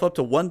that stuff up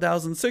to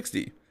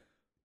 1060,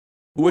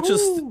 which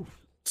is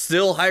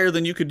still higher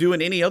than you could do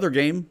in any other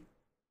game.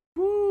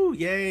 Woo,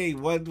 yay,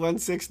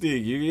 160.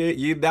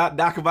 You not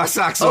knocking my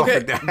socks off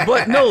at that.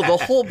 But no, the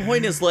whole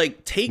point is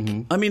like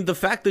I mean, the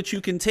fact that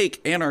you can take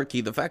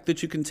Anarchy, the fact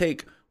that you can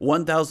take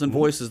 1000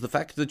 Voices, the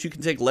fact that you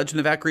can take Legend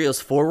of Acreus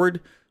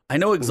forward. I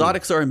know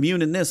exotics are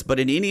immune in this, but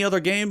in any other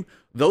game,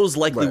 those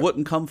likely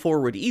wouldn't come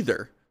forward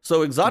either.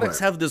 So exotics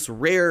have this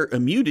rare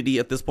immunity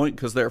at this point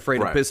because they're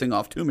afraid of pissing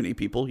off too many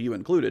people, you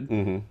included.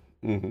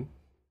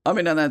 I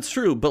mean, and that's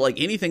true, but like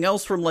anything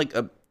else from like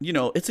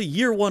it's a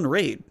year 1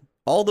 raid.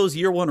 All those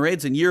year 1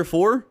 raids in year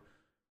 4.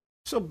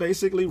 So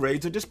basically,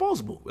 raids are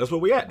disposable. That's where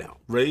we at now.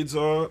 Raids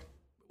are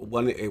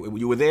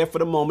you were there for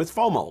the moment. It's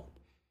FOMO.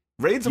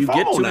 Raids are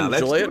FOMO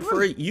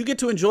now. You get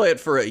to enjoy it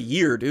for a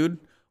year, dude.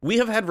 We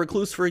have had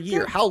Recluse for a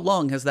year. How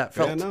long has that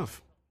felt? Fair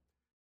enough.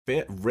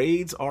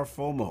 Raids are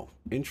FOMO.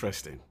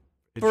 Interesting.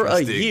 For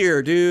a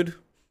year, dude.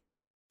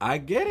 I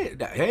get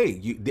it. Hey,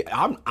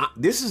 I'm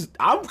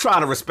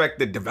trying to respect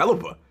the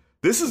developer.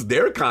 This is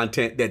their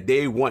content that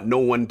they want no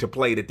one to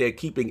play, that they're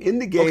keeping in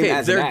the game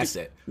as an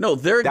asset. No,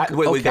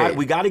 we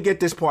got to get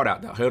this part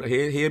out now.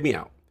 Hear me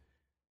out.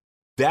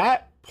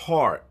 That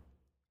part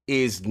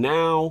is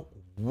now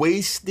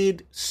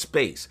wasted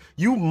space.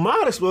 You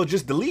might as well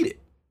just delete it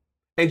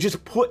and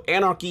just put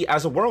Anarchy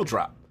as a world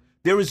drop.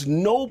 There is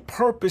no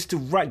purpose to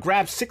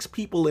grab 6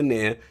 people in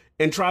there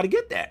and try to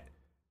get that.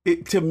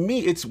 To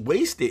me, it's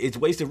wasted. It's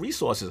wasted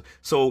resources.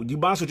 So you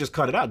might as well just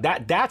cut it out.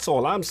 That's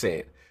all I'm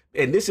saying.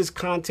 And this is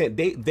content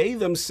they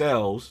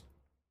themselves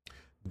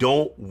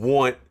don't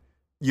want,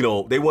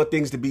 they want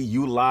things to be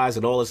utilized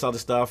and all this other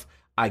stuff.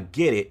 I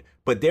get it.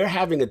 But they're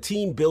having a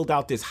team build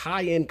out this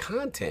high-end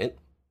content,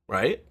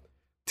 right?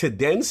 To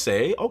then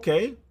say,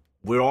 okay,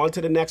 we're on to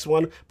the next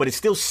one, but it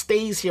still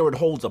stays here and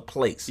holds a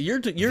place. You're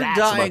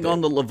dying on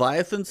the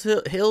Leviathan's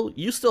hill.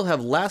 You still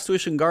have Last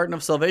Wish and Garden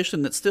of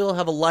Salvation that still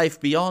have a life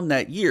beyond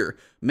that year.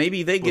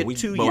 Maybe they get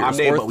 2 years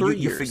or 3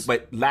 years.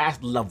 But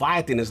last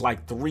Leviathan is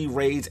like 3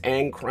 raids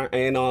and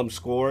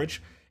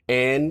Scourge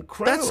and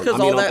Crown. That's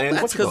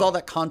because all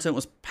that content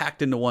was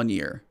packed into 1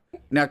 year.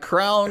 Now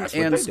Crown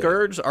and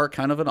Scourge are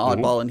kind of an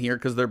oddball in here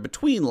because they're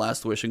between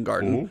Last Wish and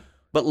Garden.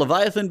 But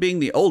Leviathan being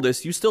the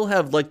oldest, you still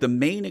have like the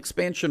main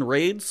expansion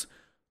raids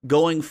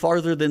going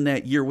farther than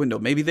that year window.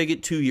 Maybe they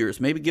get 2 years.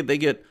 Maybe they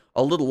get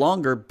a little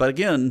longer. But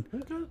again,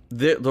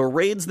 the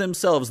raids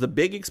themselves, the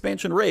big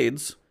expansion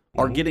raids,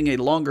 are getting a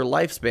longer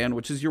lifespan,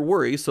 which is your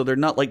worry. So they're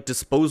not like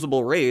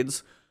disposable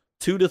raids.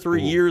 2 to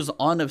 3 years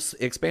on an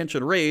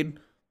expansion raid.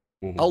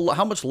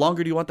 How much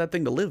longer do you want that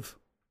thing to live?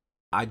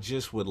 I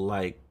just would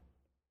like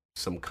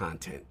some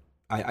content.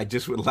 I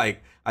just would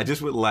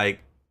like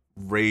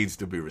raids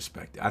to be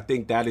respected. I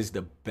think that is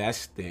the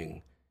best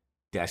thing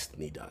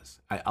Destiny does.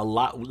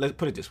 Let's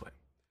put it this way.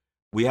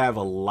 We have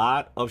a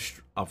lot of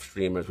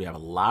streamers. We have a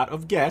lot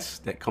of guests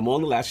that come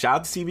on the last.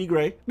 Shout out to CV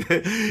Gray.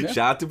 Shout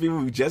out to people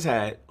we just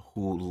had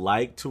who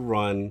like to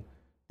run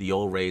the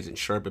old raids and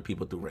Sherpa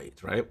people through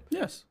raids, right?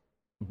 Yes.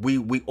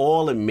 We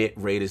all admit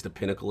raid is the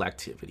pinnacle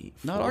activity.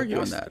 Not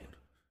arguing that.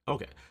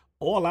 Okay.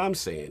 All I'm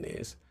saying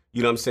is,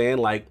 you know what I'm saying?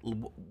 Like,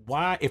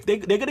 why? If they're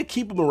going to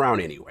keep them around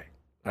anyway,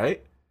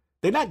 right?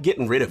 They're not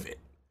getting rid of it.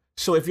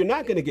 So if you're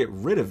not going to get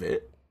rid of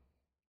it,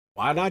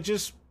 why not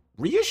just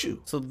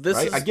reissue? So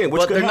this is, again,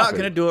 but they're not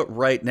going to do it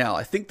right now.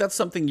 I think that's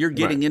something you're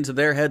getting into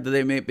their head, that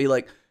they may be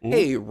like,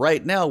 hey,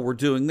 right now we're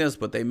doing this,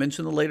 but they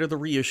mention later the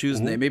reissues,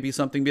 and they may be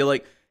something be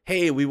like,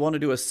 hey, we want to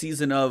do a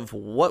season of,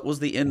 what was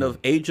the end of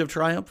Age of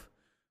Triumph?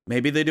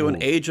 Maybe they do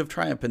an Age of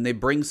Triumph and they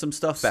bring some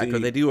stuff back, or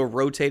they do a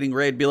rotating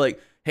raid, be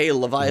like, hey,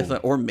 Leviathan,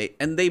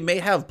 and they may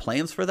have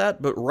plans for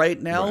that, but right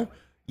now,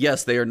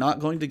 yes, they are not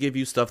going to give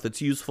you stuff that's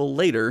useful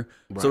later,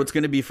 so it's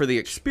going to be for the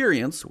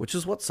experience, which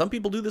is what some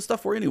people do this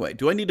stuff for anyway.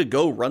 Do I need to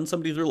go run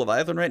somebody through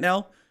Leviathan right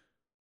now?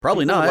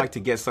 Probably not. People like to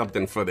get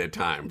something for their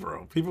time,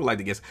 bro. People like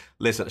to get...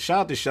 Listen, shout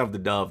out to Shove the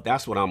Dove.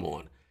 That's what I'm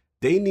on.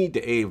 They need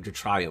the Age of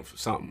Triumph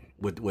something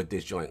with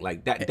this joint.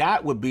 Like,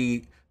 that would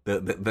be the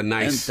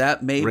nice... And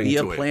that may be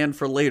a plan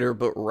for later,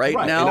 but right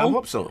now, and I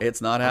hope so.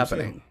 It's not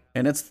happening.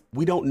 And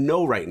we don't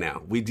know right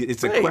now.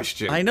 It's a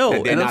question. I know,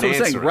 and that's what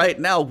I'm saying. Right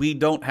now, we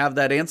don't have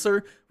that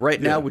answer.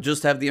 Right now, we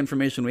just have the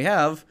information we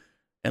have,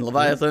 and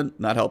Leviathan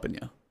not helping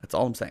you. That's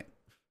all I'm saying.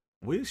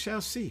 We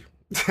shall see.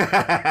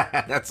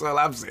 That's all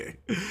I'm saying.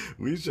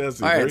 We shall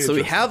see. All right, so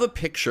we have a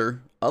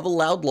picture of a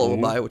Loud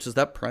Lullaby, which is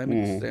that prime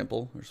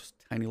example. There's just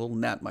a tiny little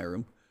gnat in my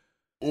room.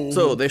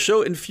 So they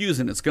show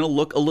Infusion. It's going to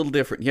look a little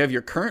different. You have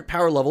your current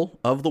power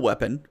level of the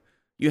weapon.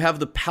 You have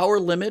the power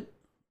limit.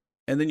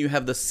 And then you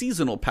have the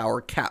seasonal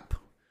power cap.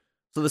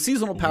 So the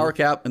seasonal power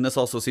cap, and this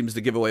also seems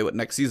to give away what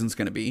next season's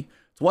going to be,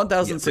 it's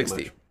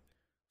 1060.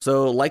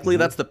 So likely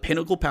that's the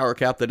pinnacle power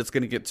cap that it's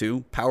going to get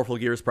to. Powerful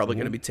gear is probably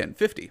going to be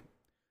 1050.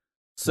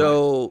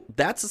 So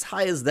that's as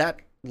high as that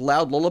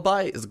Loud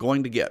Lullaby is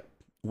going to get.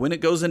 When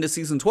it goes into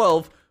Season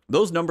 12,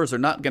 those numbers are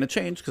not going to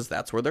change because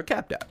that's where they're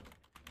capped at.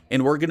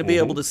 And we're going to be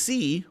able to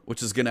see,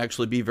 which is going to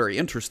actually be very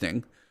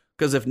interesting,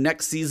 because if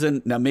next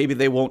season, now maybe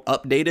they won't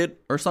update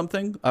it or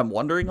something, I'm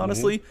wondering,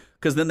 honestly,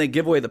 because then they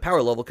give away the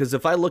power level. Because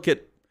if I look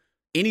at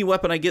any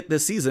weapon I get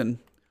this season,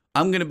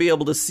 I'm going to be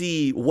able to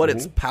see what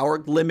its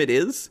power limit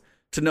is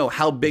to know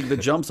how big the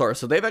jumps are.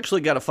 So they've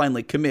actually got to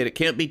finally commit. It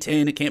can't be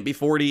 10, it can't be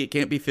 40, it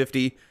can't be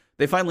 50.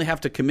 They finally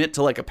have to commit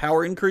to like a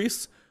power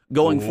increase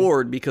going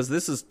forward, because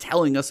this is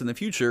telling us in the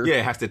future. Yeah,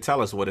 it has to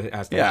tell us what it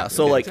has to happen.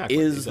 So like,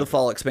 is the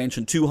fall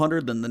expansion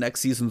 200, then the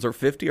next seasons are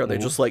 50? Are they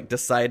just like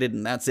decided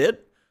and that's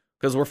it?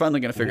 Because we're finally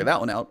going to figure that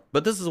one out.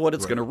 But this is what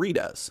it's going to read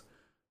as.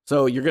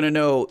 So you're going to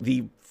know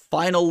the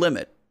final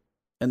limit,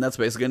 and that's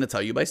basically going to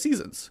tell you by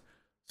seasons.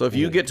 So if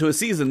you get to a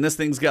season, this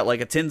thing's got like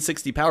a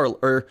 1060 power,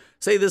 or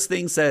say this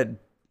thing said,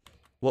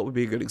 what would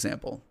be a good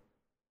example?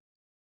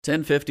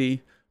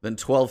 1050, then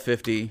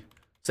 1250.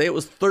 Say it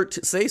was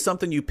say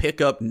something you pick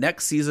up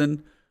next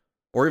season,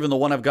 or even the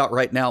one I've got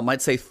right now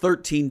might say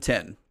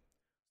 1310.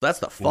 That's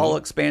the fall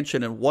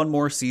expansion and one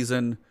more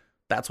season.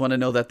 That's when I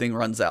know that thing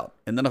runs out.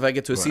 And then if I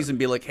get to a season,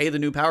 be like, hey, the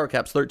new power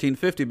cap's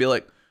 1350, be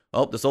like,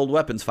 oh, this old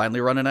weapon's finally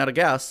running out of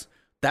gas.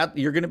 That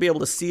you're going to be able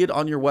to see it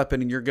on your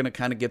weapon, and you're going to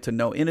kind of get to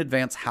know in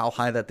advance how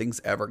high that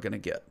thing's ever going to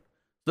get.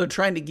 So they're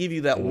trying to give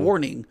you that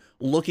warning.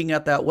 Looking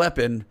at that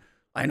weapon,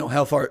 I know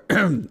how far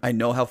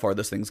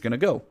this thing's going to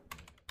go.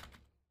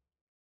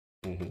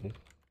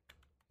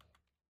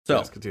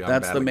 So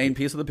that's the main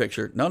piece of the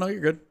picture. No, you're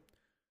good.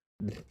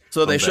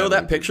 So they show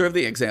that picture of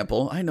the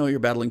example. I know you're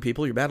battling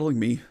people. You're battling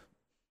me.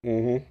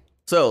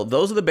 So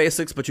those are the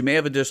basics, but you may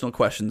have additional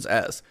questions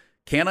as,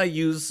 can I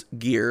use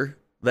gear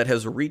that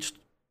has reached,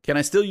 can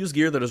I still use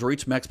gear that has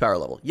reached max power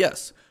level?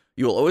 Yes.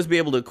 You will always be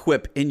able to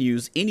equip and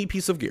use any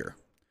piece of gear.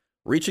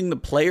 Reaching the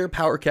player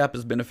power cap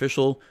is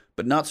beneficial,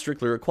 but not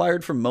strictly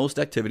required for most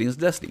activities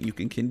in Destiny. You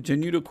can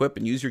continue to equip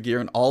and use your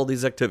gear in all of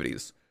these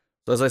activities.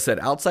 So as I said,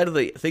 outside of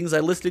the things I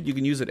listed, you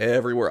can use it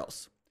everywhere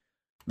else.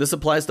 This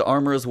applies to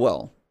armor as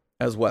well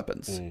as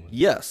weapons.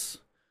 Yes.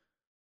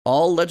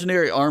 All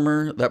legendary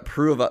armor that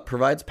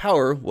provides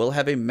power will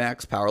have a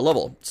max power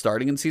level.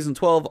 Starting in Season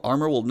 12,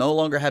 armor will no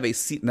longer have a...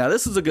 Now,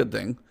 this is a good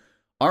thing.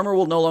 Armor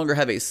will no longer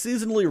have a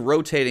seasonally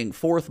rotating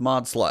 4th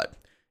mod slot.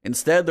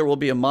 Instead, there will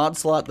be a mod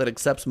slot that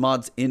accepts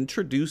mods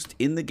introduced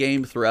in the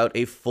game throughout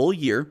a full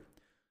year.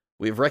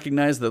 We've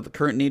recognized that the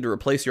current need to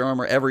replace your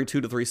armor every 2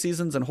 to 3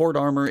 seasons and horde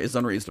armor is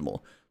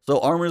unreasonable.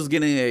 So armor is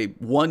getting a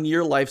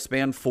 1-year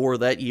lifespan for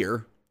that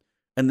year.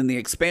 And then the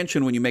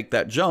expansion, when you make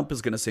that jump,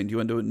 is going to send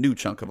you into a new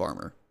chunk of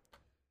armor.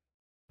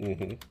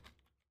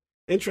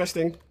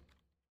 Interesting.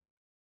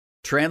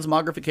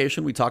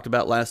 Transmogrification, we talked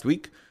about last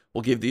week,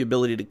 will give the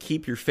ability to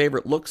keep your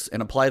favorite looks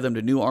and apply them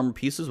to new armor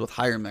pieces with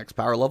higher max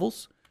power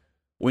levels.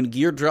 When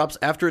gear drops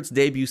after its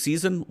debut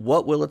season,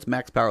 what will its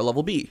max power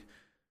level be?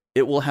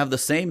 It will have the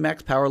same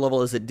max power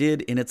level as it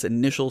did in its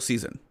initial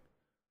season.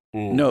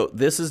 Note,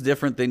 this is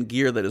different than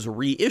gear that is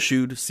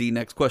reissued. See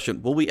next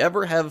question. Will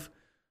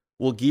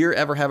gear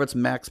ever have its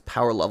max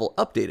power level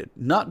updated?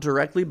 Not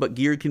directly, but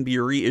gear can be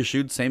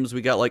reissued, same as we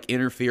got like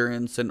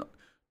interference and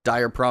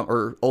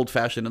or old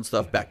fashioned and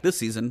stuff back this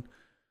season.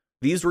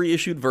 These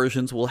reissued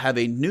versions will have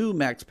a new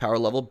max power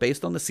level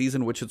based on the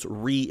season which it's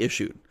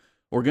reissued.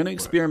 We're going to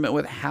experiment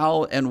with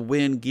how and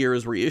when gear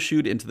is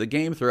reissued into the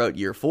game throughout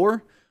year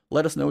 4.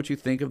 Let us know what you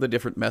think of the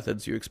different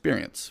methods you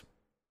experience.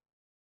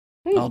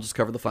 I'll just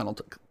cover the final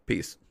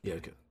piece. Yeah,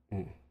 okay.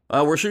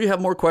 We're sure you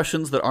have more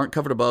questions that aren't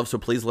covered above, so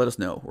please let us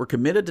know. We're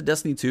committed to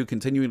Destiny 2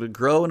 continuing to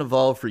grow and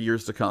evolve for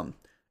years to come.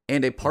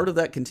 And a part of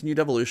that continued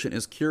evolution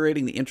is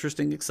curating the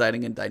interesting,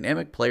 exciting, and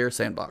dynamic player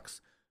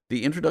sandbox.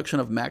 The introduction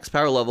of max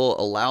power level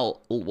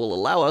will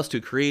allow us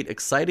to create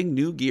exciting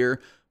new gear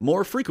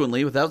more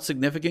frequently without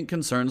significant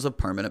concerns of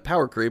permanent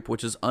power creep,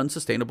 which is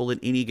unsustainable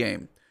in any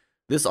game.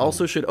 This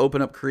also should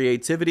open up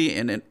creativity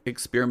and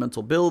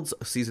experimental builds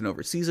season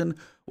over season,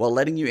 while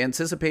letting you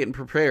anticipate and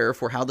prepare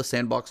for how the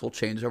sandbox will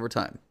change over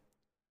time.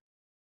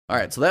 All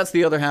right, so that's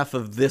the other half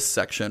of this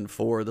section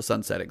for the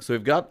sunsetting. So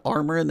we've got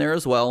armor in there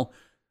as well.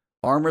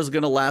 Armor is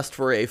going to last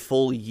for a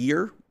full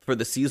year for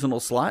the seasonal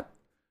slot.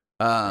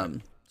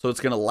 So it's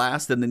going to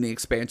last, and then the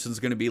expansion is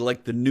going to be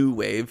like the new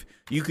wave.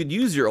 You could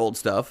use your old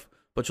stuff,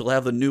 but you'll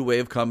have the new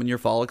wave come in your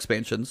fall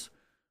expansions.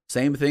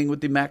 Same thing with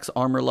the max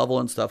armor level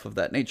and stuff of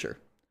that nature.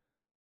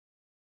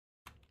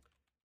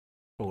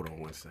 Hold on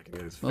 1 second.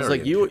 I was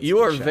like, you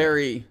are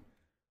very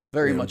much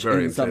very in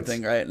intense.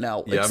 Something right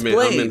now. Yeah,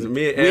 explain.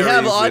 We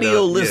have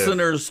audio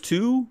listeners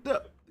too,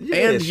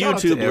 and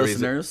YouTube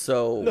listeners.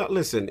 So no,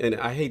 listen, and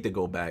I hate to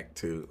go back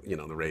to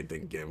the raid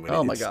thing again.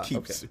 When my god,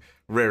 keeps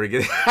rearing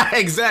it.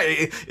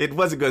 Exactly, it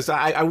wasn't good. So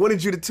I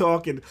wanted you to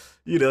talk, and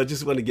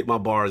just want to get my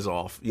bars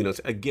off.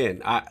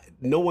 Again,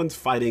 no one's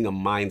fighting a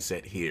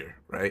mindset here,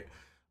 right?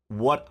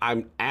 What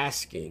I'm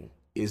asking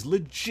is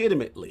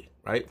legitimately,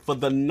 right, for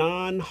the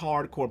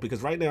non-hardcore,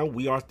 because right now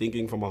we are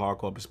thinking from a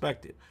hardcore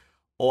perspective,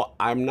 or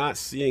I'm not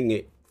seeing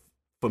it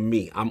for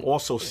me. I'm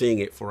also seeing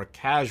it for a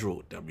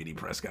casual WD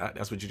Prescott.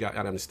 That's what you got to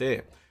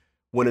understand.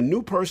 when a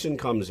new person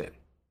comes in,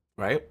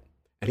 right,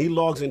 and he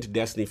logs into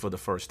Destiny for the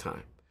first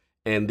time,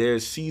 and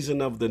there's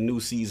season of the new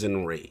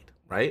season raid,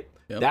 right?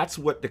 Yep. That's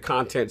what the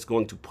content's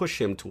going to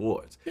push him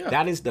towards. Yeah.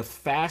 That is the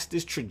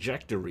fastest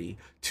trajectory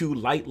to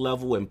light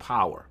level and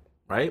power,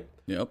 right?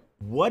 Yep.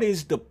 What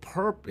is the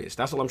purpose?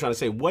 That's what I'm trying to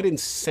say. What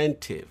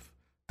incentive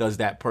does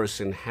that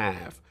person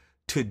have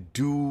to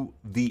do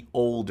the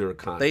older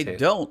content? They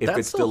don't. That's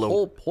it's still the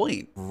whole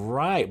point.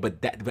 Right. But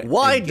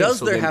why again, does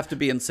there have to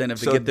be incentive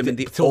to get them in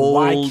the old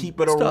why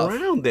keep it stuff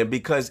around then?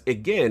 Because,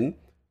 again,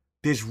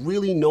 there's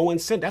really no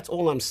incentive. That's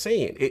all I'm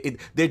saying.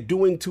 They're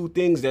doing two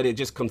things that are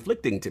just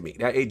conflicting to me.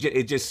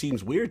 It just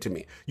seems weird to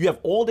me. You have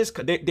all this.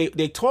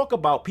 They talk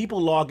about people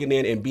logging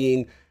in and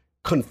being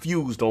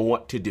confused on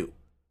what to do,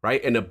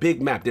 right? And a big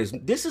map. This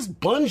is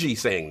Bungie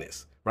saying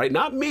this, right?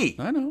 Not me.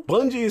 I know.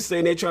 Bungie is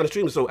saying they're trying to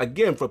stream. So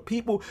again, for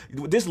people,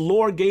 this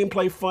lore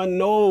gameplay fun,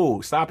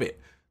 no, stop it.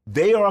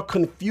 They are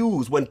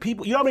confused when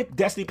people. You know how many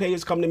Destiny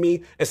players come to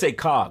me and say,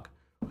 "Cog,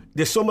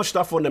 there's so much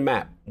stuff on the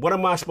map. What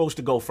am I supposed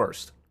to go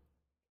first?"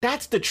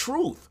 That's the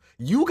truth.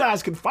 You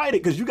guys can fight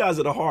it because you guys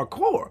are the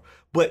hardcore.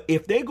 But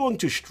if they're going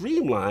to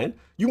streamline,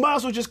 you might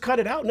as well just cut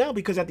it out now,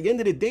 because at the end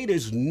of the day,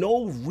 there's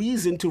no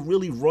reason to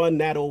really run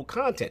that old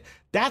content.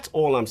 That's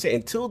all I'm saying.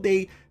 Until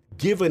they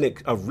give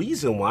a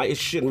reason why it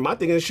shouldn't, my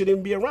thing is it shouldn't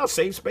even be around.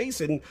 Save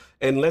space and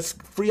let's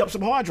free up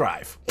some hard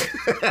drive.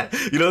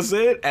 You know what I'm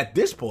saying? At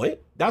this point,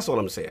 that's all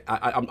I'm saying.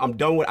 I'm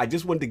done with. I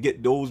just wanted to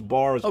get those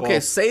bars. Okay,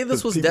 off, say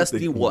this was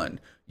Destiny 1.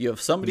 You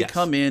have somebody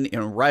come in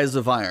Rise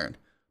of Iron.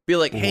 Be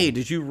like, hey,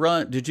 did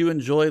you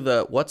enjoy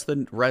what's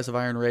the Rise of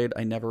Iron raid?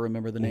 I never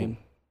remember the name.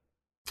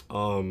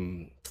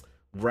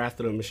 Wrath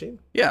of the Machine?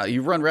 Yeah,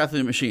 you run Wrath of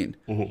the Machine.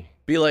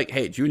 Be like,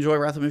 hey, did you enjoy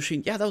Wrath of the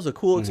Machine? Yeah, that was a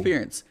cool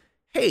experience.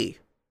 Hey,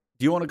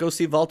 do you want to go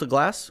see Vault of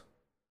Glass?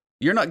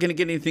 You're not going to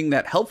get anything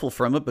that helpful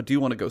from it, but do you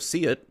want to go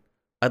see it?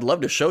 I'd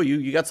love to show you.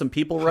 You got some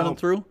people running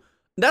through.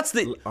 That's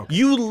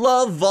you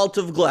love Vault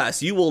of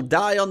Glass. You will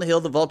die on the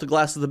hill. The Vault of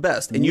Glass is the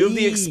best. And you have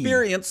the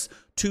experience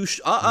to,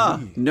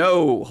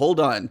 no, hold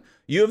on.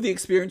 You have the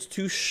experience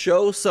to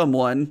show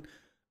someone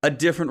a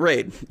different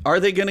raid. Are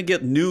they going to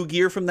get new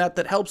gear from that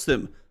helps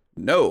them?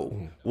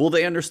 No. Will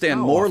they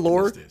understand more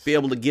lore, be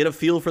able to get a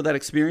feel for that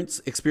experience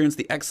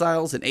the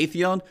Exiles and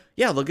Atheon?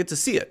 Yeah, they'll get to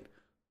see it.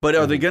 But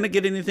are they going to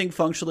get anything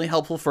functionally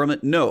helpful from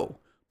it? No.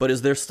 But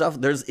is there stuff,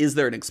 is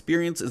there an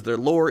experience, is there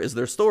lore, is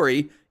there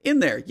story in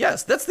there?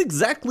 Yes, that's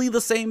exactly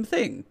the same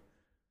thing.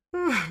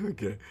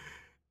 Okay.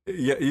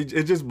 Yeah,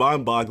 it's just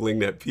mind-boggling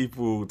that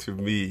people, to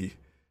me,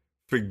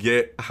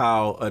 forget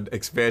how an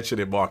expansion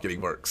in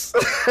marketing works.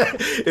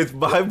 It's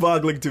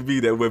mind-boggling to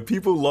me that when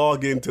people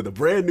log into the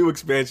brand new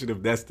expansion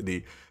of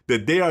Destiny,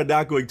 that they are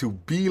not going to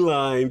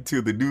beeline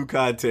to the new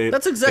content.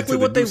 That's exactly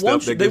what they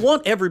want. They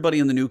want everybody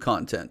in the new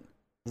content.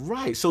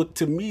 Right. So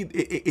to me,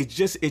 it's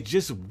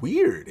just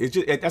weird.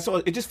 That's all.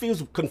 It just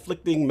feels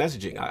conflicting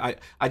messaging.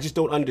 I just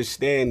don't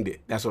understand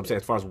it. That's what I'm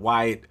saying. As far as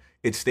why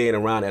it's staying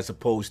around as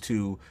opposed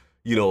to,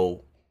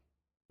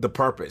 the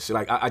purpose.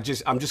 Like I'm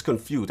just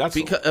confused. That's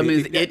because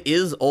it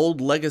is old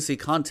legacy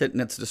content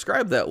and it's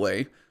described that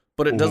way,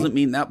 but it doesn't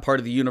mean that part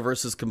of the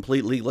universe is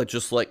completely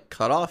just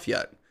cut off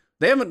yet.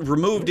 They haven't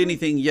removed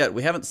anything yet.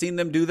 We haven't seen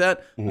them do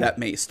that. That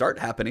may start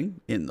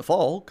happening in the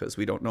fall because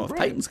we don't know if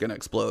Titan's going to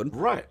explode.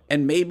 Right.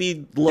 And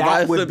maybe the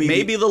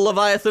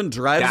Leviathan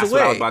drives away. That's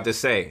what I was about to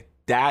say.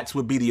 That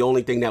would be the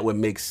only thing that would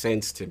make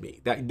sense to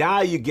me.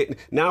 Now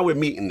we're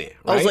meeting there.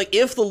 Right? I was like,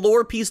 if the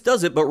lore piece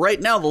does it, but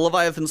right now the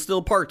Leviathan's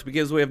still parked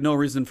because we have no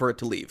reason for it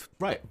to leave.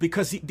 Right.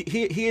 Because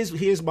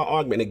here's my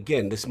argument.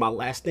 Again, this is my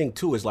last thing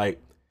too. Is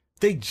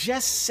they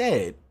just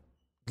said,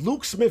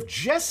 Luke Smith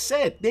just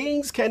said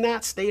things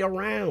cannot stay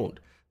around.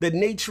 The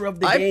nature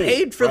of the game. I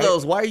paid for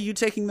those. Why are you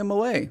taking them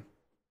away?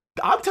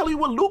 I'm telling you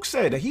what Luke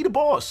said. He the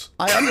boss.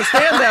 I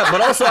understand that,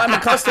 but also I'm a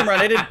customer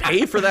and I didn't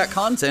pay for that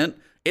content.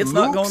 It's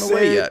not going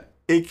away yet.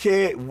 It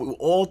can't.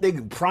 All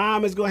things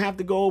Prime is going to have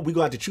to go. We're going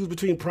to have to choose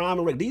between Prime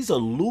and Reg. These are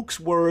Luke's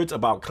words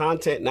about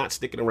content not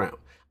sticking around.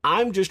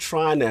 I'm just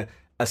trying to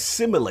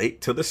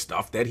assimilate to the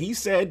stuff that he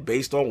said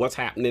based on what's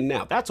happening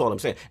now. That's all I'm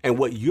saying. And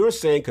what you're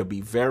saying could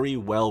be very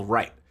well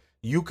right.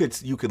 You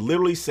could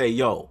literally say,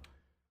 yo,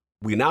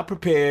 we're not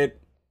prepared.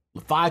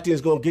 Leviathan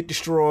is going to get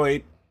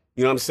destroyed.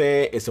 You know what I'm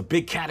saying? It's a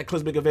big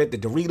cataclysmic event. The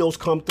Doritos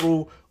come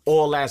through.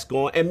 All that's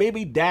going. And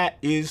maybe that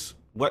is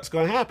what's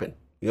going to happen.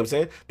 You know what I'm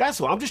saying?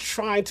 That's what I'm just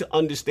trying to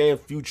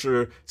understand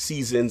future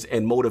seasons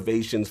and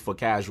motivations for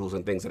casuals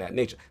and things of that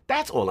nature.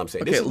 That's all I'm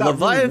saying. Okay, this is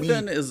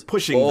Leviathan is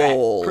pushing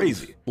old. Back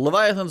crazy.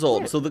 Leviathan's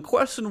old. So the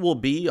question will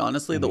be,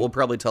 honestly, that will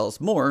probably tell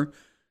us more,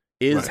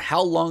 is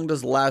how long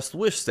does Last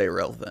Wish stay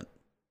relevant?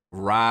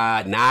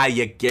 Right. Now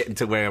you're getting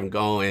to where I'm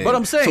going. But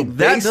I'm saying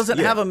that doesn't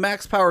have a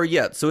max power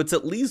yet. So it's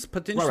at least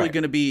potentially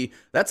going to be,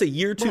 that's a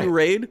year 2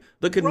 raid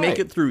that could make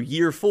it through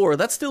year 4.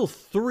 That's still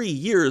 3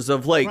 years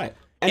of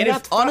And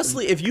if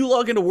honestly, if you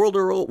log into World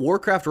of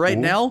Warcraft right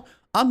now,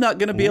 I'm not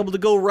going to be able to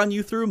go run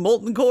you through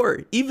Molten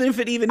Core, even if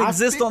it even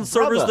exists on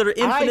servers that are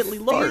infinitely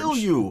large. I feel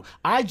you.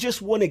 I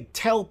just want to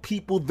tell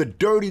people the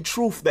dirty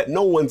truth that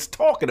no one's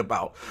talking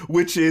about,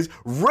 which is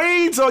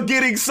raids are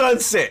getting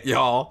sunset,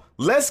 y'all.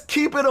 Let's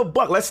keep it a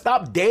buck. Let's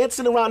stop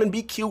dancing around and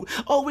be cute.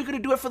 Oh, we're going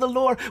to do it for the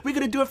lore. We're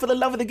going to do it for the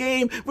love of the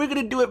game. We're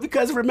going to do it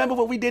because remember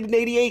what we did in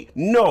 88?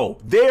 No,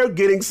 they're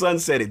getting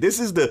sunsetted. This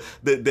is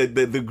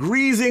the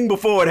greasing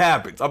before it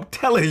happens. I'm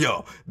telling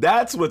y'all.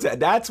 That's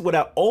what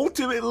I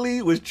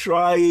ultimately was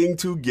trying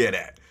to get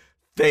at.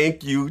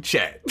 Thank you,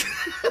 chat.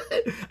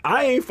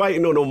 I ain't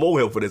fighting no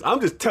molehill for this.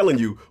 I'm just telling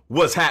you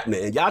what's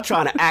happening. And y'all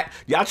trying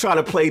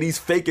to play these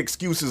fake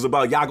excuses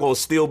about y'all gonna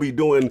still be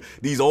doing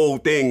these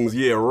old things.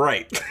 Yeah,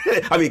 right.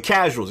 I mean,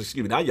 casuals,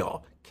 excuse me. Not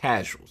y'all.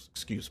 Casuals,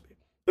 excuse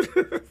me.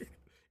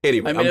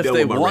 Anyway, I mean, if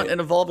they want an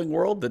evolving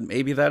world, then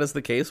maybe that is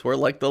the case where,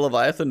 like, the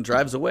Leviathan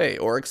drives away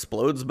or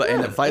explodes, and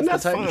it fights the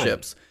Titan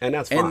ships. And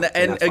that's fine.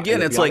 And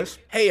again, it's like,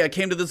 hey, I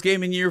came to this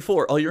game in year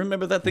 4. Oh, you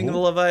remember that thing in the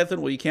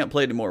Leviathan? Well, you can't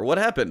play anymore. What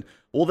happened?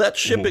 Well, that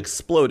ship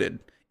exploded.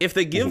 If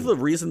they give the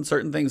reason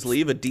certain things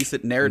leave a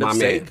decent narrative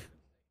sake.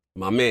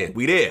 My man,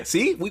 we there.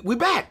 See, we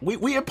back.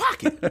 We in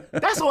pocket.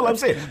 That's all I'm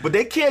saying. But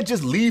they can't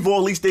just leave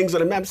all these things on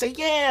the map and say,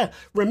 yeah,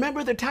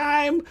 remember the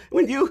time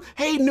when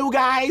hey, new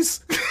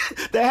guys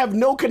that have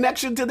no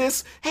connection to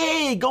this,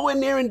 hey, go in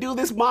there and do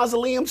this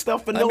mausoleum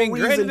stuff for no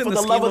reason, for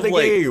the love of the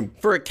game.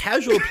 For a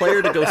casual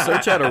player to go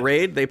search out a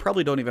raid, they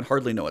probably don't even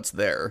hardly know it's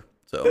there.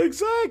 So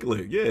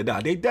exactly. Yeah,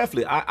 nah, they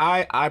definitely,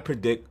 I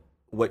predict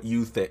what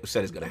you said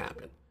is going to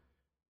happen.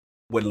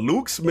 When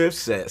Luke Smith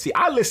says, see,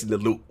 I listen to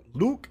Luke.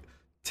 Luke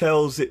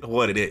tells it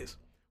what it is.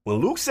 When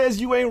Luke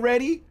says you ain't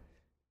ready,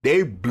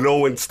 they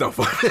blowing stuff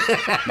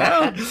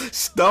up.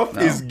 Stuff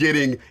is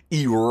getting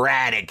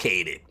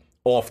eradicated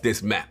off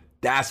this map.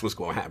 That's what's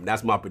going to happen.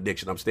 That's my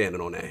prediction. I'm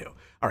standing on that hill.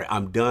 All right,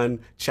 I'm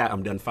done. Chat,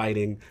 I'm done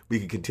fighting. We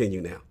can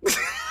continue now.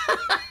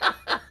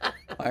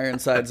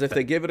 Ironsides, if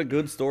they give it a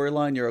good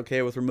storyline, you're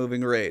okay with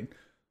removing raid.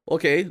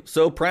 Okay,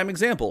 so prime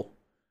example.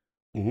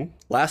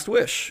 Last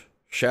Wish,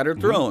 Shattered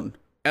Throne.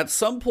 At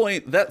some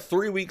point, that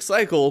 3-week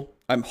cycle,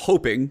 I'm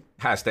hoping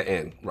has to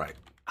end, right?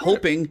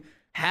 Hoping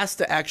has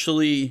to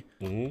actually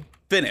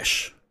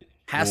finish,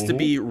 has to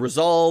be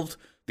resolved.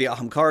 The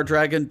Ahamkara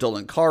Dragon,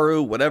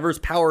 Dolankaru, whatever's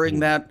powering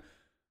that,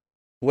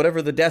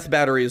 whatever the death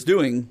battery is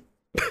doing,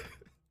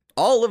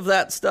 all of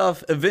that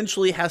stuff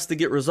eventually has to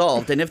get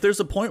resolved. And if there's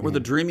a point where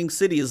the Dreaming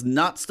City is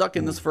not stuck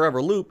in this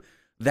forever loop,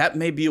 that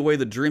may be a way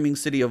the Dreaming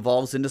City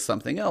evolves into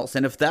something else.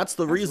 And if that's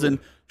the reason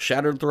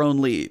Shattered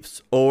Throne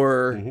leaves,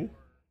 or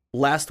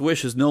Last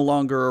Wish is no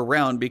longer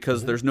around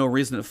because there's no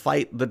reason to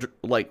fight the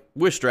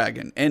Wish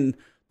Dragon, and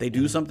they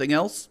do something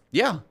else.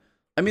 Yeah,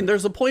 I mean,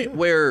 there's a point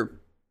where,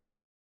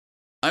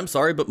 I'm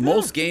sorry, but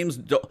most games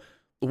don't.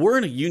 We're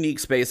in a unique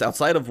space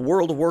outside of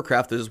World of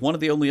Warcraft. That is one of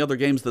the only other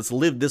games that's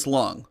lived this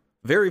long.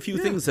 Very few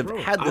things have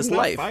had this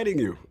life. I'm not fighting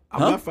you. I'm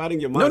not fighting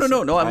your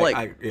mindset. No.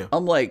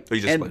 I'm like,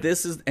 and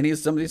this is, and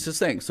somebody's just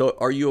saying. So,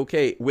 are you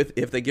okay with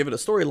if they give it a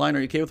storyline? Are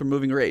you okay with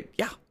removing raid?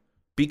 Yeah,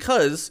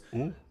 because.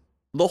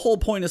 The whole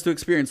point is to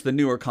experience the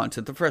newer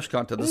content, the fresh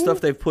content, the stuff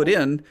they've put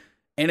in.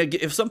 And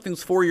if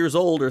something's 4 years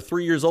old or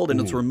 3 years old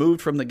and it's removed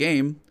from the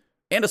game,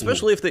 and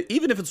especially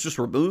even if it's just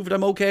removed,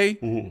 I'm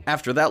okay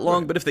after that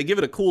long. Right. But if they give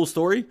it a cool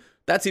story,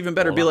 that's even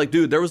better. Be like,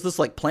 dude, there was this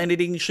like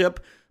planet-eating ship,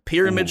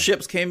 pyramid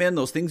ships came in,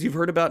 those things you've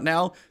heard about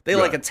now. They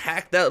like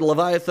attacked that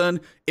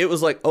Leviathan. It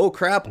was like, oh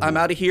crap, I'm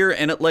out of here.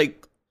 And it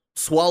like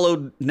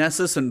swallowed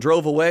Nessus and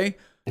drove away.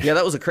 Yeah,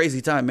 that was a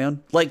crazy time,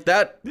 man. Like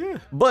that. Yeah.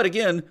 But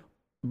again,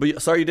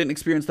 sorry you didn't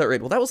experience that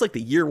raid. Well, that was like the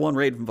year 1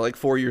 raid from like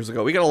 4 years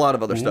ago. We got a lot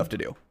of other stuff to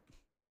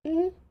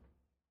do.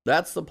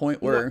 That's the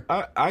point where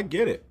I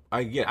get it.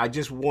 I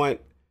just want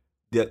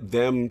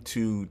them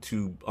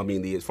to. I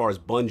mean, as far as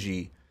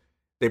Bungie,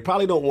 they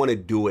probably don't want to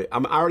do it. I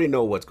already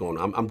know what's going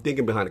on. I'm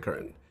thinking behind the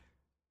curtain.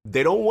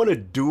 They don't want to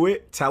do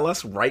it. Tell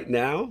us right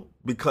now,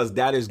 because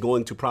that is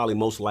going to probably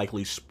most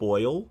likely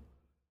spoil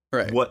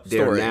what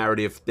their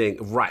narrative thing.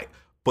 Right.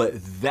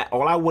 But that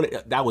all I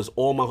wanted, that was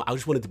all my. I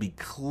just wanted to be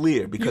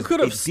clear because you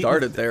could have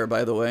started there.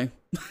 By the way,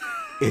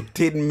 it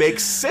didn't make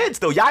sense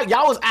though. Y'all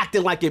was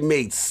acting like it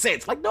made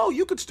sense. Like, no,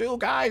 you could still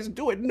guys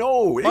do it.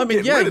 No, I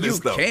mean, yeah, you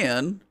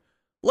can.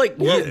 Like,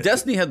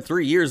 Destiny had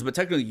 3 years, but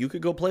technically you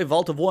could go play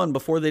Vault of One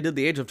before they did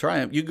the Age of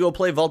Triumph. You could go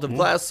play Vault of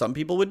Glass. Some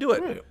people would do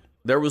it. Right.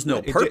 There was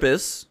no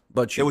purpose,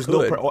 but you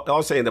could. I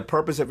was saying the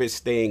purpose of it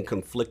staying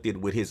conflicted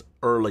with his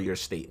earlier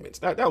statements.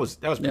 That was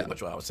pretty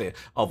much what I was saying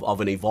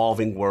of an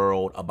evolving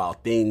world,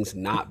 about things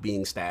not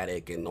being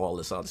static and all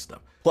this other stuff.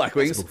 Black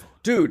Wings,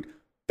 dude,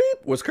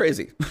 beep was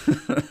crazy.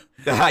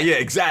 Yeah,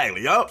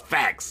 exactly. Yup,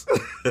 facts.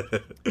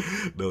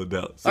 No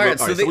doubt. So, all right,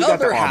 so the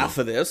other half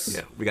of this.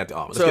 Yeah, we got the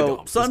armor.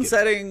 So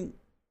sunsetting,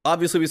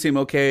 obviously we seem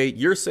okay.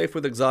 You're safe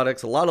with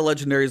exotics. A lot of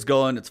legendaries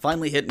going. It's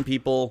finally hitting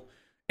people.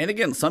 And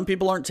again, some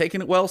people aren't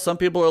taking it well. Some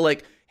people are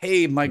like,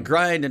 hey, my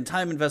grind and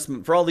time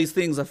investment for all these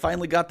things, I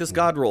finally got this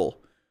god roll.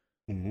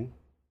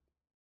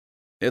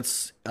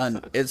 It's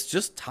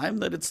just time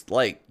that it's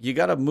like, you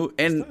got to move.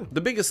 And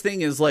the biggest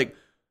thing is like,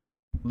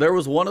 there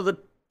was one of the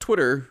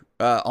Twitter,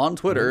 on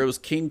Twitter, it was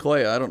King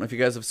Koya. I don't know if you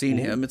guys have seen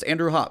him. It's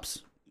Andrew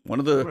Hops, one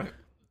of the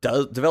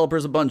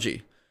developers of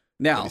Bungie.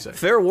 Now,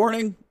 fair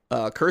warning,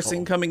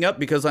 cursing coming up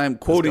because I'm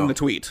quoting the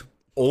tweet.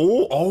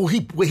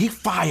 He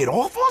fired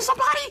off on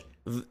somebody?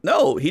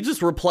 No, he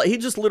just replied.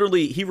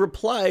 He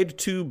replied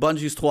to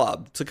Bungie's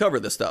TWAB to cover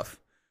this stuff.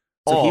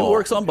 So he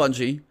works on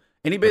Bungie,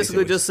 and he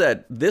basically just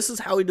said, this is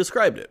how he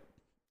described it.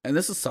 And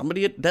this is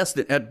somebody at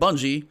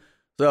Bungie.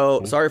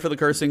 So sorry for the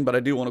cursing, but I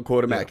do want to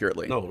quote him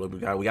accurately. No, we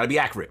got to be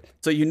accurate.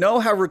 So you know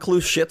how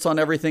Recluse shits on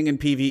everything in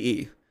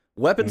PvE.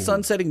 Weapon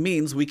sunsetting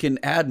means we can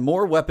add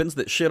more weapons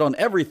that shit on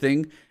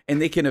everything,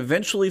 and they can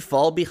eventually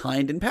fall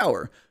behind in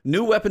power.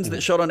 New weapons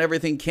that shit on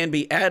everything can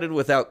be added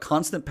without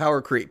constant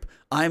power creep.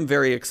 I'm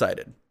very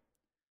excited.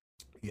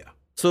 Yeah.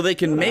 So they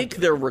can make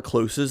their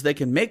recluses, they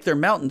can make their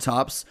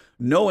mountaintops,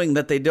 knowing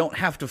that they don't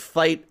have to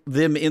fight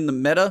them in the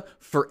meta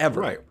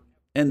forever. Right.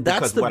 And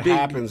that's what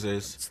happens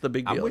is, it's the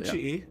big deal.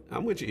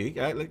 I'm with you,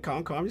 E.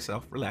 Calm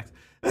yourself. Relax.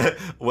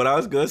 What I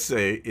was going to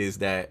say is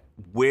that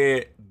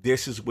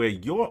this is where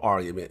your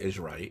argument is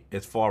right,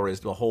 as far as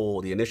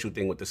the initial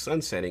thing with the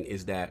sunsetting,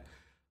 is that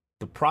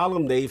the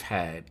problem they've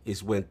had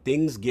is when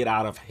things get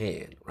out of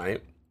hand,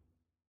 right?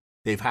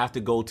 They've have to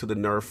go to the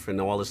nerf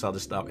and all this other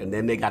stuff, and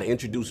then they got to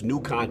introduce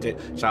new content.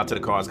 Shout out to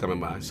the cars coming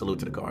by. Salute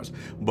to the cars.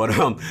 But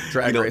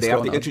drag race they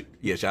have going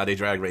to shout out to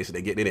drag racing.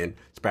 They're getting it in.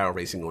 Sparrow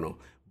racing going on.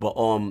 But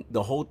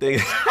the whole thing,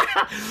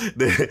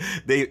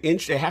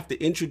 they have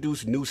to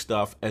introduce new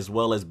stuff as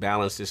well as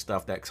balance this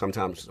stuff that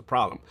sometimes is a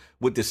problem.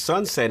 With the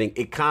sunsetting,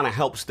 it kind of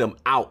helps them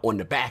out on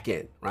the back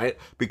end, right?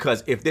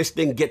 Because if this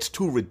thing gets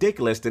too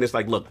ridiculous, then it's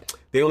like, look,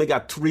 they only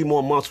got 3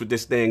 more months with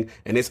this thing,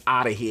 and it's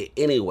out of here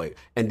anyway.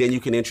 And then you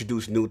can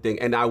introduce new thing.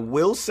 And I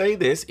will say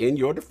this in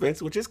your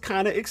defense, which is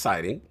kind of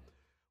exciting,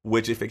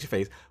 which is fix your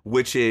face,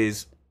 which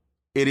is,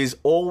 it is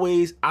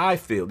always, I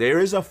feel, there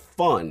is a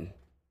fun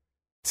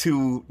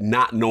to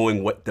not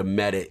knowing what the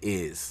meta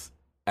is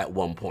at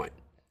one point.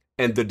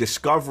 And the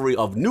discovery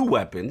of new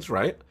weapons,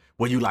 right?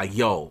 Where you like,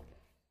 yo,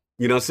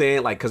 you know what I'm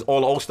saying? Like, because all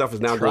the old stuff is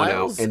now going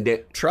out. And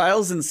then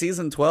Trials in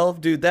Season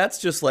 12, dude, that's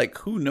just like,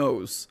 who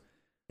knows?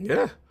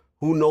 Yeah.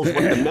 Who knows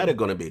what the meta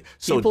going to be?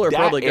 So people are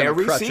probably going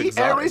to crutch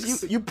Aries,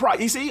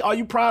 you see, are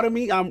you proud of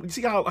me? You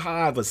see how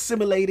I've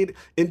assimilated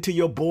into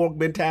your Borg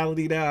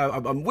mentality now?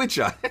 I'm with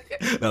you.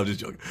 No, I'm just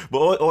joking.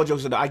 But all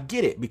jokes aside, I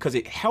get it because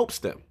it helps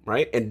them,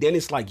 right? And then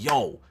it's like,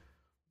 yo,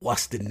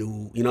 what's the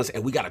new, you know what I'm saying?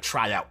 And we got to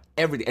try out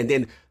everything. And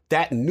then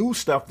that new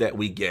stuff that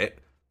we get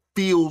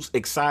feels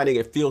exciting.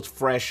 It feels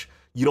fresh.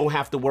 You don't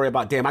have to worry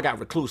about, damn, I got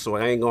Recluse, so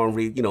I ain't going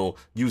to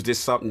use this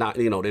something, not,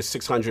 this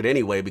 600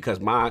 anyway, because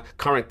my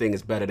current thing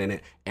is better than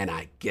it, and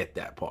I get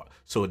that part.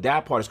 So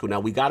that part is cool.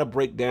 Now, we got to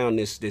break down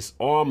this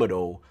armor,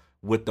 though,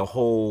 with the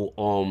whole,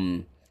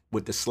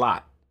 with the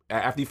slot.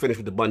 After you finish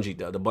with the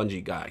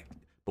Bungie guy,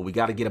 but we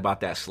got to get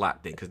about that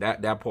slot thing, because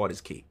that part is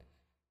key.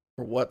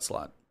 For what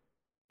slot?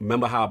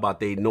 Remember how about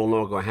they no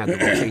longer going to have the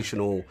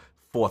rotational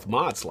 4th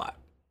mod slot?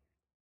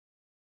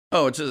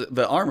 Oh, it's just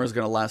the armor is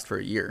going to last for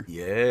a year.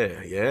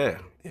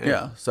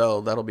 Yeah. So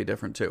that'll be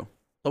different too.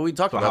 Well, we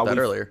talked about that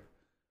earlier.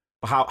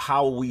 How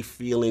are we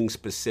feeling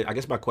specific? I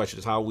guess my question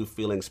is, how are we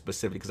feeling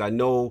specific? Because I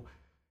know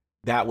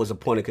that was a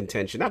point of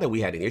contention. Not that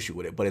we had an issue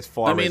with it, but as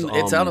far as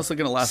it's honestly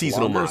going to last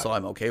longer, so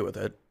I'm okay with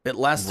it. It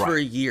lasts for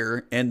a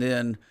year,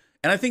 and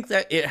I think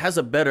that it has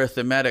a better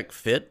thematic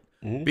fit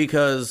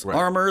because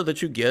armor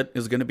that you get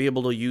is going to be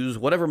able to use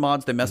whatever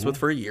mods they mess with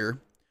for a year.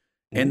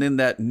 And then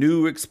that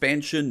new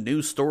expansion,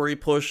 new story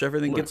push,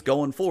 everything gets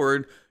going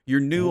forward. Your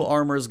new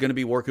armor is going to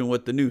be working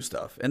with the new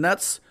stuff. And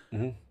that's,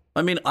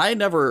 I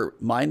never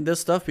mind this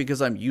stuff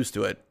because I'm used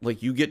to it.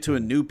 Like, you get to a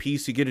new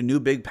piece, you get a new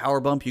big power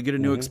bump, you get a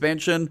new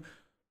expansion,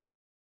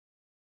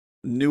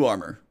 new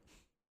armor.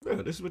 Yeah,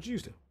 this is what you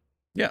used to.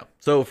 Yeah.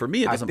 So for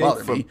me, it doesn't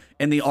bother me.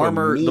 And the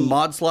armor, the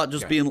mod slot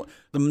just being,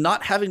 them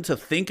not having to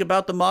think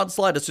about the mod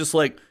slot, it's just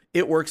like,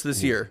 it works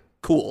this year.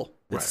 Cool.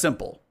 It's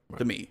simple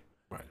to me.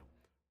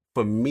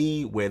 For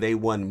me, where they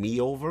won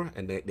me over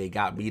and they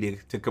got me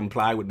to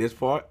comply with this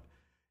part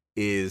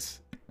is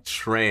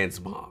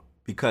transmog.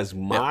 Because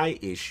my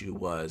issue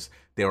was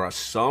there are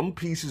some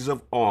pieces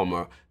of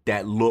armor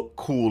that look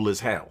cool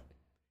as hell.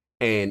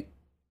 And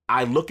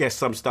I look at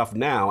some stuff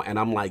now and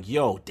I'm like,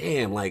 yo,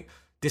 damn, like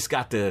this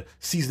got the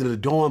Season of the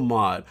Dawn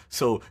mod.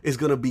 So it's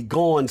going to be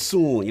gone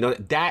soon.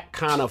 That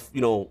kind of,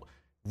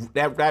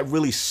 that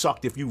really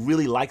sucked if you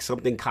really like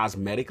something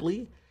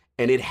cosmetically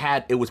and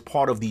it was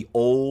part of the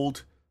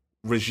old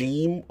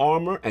regime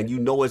armor and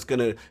it's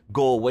gonna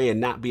go away and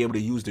not be able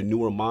to use the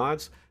newer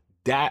mods.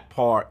 That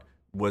part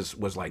was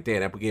like,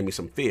 damn, that gave me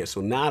some fear.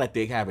 So now that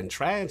they're having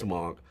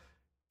transmog,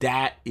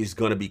 that is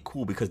gonna be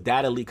cool because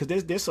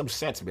there's some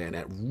sets, man,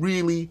 that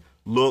really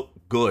look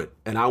good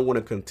and I want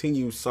to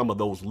continue some of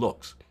those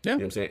looks. You know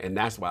what I'm saying? And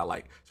that's why I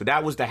like. So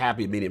that was the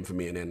happy medium for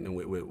me, and then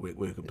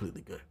we're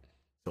completely good.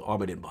 So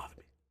armor didn't bother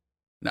me.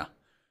 No.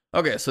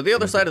 Okay, so the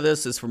other side of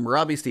this is from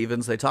Robbie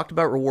Stevens. They talked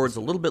about rewards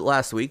a little bit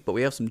last week, but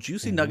we have some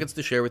juicy nuggets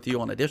to share with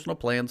you on additional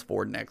plans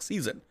for next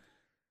season.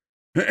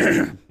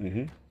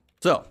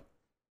 So,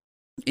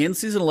 In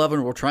Season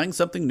 11, we're trying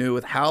something new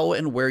with how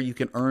and where you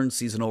can earn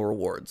seasonal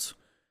rewards.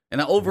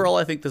 And overall,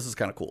 I think this is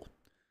kind of cool.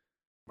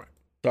 Right.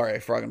 Sorry,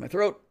 frog in my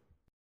throat.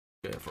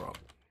 Yeah, frog.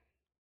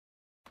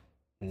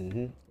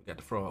 We got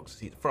the frog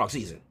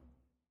season.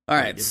 All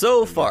right,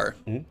 so far,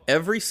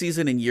 every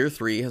season in Year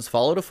 3 has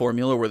followed a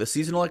formula where the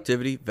seasonal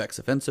activity, Vex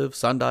Offensive,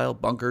 Sundial,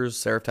 Bunkers,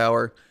 Seraph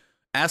Tower,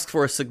 ask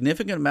for a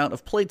significant amount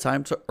of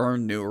playtime to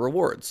earn new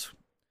rewards.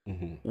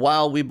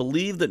 While we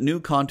believe that new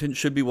content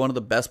should be one of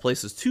the best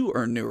places to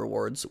earn new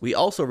rewards, we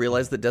also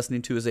realize that Destiny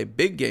 2 is a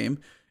big game,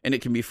 and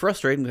it can be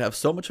frustrating to have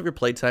so much of your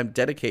playtime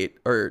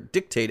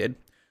dictated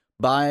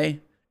by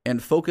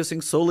and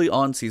focusing solely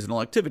on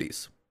seasonal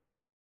activities.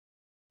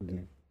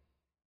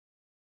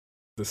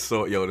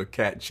 The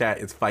cat chat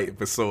is fighting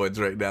for swords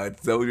right now.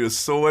 So your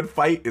sword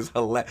fight is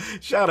hilarious.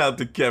 Shout out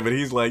to Kevin.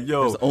 He's like,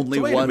 yo, there's only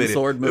one sword moving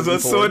forward. There's a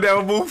sword that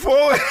will move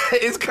forward.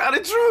 It's kind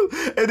of true.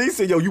 And he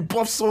said, yo, you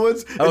buff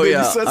swords? And oh,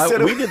 yeah.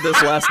 We did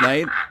this last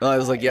night. I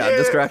was like, yeah,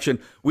 distraction.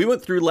 We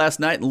went through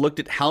last night and looked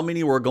at how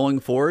many were going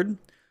forward.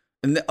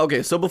 And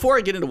okay, so before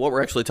I get into what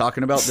we're actually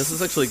talking about, this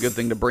is actually a good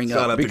thing to bring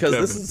up. Because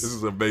this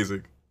is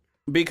amazing.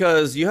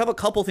 Because you have a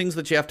couple things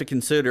that you have to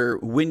consider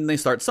when they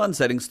start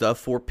sunsetting stuff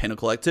for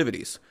pinnacle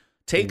activities.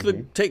 Take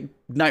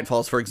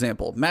Nightfalls, for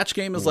example. Match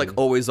game is like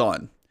always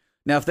on.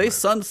 Now, if they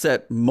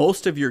sunset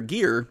most of your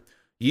gear,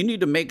 you need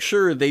to make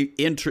sure they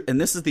and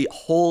this is the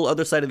whole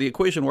other side of the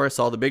equation where I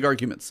saw the big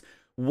arguments.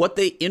 What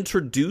they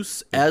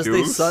introduce as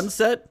they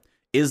sunset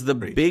is the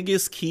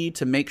biggest key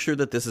to make sure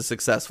that this is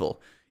successful.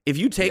 If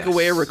you take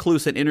away a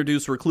Recluse and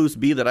introduce Recluse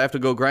B that I have to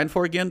go grind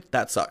for again,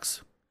 that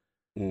sucks.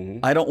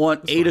 I don't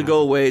want A to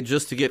go away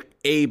just to get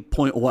A.1.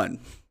 It's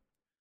going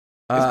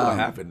to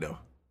happen, though.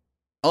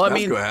 Oh,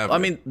 I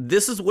mean,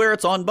 this is where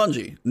it's on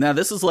Bungie. Now,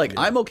 this is like,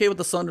 I'm okay with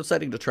the sun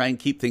setting to try and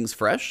keep things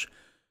fresh,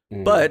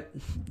 but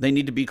they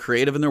need to be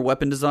creative in their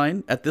weapon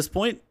design at this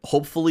point.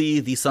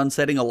 Hopefully, the sun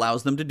setting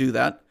allows them to do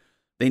that.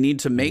 They need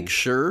to make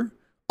sure,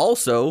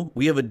 also,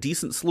 we have a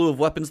decent slew of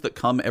weapons that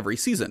come every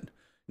season.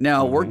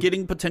 Now, we're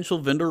getting potential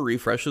vendor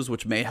refreshes,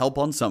 which may help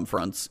on some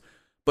fronts,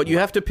 but you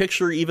have to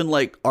picture even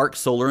like Arc,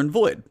 Solar, and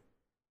Void.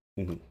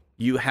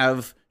 You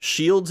have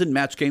shields in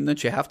match game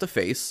that you have to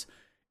face.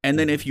 And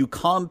then if you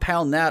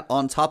compound that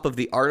on top of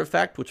the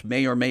artifact, which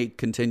may or may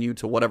continue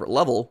to whatever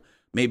level,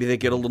 maybe they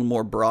get a little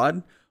more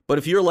broad. But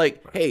if you're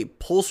like, hey,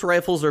 pulse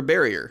rifles are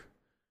barrier,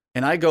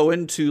 and I go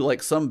into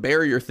like some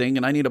barrier thing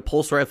and I need a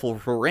pulse rifle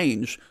for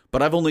range,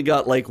 but I've only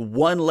got like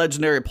one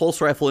legendary pulse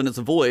rifle and it's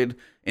void,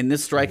 and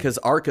this strike has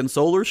arc and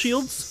solar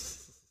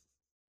shields,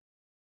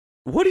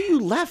 what are you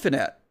laughing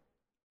at?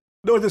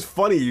 No, it's just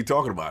funny you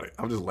talking about it.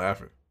 I'm just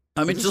laughing.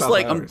 I mean, just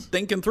like I'm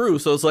thinking through.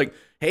 So it's like,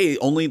 hey,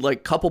 only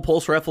like couple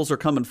pulse rifles are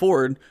coming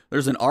forward.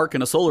 There's an arc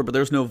and a solar, but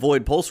there's no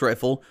void pulse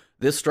rifle.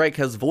 This strike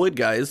has void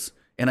guys,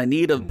 and I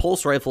need a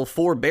pulse rifle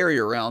for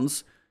barrier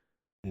rounds.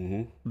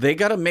 They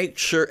got to make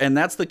sure, and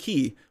that's the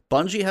key.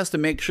 Bungie has to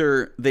make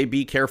sure they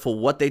be careful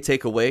what they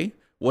take away,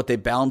 what they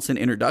balance in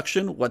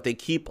introduction, what they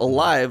keep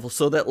alive,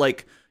 so that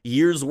like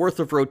years worth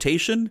of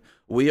rotation,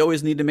 we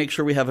always need to make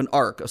sure we have an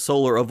arc, a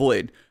solar, a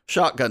void,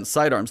 shotguns,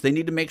 sidearms. They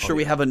need to make sure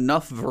we have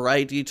enough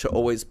variety to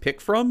always pick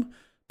from,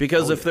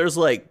 because if there's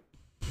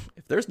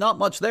not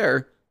much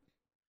there,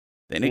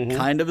 then it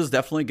kind of is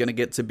definitely going to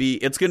get to be,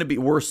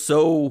 we're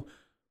so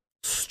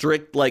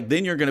strict, like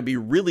then you're going to be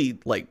really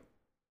like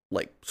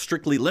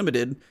strictly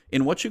limited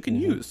in what you can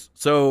use.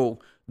 So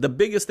the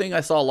biggest thing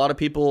I saw a lot of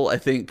people, I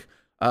think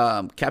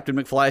Captain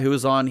McFly, who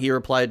was on, he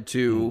replied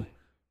to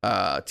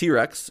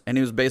T-Rex, and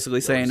he was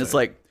basically saying it's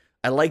like,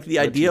 I like the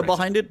idea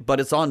behind it,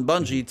 but it's on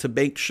Bungie to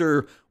make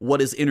sure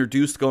what is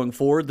introduced going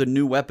forward, the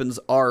new weapons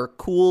are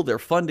cool, they're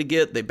fun to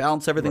get, they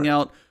balance everything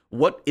out.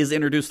 What is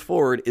introduced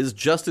forward is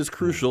just as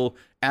crucial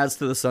as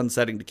to the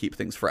sunsetting to keep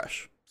things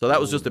fresh. So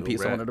that was just a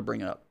piece I wanted to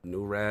bring up.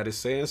 New Rad is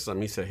saying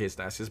something. He said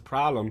that's his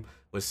problem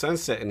with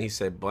sunsetting. He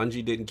said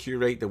Bungie didn't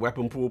curate the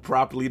weapon pool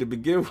properly to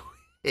begin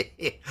with.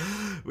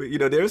 You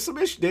know, there's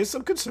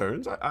some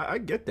concerns. I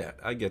get that.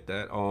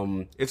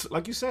 It's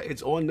like you said,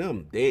 it's on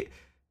them.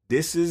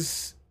 This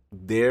is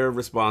their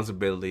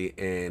responsibility,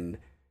 and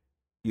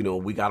you know,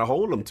 we got to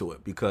hold them to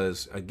it,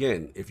 because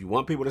again, if you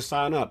want people to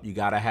sign up, you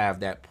got to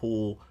have that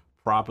pool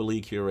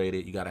properly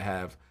curated. You got to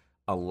have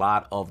a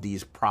lot of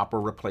these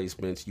proper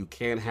replacements. You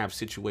can't have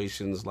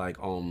situations like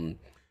I'm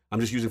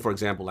just using for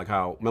example, like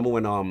how, remember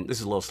when this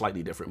is a little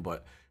slightly different,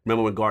 but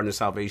remember when Garden of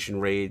Salvation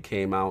Raid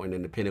came out and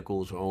then the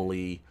Pinnacles were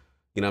only,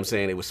 you know what I'm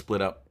saying, they were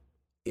split up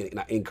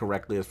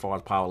incorrectly as far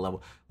as power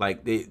level.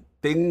 Like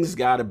things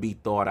got to be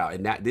thought out,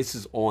 and that this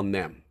is on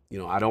them. You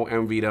know, I don't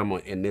envy them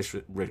in this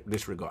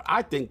regard.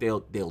 I think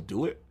they'll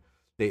do it.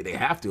 They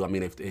have to. I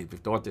mean, if they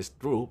thought this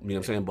through, you know what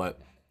I'm saying?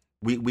 But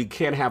we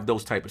can't have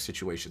those type of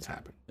situations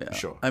happen. Yeah. For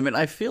sure. I mean,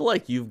 I feel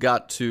like you've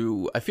got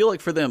to. I feel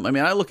like for them. I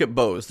mean, I look at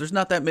bows. There's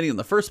not that many in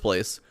the first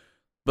place,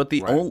 but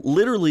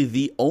literally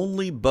the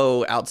only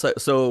bow outside.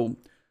 So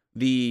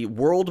the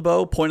world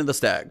bow, Point of the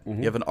Stag.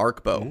 You have an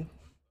arc bow.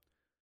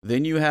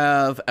 Then you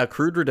have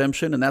Accrued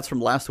Redemption, and that's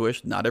from Last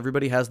Wish. Not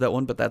everybody has that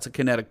one, but that's a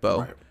kinetic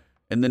bow.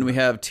 And then we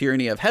have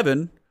Tyranny of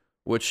Heaven,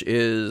 which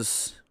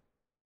is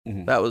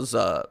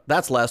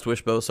that's Last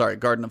Wish bow. Sorry,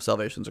 Garden of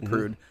Salvation's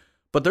accrued.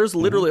 But there's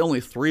literally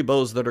only 3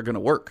 bows that are going to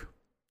work.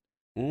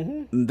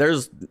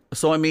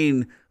 So I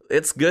mean,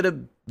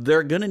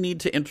 they're gonna need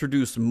to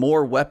introduce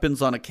more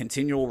weapons on a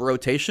continual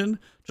rotation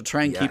to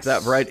try and keep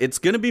that variety. It's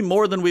gonna be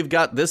more than we've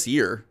got this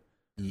year.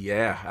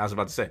 Yeah, I was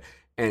about to say.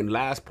 And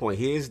last point,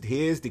 here's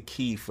the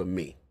key for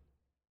me.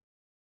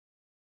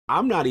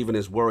 I'm not even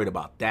as worried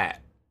about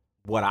that.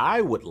 What I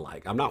would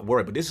like, I'm not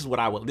worried, but this is what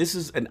I would. This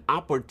is an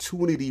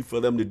opportunity for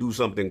them to do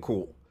something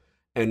cool.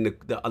 And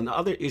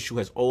another issue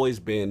has always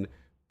been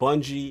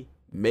Bungie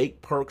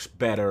make perks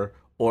better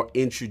or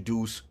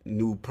introduce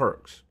new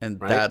perks. And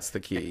that's the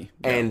key.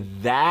 And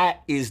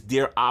that is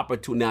their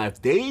opportunity. Now, if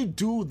they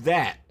do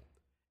that,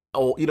 you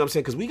know what I'm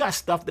saying? Because we got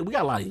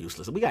a lot of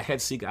useless. We got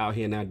Headseeker out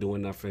here not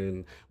doing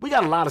nothing. We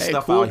got a lot of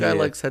stuff cool out here. Guy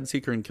likes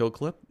Headseeker and Kill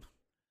Clip.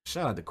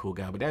 Shout out to Cool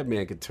Guy, but that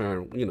man could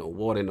turn,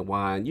 water into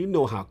wine. You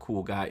know how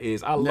Cool Guy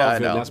is. I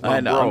love him. That's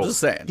my bro. I'm just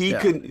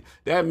saying.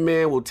 That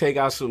man will take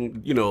out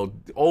some,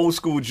 old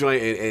school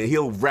joint and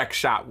he'll wreck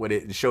shop with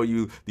it and show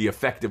you the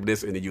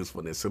effectiveness and the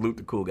usefulness. Salute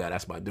to Cool Guy.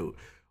 That's my dude.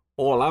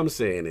 All I'm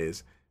saying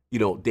is,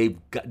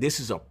 this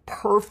is a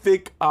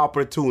perfect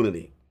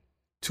opportunity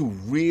to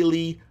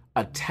really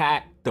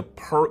attack the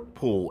perk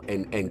pool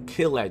and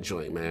kill that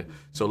joint, man.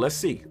 So let's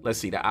see.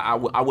 I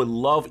would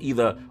love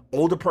either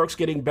older perks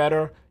getting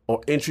better or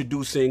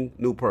introducing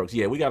new perks.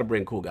 Yeah, we got to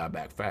bring Cool Guy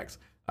back. Facts.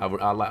 I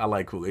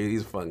like Cool.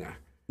 He's a fun guy.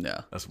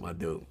 Yeah, that's my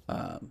dude.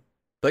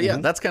 But yeah,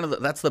 that's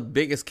that's the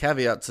biggest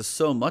caveat to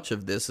so much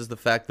of this is the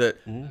fact that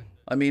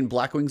I mean,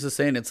 Blackwings is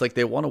saying it's like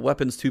they want a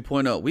weapons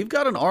 2.0. We've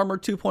got an armor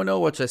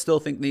 2.0, which I still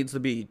think needs to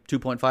be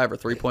 2.5 or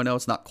 3.0.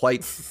 It's not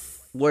quite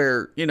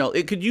where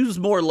it could use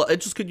more.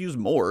 It just could use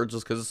more,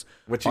 just because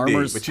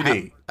armors. What you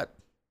need?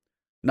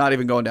 Not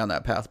even going down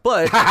that path,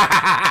 but.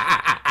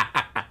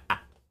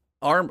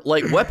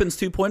 Weapons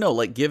 2.0,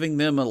 like giving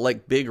them a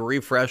big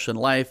refresh in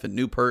life and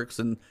new perks,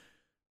 and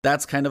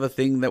that's kind of a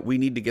thing that we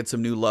need to get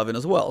some new love in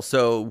as well.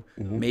 So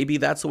maybe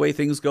that's the way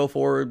things go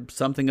forward,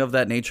 something of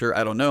that nature.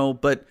 I don't know,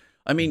 but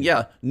I mean,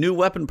 yeah, new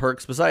weapon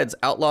perks besides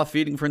Outlaw,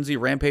 Feeding Frenzy,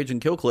 Rampage,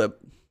 and Kill Clip,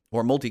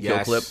 or multi-kill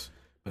clip.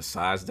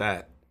 Besides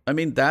that, I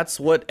mean, that's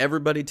what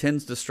everybody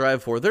tends to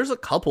strive for. There's a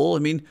couple. I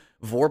mean,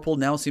 Vorpal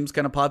now seems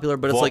kind of popular,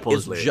 but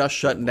it's just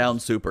shutting down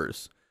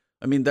supers.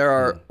 I mean, there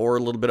are, or a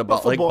little bit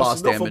about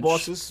boss damage. For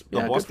bosses.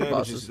 Yeah, boss good for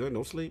damage bosses.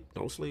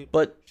 Don't sleep.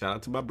 But shout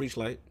out to my breach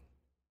light.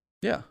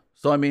 Yeah.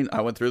 So I mean,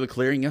 I went through the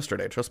clearing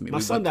yesterday. Trust me, my we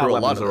went sundial through a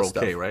lot weapons of are this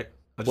okay, stuff. right?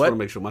 I just want to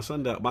make sure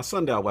my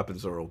sundial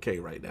weapons are okay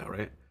right now,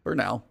 right? For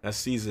now. That's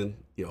season.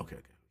 Yeah, okay.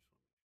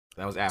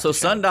 That was after. So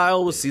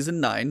sundial was season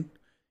 9.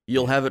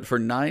 You'll have it for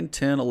 9,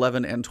 10,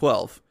 11, and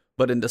 12.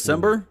 But in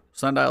December,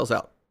 sundial's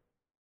out.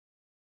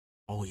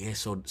 Oh yeah,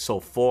 so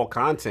fall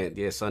content,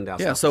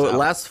 sundial. Yeah, so it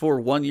lasts for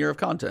 1 year of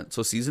content.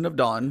 So Season of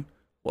Dawn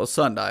was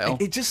sundial.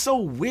 It's just so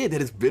weird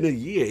that it's been a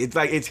year. It's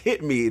like it's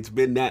hit me. It's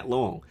been that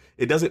long.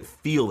 It doesn't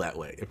feel that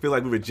way. It feels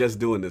like we were just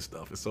doing this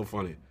stuff. It's so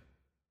funny.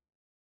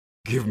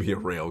 Give me a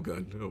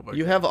railgun. Oh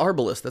you have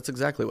Arbalest. That's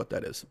exactly what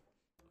that is.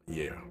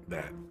 Yeah,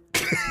 that.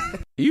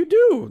 You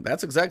do.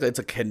 That's exactly. It's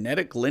a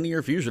kinetic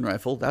linear fusion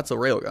rifle. That's a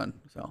railgun.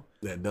 So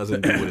that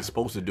doesn't do what it's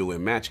supposed to do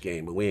in match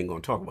game, but we ain't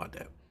gonna talk about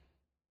that.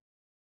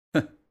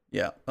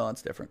 Yeah, well,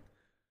 that's different.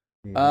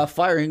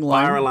 Firing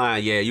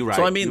line. Yeah, you're right.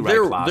 So I mean,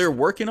 they're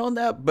working on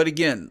that, but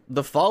again,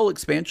 the fall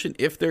expansion,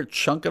 if they're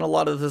chunking a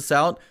lot of this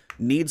out,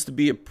 needs to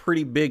be a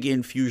pretty big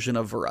infusion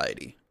of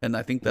variety, and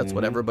I think that's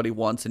what everybody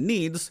wants and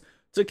needs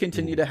to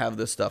continue to have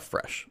this stuff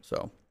fresh.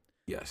 So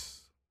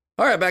yes.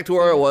 All right, back to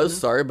where I was.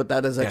 Sorry, but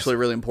that is actually a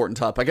really important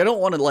topic. I don't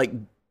want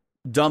to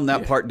dumb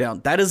that part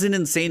down. That is an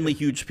insanely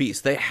huge piece.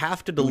 They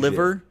have to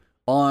deliver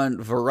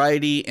on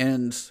variety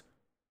and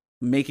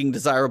making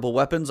desirable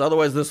weapons.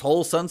 Otherwise, this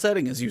whole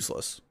sunsetting is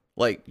useless.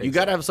 You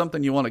got to have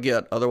something you want to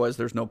get. Otherwise,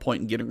 there's no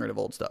point in getting rid of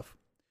old stuff.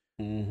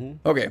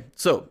 Okay,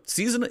 so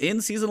season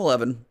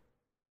 11,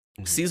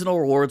 seasonal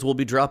rewards will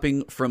be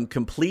dropping from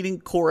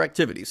completing core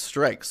activities,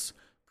 strikes,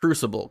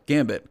 Crucible,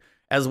 Gambit,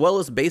 as well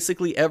as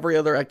basically every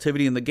other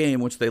activity in the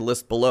game, which they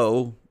list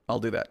below. I'll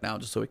do that now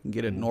just so we can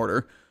get it in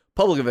order.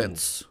 Public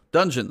events,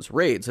 dungeons,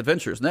 raids,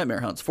 adventures,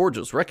 nightmare hunts,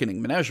 forges,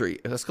 reckoning, menagerie,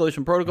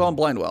 escalation protocol, and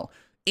blindwell.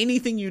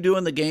 Anything you do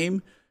in the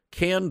game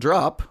can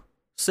drop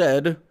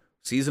said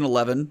Season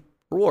 11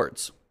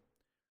 rewards.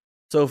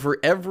 So for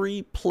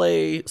every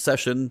play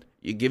session,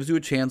 it gives you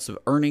a chance of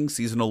earning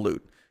seasonal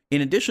loot.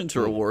 In addition to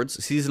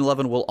rewards, Season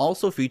 11 will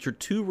also feature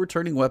 2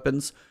 returning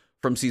weapons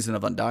from Season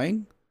of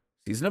Undying,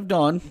 Season of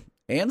Dawn,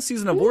 and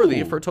Season of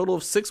Worthy for a total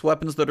of 6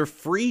 weapons that are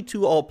free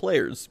to all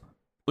players,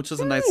 which is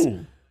a nice...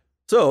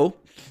 So,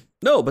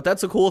 no, but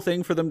that's a cool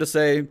thing for them to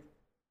say,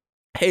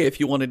 hey, if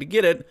you wanted to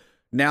get it,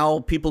 now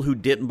people who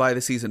didn't buy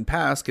the Season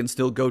Pass can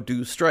still go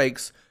do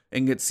strikes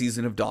and get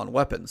Season of Dawn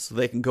weapons. So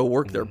they can go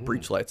work their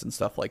breach lights and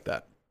stuff like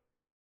that.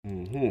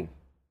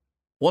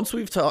 Once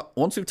we've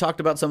talked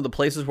about some of the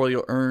places where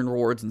you'll earn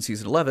rewards in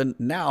Season 11,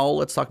 now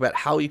let's talk about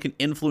how you can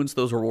influence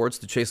those rewards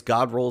to chase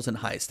god rolls and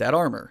high stat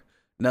armor.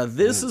 Now,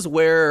 this is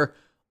where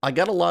I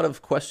got a lot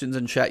of questions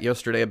in chat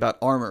yesterday about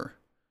armor.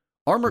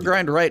 Armor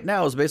grind right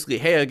now is basically,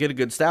 hey, I get a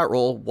good stat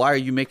roll. Why are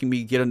you making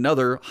me get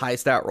another high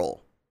stat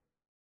roll?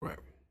 Right.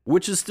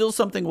 Which is still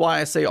something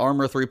why I say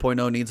Armor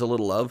 3.0 needs a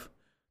little love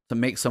to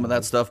make some of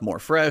that stuff more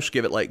fresh.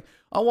 Give it like,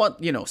 I want,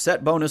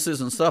 set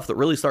bonuses and stuff that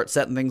really start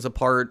setting things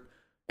apart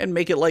and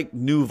make it like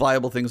new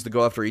viable things to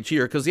go after each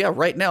year. Because,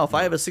 right now, if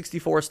I have a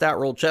 64 stat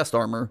roll chest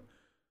armor,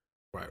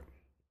 right.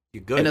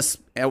 You're good.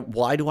 And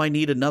why do I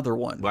need another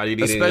one? Why do you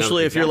need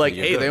Especially if you're like,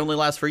 hey, good. they only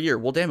last for a year.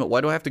 Well, damn it.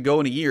 Why do I have to go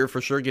in a year for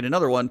sure get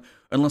another one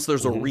unless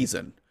there's a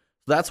reason?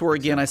 That's where,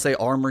 again, I say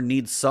armor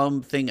needs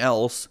something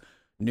else.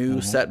 New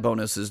set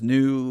bonuses,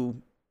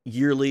 new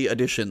yearly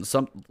additions.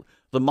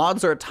 The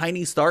mods are a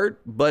tiny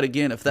start, but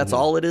again, if that's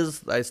all it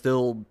is,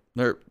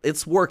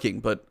 it's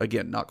working, but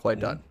again, not quite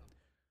done.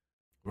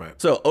 Right.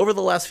 So, over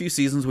the last few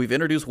seasons, we've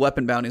introduced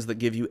weapon bounties that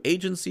give you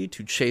agency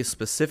to chase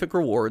specific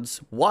rewards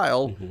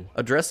while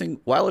addressing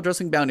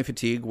bounty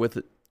fatigue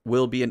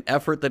will be an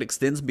effort that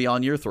extends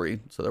beyond year 3.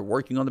 So, they're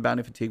working on the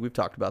bounty fatigue. We've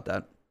talked about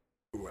that.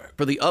 Right.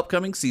 For the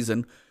upcoming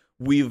season,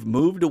 we've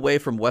moved away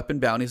from weapon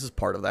bounties as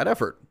part of that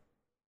effort.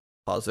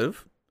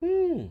 Positive.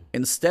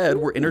 Instead,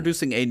 we're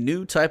introducing a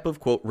new type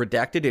of, quote,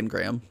 redacted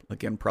engram,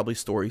 again, probably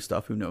story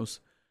stuff, who knows,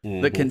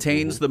 that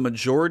contains the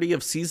majority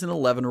of Season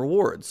 11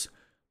 rewards.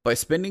 By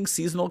spending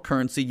seasonal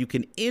currency, you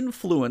can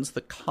influence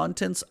the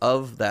contents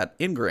of that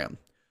engram.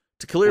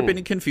 To clear up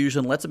any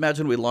confusion, let's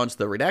imagine we launched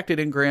the redacted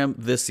engram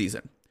this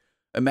season.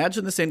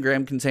 Imagine this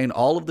engram contained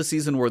all of the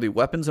season-worthy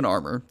weapons and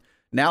armor.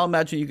 Now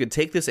imagine you could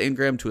take this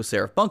engram to a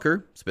Seraph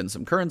bunker, spend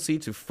some currency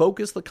to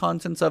focus the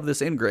contents of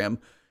this engram,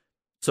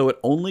 so it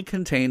only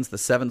contains the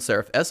 7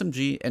 Seraph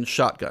SMG and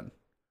shotgun.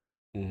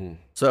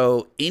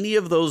 So any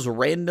of those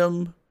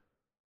random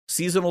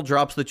seasonal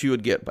drops that you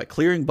would get by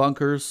clearing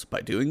bunkers, by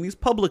doing these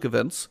public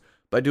events,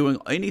 by doing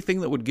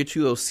anything that would get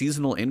you those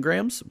seasonal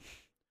engrams,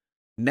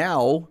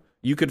 now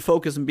you could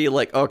focus and be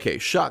like, okay,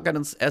 shotgun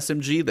and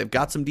SMG, they've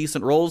got some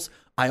decent rolls.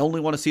 I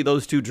only want to see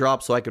those 2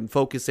 drops so I can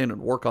focus in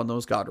and work on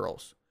those god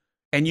rolls.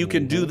 And you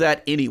can do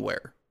that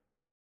anywhere.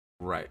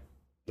 Right.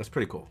 That's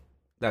pretty cool.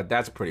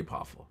 That's pretty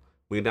powerful.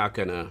 We're not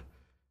going to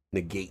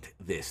negate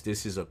this.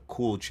 This is a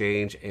cool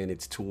change, and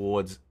it's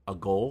towards a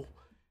goal.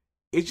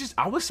 It's just,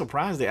 I was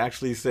surprised they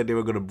actually said they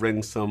were going to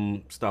bring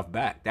some stuff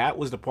back. That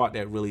was the part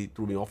that really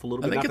threw me off a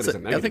little bit. I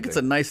think it's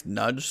a nice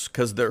nudge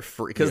because they're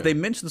free. Because they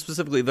mentioned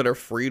specifically that are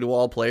free to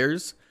all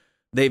players.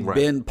 They've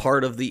been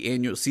part of the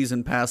annual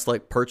season pass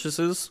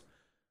purchases.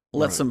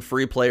 Let some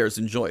free players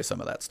enjoy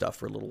some of that stuff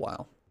for a little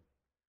while.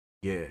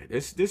 Yeah,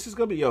 this is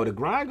gonna be the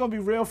grind gonna be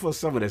real for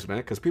some of this, man.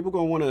 Because people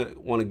gonna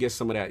want to get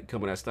some of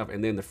that stuff,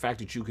 and then the fact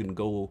that you can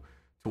go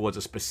towards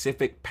a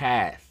specific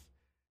path.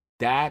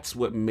 That's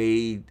what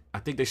made, I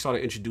think they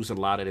started introducing a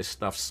lot of this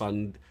stuff,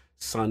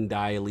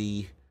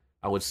 sundially,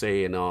 I would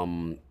say, and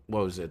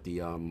what was it?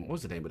 What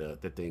was the name of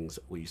the things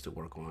we used to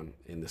work on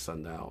in the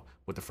sundial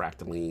with the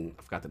fractaline?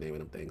 I forgot the name of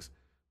them things.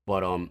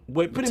 But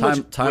pretty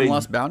much time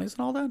lost bounties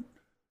and all that?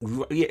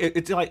 Yeah,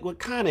 it's like, well,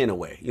 kind of in a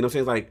way. You know what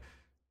I'm saying? Like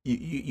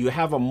you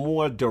have a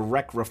more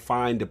direct,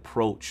 refined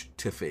approach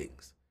to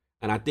things.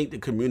 And I think the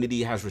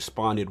community has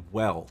responded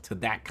well to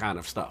that kind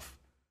of stuff.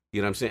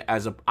 You know what I'm saying?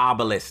 As a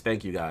obelisk,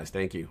 thank you guys,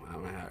 thank you.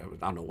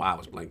 I don't know why I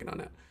was blanking on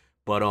that,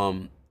 but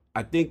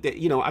I think that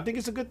I think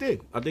it's a good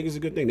thing. I think it's a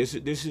good thing.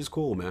 This is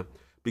cool, man,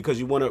 because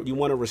you want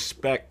to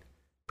respect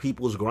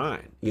people's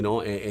grind,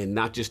 and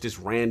not just this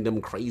random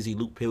crazy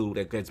loot pill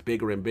that gets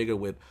bigger and bigger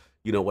with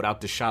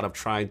without the shot of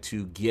trying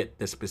to get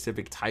the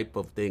specific type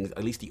of things,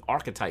 at least the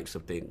archetypes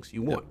of things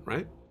you want,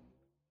 right?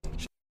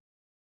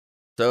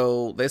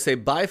 So they say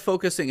by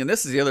focusing, and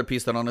this is the other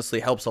piece that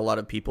honestly helps a lot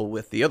of people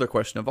with the other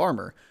question of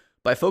armor.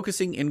 By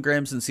focusing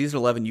engrams in Season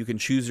 11, you can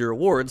choose your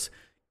rewards.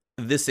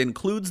 This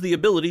includes the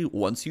ability,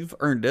 once you've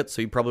earned it,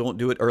 so you probably won't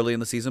do it early in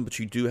the season, but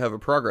you do have a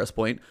progress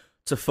point,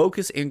 to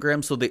focus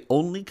engrams so they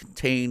only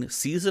contain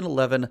Season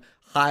 11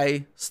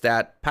 high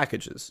stat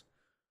packages.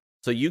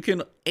 So you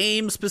can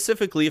aim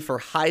specifically for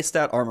high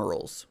stat armor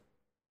rolls.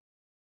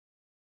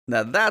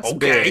 Now that's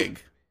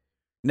big.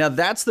 Now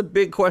that's the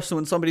big question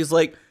when somebody's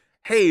like,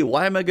 hey,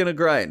 why am I going to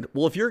grind?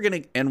 Well, if you're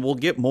going to, and we'll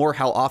get more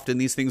how often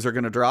these things are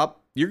going to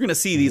drop, you're going to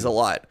see these a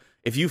lot.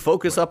 If you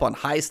focus up on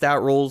high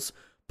stat rolls,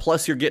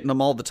 plus you're getting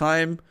them all the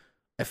time,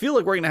 I feel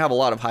like we're going to have a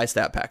lot of high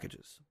stat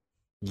packages.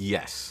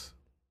 Yes,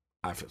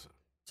 I feel so.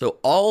 So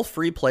all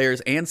free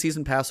players and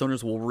season pass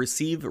owners will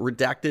receive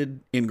redacted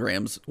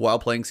engrams while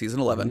playing Season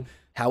 11.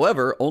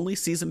 However, only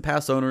season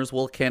pass owners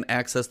can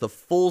access the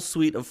full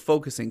suite of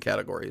focusing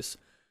categories.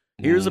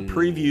 Here's a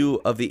preview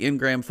of the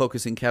engram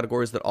focusing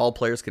categories that all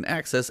players can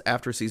access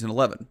after Season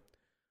 11.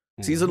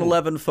 Season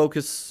 11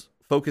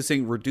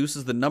 focusing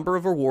reduces the number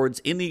of rewards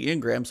in the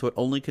engram so it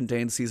only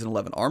contains Season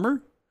 11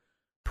 armor.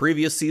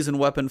 Previous season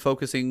weapon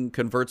focusing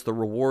converts the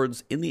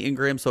rewards in the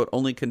engram so it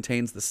only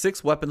contains the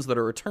 6 weapons that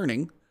are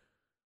returning.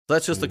 So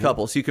that's just a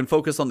couple. So you can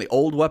focus on the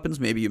old weapons.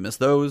 Maybe you missed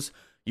those.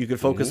 You could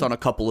focus on a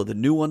couple of the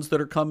new ones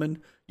that are coming.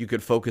 You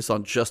could focus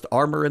on just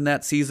armor in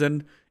that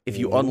season. If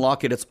you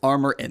unlock it, it's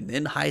armor and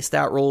then high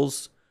stat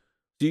rolls.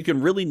 So you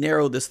can really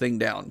narrow this thing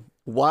down.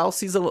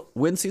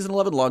 when Season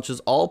 11 launches,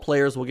 all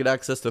players will get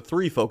access to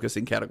 3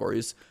 focusing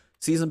categories.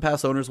 Season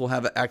Pass owners will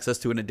have access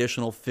to an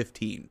additional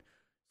 15.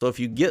 So if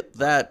you get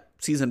that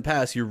Season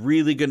Pass, you're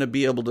really going to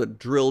be able to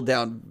drill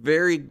down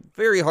very,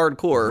 very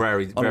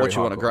hardcore on what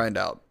you want to grind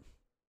out.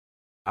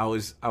 I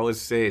was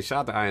saying, shout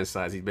out to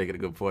Ironsides, he's making a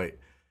good point.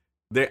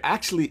 They're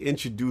actually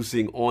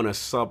introducing on a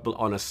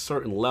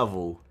certain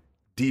level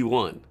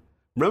D1.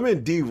 Remember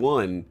in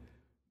D1,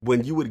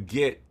 when you would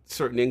get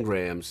certain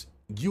engrams,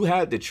 you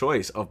had the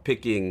choice of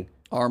picking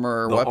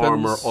armor, the weapons,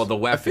 armor or the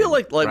weapon. I feel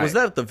like right? was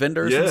that at the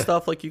vendors and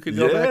stuff? Like you could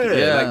go back.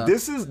 Yeah, like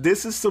this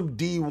is some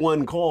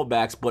D1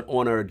 callbacks, but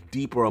on a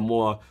deeper, a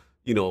more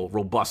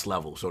robust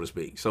level, so to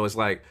speak. So it's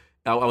like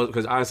I was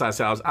because Einstein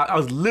said I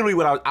was literally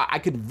what I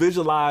could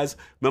visualize.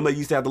 Remember, he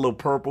used to have the little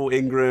purple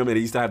Engram, and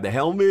he used to have the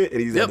helmet, and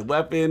he used to have the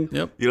weapon.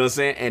 Yep. You know what I'm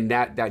saying? And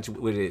that's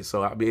what it is.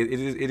 So I mean,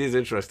 it is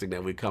interesting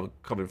that we come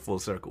in full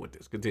circle with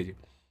this. Continue.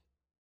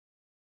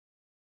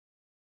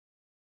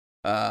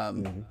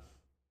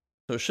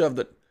 So Shove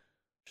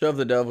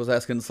the Dove was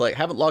asking, it's like,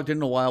 haven't logged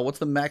in a while. What's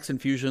the max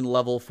infusion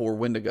level for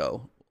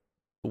Wendigo?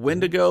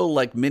 Wendigo,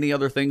 like many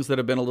other things that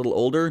have been a little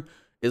older,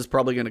 is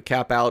probably going to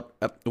cap out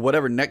at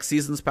whatever next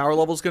season's power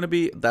level is going to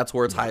be. That's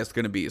where its highest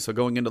going to be. So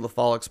going into the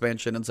fall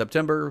expansion in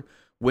September,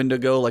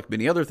 Wendigo, like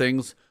many other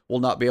things,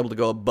 will not be able to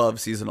go above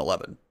season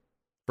 11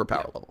 for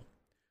power level.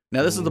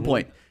 Now, this is the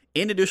point.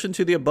 In addition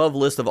to the above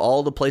list of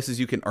all the places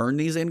you can earn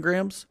these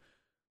engrams,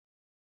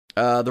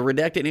 the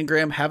redacted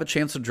engram have a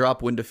chance to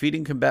drop when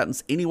defeating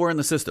combatants anywhere in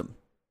the system,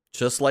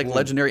 just like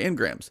legendary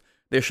engrams.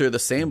 They share the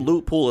same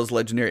loot pool as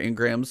legendary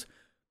engrams,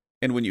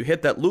 and when you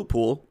hit that loot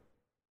pool,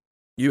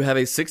 you have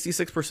a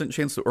 66%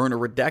 chance to earn a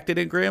redacted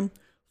engram,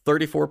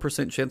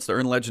 34% chance to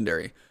earn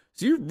legendary.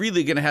 So you're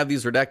really going to have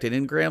these redacted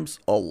engrams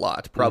a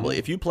lot, probably.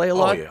 If you play a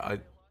lot,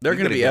 they're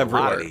going to be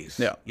everywhere.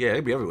 Yeah,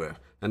 they'd be everywhere.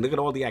 And look at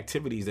all the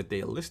activities that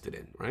they are listed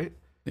in, right?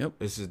 Yep.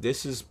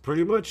 This is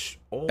pretty much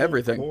all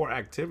everything. Core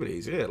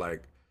activities. Yeah,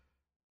 like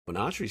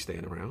Menagerie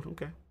staying around.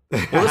 Okay.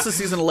 Well, this is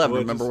season 11.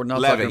 Remember, we're not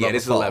 11, talking about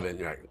this is fall. 11.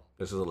 Right.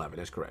 This is 11.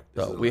 That's correct.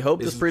 So we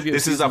hope this preview.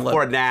 This is a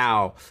for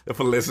now.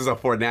 This is a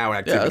for now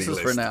activity. Yeah, this is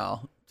for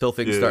now till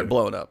things start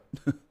blowing up.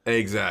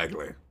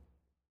 Exactly.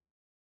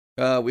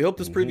 We hope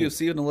this preview of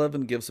season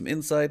 11 gives some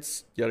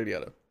insights. Yada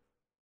yada.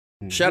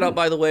 Shout out,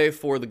 by the way,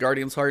 for the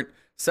Guardian's Heart,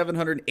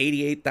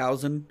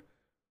 788,000.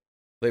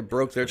 They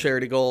broke their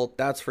charity goal.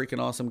 That's freaking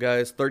awesome,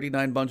 guys.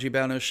 39 Bungie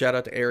banners. Shout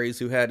out to Ares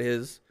who had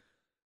his.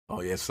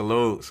 Oh yeah,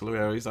 salute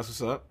Ares. That's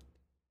what's up.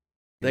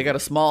 They got a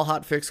small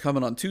hot fix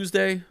coming on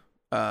Tuesday.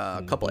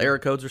 A couple error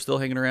codes are still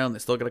hanging around. They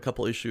still got a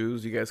couple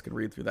issues. You guys can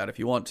read through that if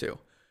you want to.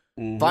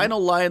 Final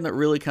line that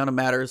really kind of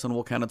matters, and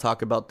we'll kind of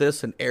talk about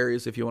this, and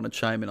Ares, if you want to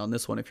chime in on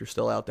this one, if you're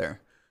still out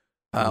there,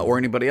 or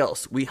anybody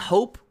else. We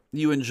hope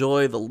you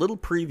enjoy the little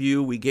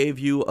preview we gave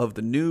you of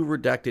the new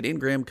redacted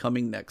engram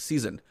coming next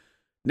season.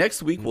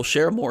 Next week, we'll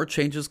share more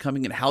changes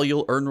coming and how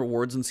you'll earn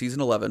rewards in Season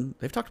 11.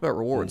 They've talked about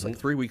rewards like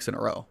 3 weeks in a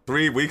row.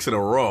 3 weeks in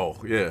a row,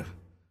 yeah.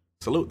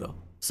 Salute, though.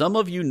 Some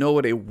of you know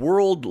what a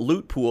world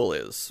loot pool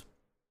is.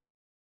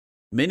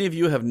 Many of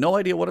you have no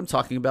idea what I'm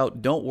talking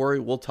about. Don't worry,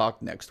 we'll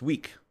talk next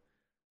week.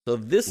 So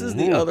this is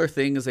the other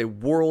thing, is a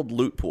world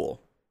loot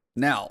pool.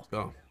 Now,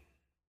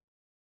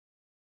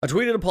 I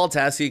tweeted to Paul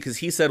Tassi because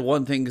he said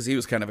one thing because he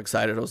was kind of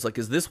excited. I was like,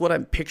 is this what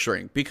I'm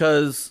picturing?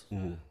 Because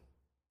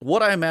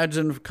what I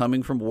imagine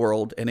coming from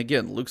World, and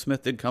again, Luke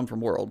Smith did come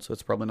from World, so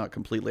it's probably not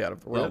completely out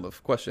of the realm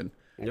of question.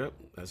 Yep,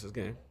 that's his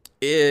game.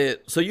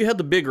 So you had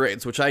the big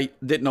raids, which I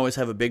didn't always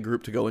have a big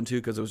group to go into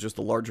because it was just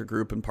a larger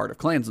group and part of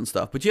clans and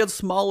stuff. But you had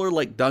smaller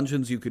like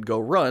dungeons you could go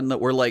run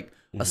that were like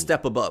a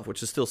step above,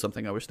 which is still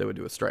something I wish they would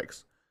do with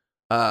strikes.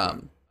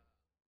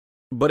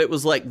 But it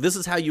was like, this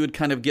is how you would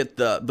kind of get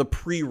the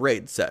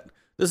pre-raid set.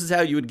 This is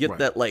how you would get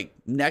that like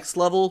next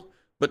level,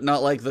 but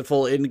not like the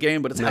full end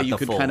game, but it's not how you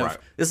could kind of,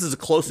 this is as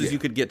close as you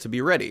could get to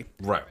be ready.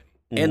 Right.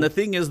 And the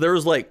thing is,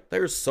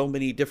 there's so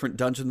many different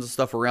dungeons and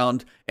stuff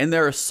around, and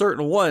there are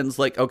certain ones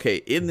like, okay,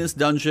 in this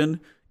dungeon,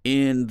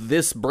 in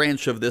this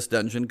branch of this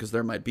dungeon, because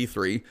there might be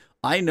 3,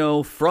 I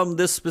know from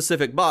this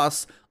specific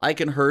boss, I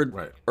can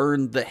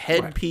earn the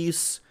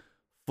headpiece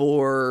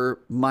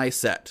for my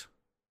set.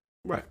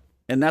 Right.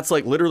 And that's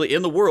like literally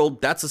in the world,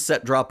 that's a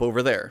set drop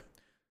over there.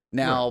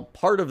 Now,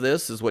 part of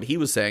this is what he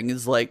was saying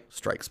is like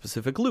strike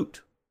specific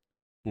loot.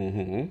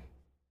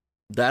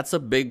 That's a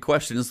big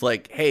question. It's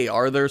like, hey,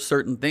 are there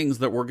certain things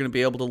that we're going to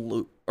be able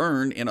to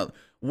earn in a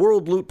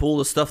world loot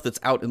pool of stuff that's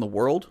out in the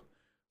world?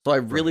 So I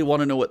really want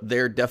to know what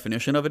their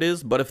definition of it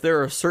is. But if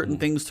there are certain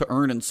things to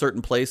earn in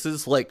certain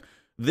places, like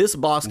this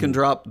boss can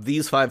drop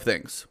these 5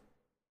 things.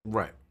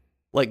 Right.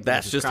 Like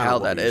that's just how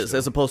that is,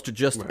 as opposed to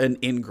just an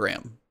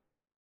engram.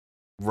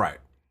 Right.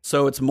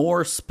 So it's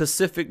more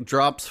specific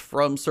drops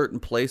from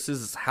certain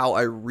places is how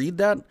I read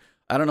that.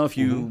 I don't know if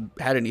you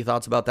had any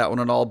thoughts about that one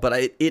at all,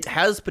 but it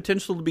has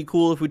potential to be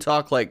cool if we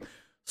talk like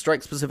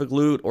strike-specific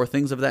loot or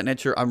things of that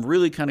nature. I'm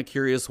really kind of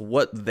curious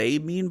what they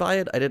mean by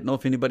it. I didn't know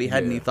if anybody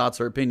had any thoughts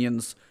or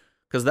opinions,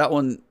 because that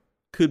one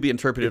could be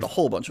interpreted a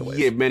whole bunch of ways.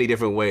 Yeah, many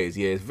different ways.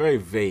 Yeah, it's very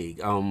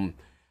vague.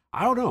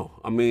 I don't know.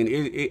 I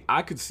mean,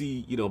 I could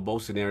see,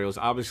 both scenarios.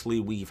 Obviously,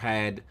 we've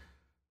had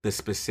the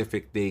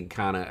specific thing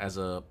kind of as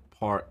a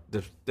part,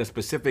 the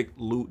specific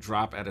loot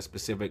drop at a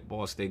specific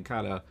boss thing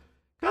kind of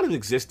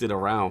existed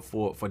around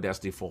for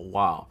Destiny for a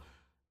while.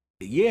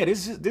 Yeah,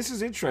 this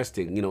is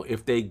interesting.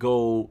 If they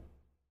go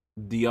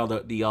the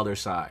other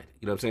side,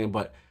 you know what I'm saying?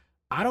 But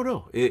I don't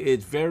know.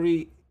 It's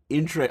very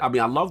interesting. I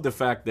mean, I love the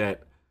fact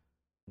that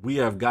we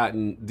have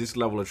gotten this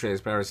level of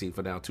transparency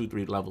for now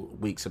 2-3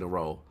 weeks in a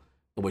row.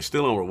 And we're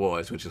still on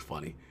rewards, which is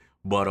funny.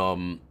 But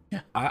Yeah.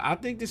 I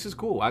think this is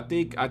cool. I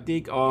think I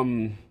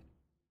don't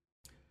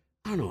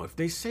know if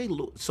they say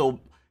so.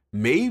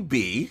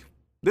 Maybe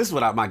this is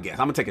my guess.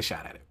 I'm gonna take a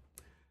shot at it.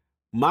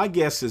 My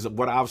guess is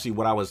what I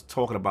was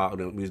talking about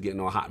when we was getting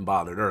all hot and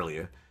bothered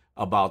earlier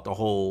about the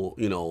whole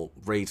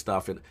raid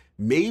stuff, and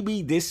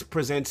maybe this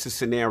presents a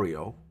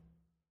scenario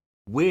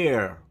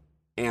where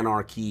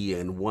Anarchy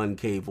and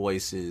 1K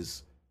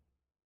Voices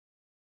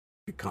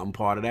become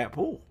part of that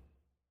pool.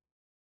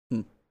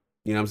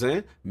 You know what I'm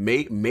saying?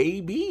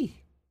 Maybe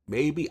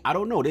I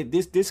don't know.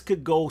 This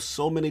could go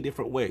so many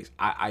different ways.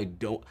 I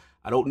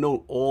don't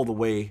know all the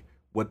way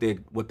what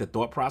the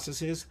thought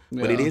process is,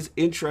 but it is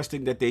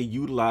interesting that they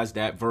utilize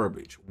that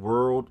verbiage,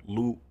 world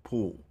loot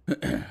pool.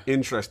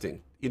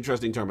 interesting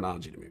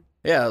terminology to me.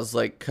 Yeah, it's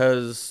like,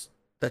 because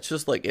that's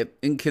just like it.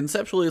 And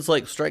conceptually, it's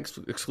like Strike's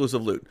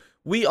exclusive loot.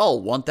 We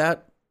all want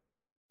that.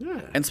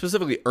 Yeah. And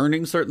specifically,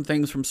 earning certain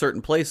things from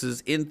certain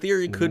places, in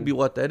theory, could be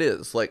what that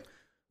is. Like,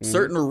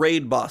 certain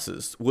raid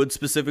bosses would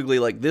specifically,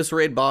 like, this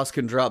raid boss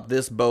can drop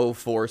this bow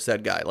for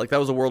said guy. Like, that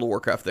was a World of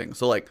Warcraft thing.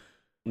 So, like,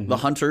 the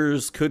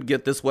hunters could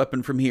get this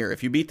weapon from here.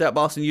 If you beat that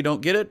boss and you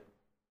don't get it,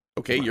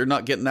 okay, you're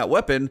not getting that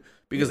weapon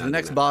because the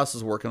next boss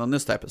is working on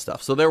this type of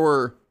stuff. So there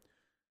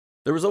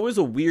was always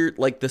a weird,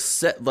 like, the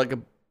set, like,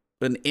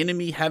 an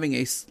enemy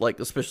having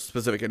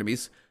specific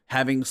enemies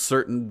having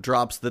certain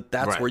drops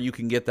that's where you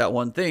can get that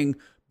one thing,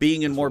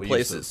 being in more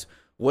places.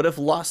 What if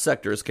Lost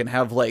Sectors can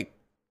have, like,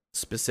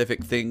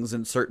 specific things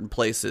in certain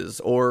places,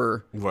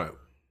 or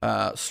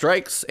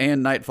Strikes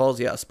and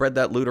Nightfalls, spread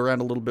that loot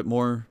around a little bit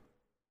more.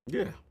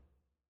 Yeah.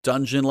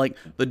 Dungeon, like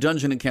the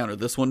dungeon encounter,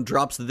 this one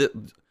drops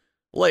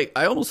like,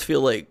 I almost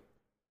feel like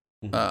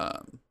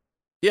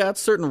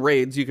it's certain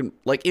raids you can,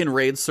 like, in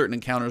raids certain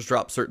encounters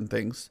drop certain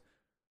things.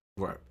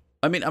 Right.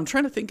 I mean, I'm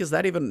trying to think, is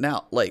that even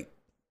now, like,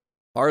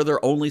 are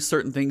there only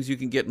certain things you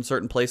can get in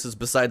certain places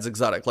besides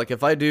exotic? Like,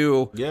 if I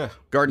do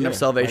Garden of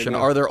Salvation,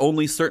 are there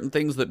only certain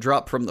things that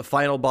drop from the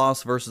final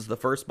boss versus the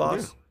first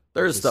boss? Yeah.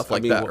 There's stuff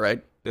like that,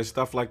 right? There's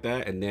stuff like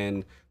that, and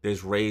then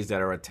there's raids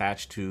that are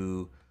attached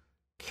to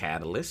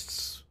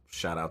catalysts.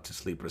 Shout out to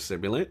Sleeper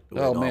Simulant.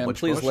 Oh man,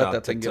 please let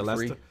that thing get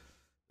free.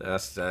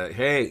 That's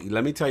hey,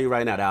 let me tell you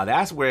right now,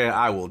 that's where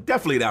I will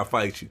definitely not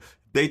fight you.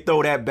 They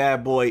throw that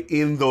bad boy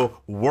in the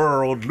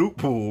world loot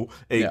pool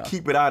and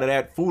keep it out of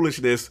that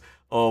foolishness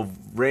of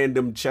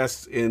random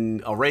chests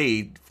in a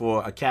raid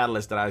for a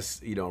catalyst that I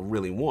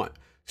really want.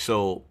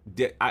 So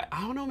I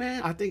don't know,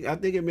 man. I think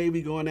it may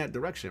be going that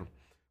direction.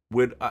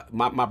 With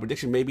my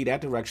prediction may be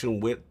that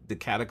direction with the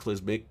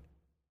cataclysmic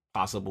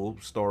possible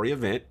story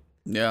event.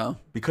 Yeah.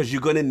 Because you're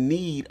gonna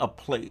need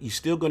you're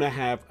still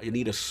gonna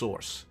need a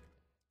source.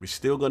 We're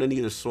still gonna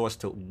need a source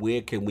to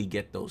where can we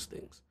get those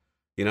things.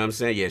 You know what I'm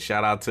saying? Yeah,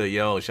 shout out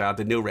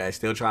to New Red,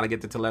 still trying to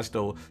get the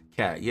Telesto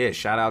cat. Yeah,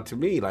 shout out to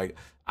me. Like,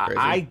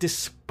 I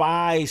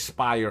despise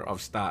Spire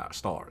of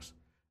Stars.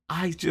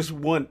 I just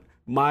want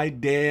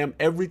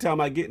every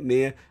time I get in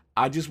there,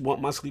 I just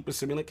want my Sleeper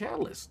Simulant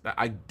Catalyst.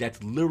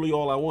 That's literally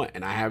all I want,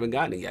 and I haven't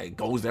gotten it yet. It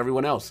goes to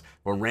everyone else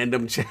for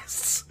random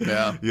chests.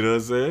 Yeah. You know what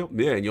I'm saying?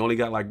 Yeah, and you only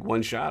got like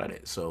one shot at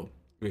it, so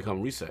you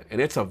become reset.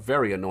 And it's a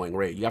very annoying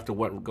raid. You have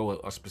to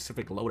go a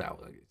specific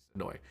loadout. Like, it's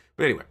annoying.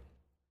 But anyway,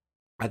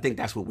 I think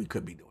that's what we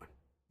could be doing.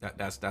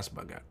 That's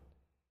my gut.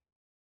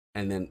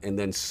 And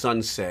then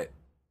sunset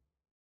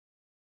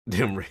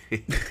them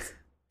raids.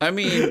 I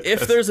mean,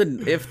 if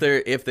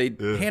they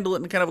handle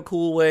it in kind of a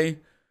cool way,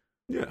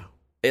 yeah.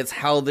 It's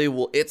how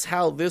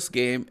this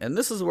game, and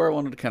this is where I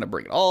wanted to kind of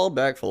bring it all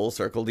back full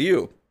circle to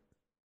you.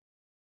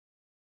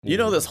 You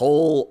know this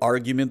whole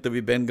argument that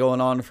we've been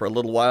going on for a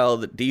little while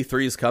that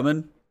D3 is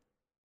coming?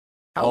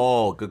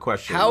 Good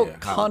question. How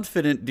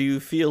confident do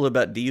you feel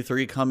about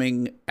D3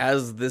 coming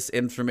as this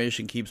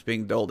information keeps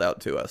being doled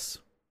out to us?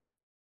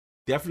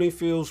 Definitely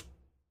feels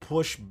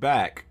pushed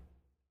back.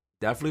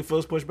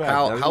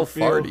 How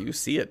far do you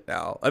see it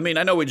now? I mean,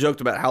 I know we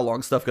joked about how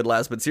long stuff could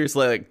last, but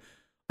seriously, like,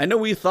 I know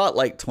we thought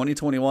like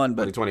 2021,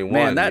 but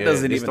man, that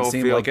doesn't even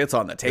seem like it's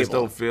on the table. This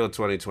don't feel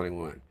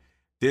 2021.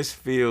 This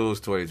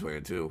feels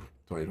 2022,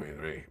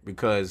 2023.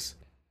 Because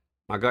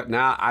my gut,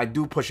 now I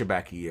do push it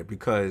back a year,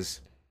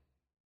 because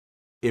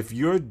if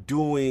you're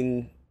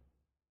doing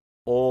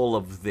all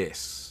of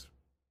this,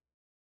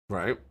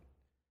 right,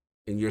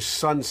 and you're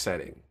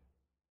sunsetting,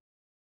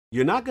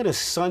 you're not going to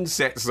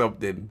sunset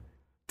something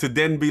to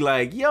then be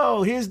like,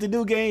 yo, here's the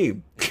new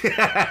game.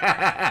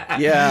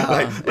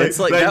 Yeah. It's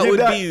like that would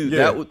be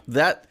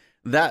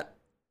that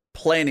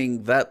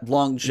planning, that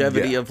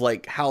longevity of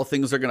like how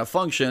things are going to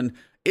function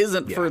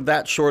isn't for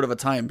that short of a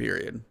time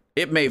period.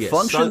 It may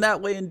function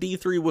that way in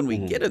D3 when we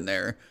get in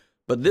there,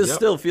 but this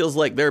still feels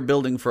like they're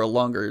building for a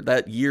longer.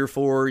 That year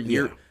 4 is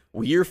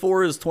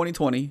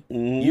 2020.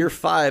 Year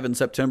 5 in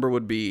September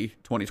would be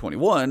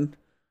 2021.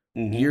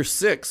 Year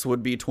 6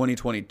 would be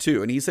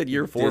 2022, and he said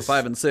year 4,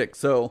 5, and 6.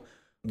 So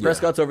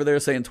Prescott's over there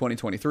saying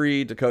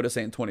 2023. Dakota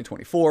saying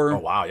 2024. Oh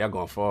wow, y'all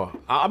going far.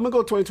 I'm gonna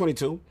go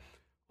 2022.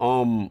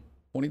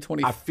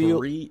 2023. I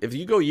feel if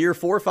you go year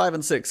 4, 5,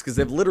 and 6, because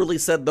they've literally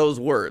said those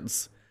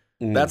words.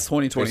 That's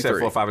 2023. They said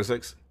 4, 5, and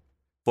 6.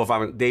 4,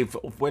 5, and Dave.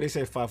 Where they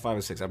say 5, 5,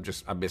 and 6?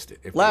 I missed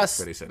it. Where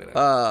they said it.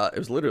 It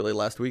was literally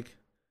last week.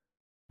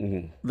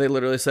 They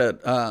literally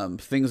said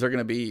things are going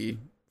to be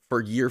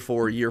for year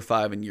 4, year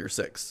 5, and year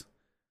 6.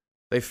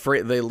 They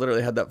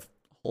literally had that.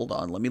 Hold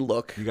on, let me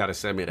look. You got to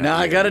send me that. Now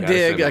I got to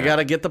dig. I got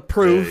to get the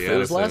proof. It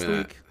was last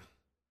week.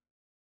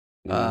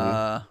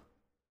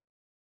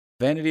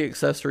 Vanity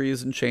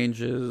accessories and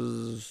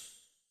changes.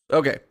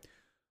 Okay.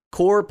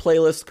 Core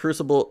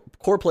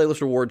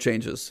playlist reward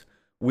changes.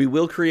 We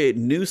will create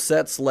new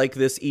sets like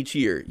this each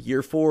year.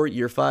 Year 4,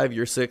 year 5,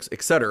 year 6,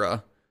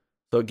 etc.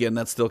 So again,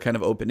 that's still kind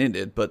of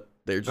open-ended, but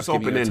they're just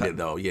open-ended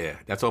though. Yeah,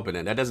 that's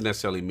open-ended. That doesn't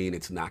necessarily mean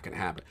it's not going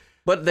to happen.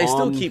 But they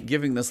still keep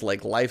giving this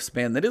like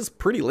lifespan that is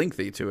pretty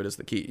lengthy to it is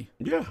the key.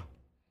 Yeah.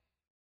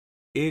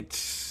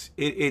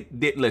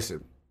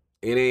 Listen,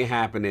 it ain't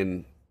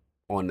happening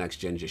on next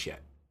gen just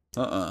yet.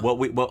 But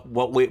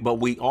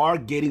we are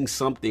getting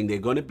something. They're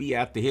going to be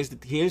at here's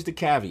the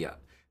caveat.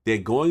 They're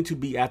going to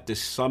be at the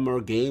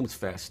Summer Games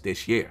Fest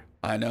this year.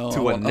 I know.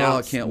 To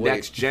announce I can't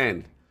next wait.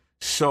 gen.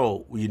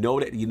 So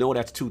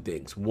that's two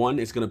things. One,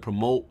 it's going to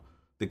promote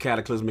the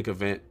Cataclysmic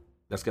event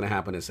that's going to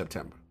happen in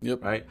September.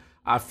 Yep. Right.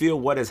 I feel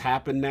what has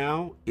happened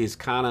now is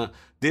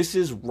this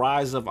is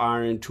Rise of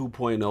Iron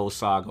 2.0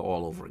 saga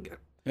all over again.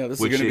 Yeah, this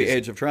is going to be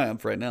Age of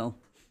Triumph right now.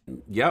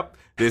 Yep.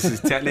 This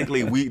is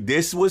technically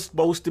this was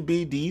supposed to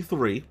be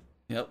D3.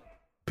 Yep.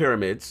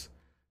 Pyramids.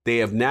 They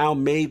have now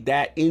made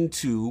that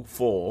into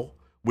fall.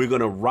 We're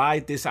going to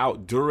ride this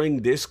out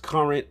during this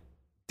current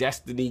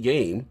Destiny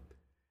game.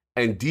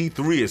 And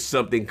D3 is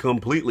something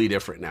completely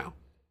different now.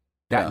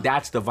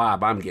 That's the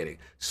vibe I'm getting.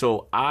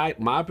 So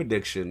my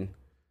prediction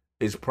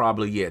is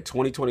probably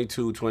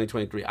 2022,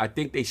 2023. I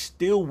think they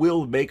still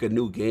will make a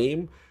new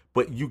game,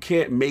 but you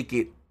can't make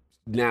it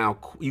now.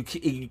 You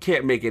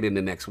can't make it in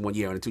the next 1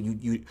 year or two.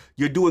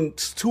 You're doing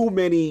too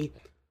many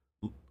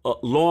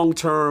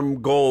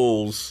long-term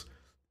goals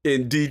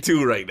in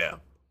D2 right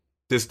now.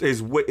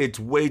 It's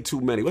way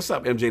too many. What's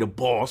up, MJ the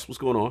boss? What's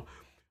going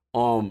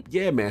on?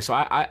 Yeah, man. So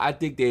I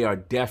think they are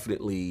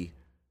definitely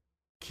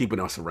keeping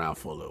us around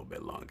for a little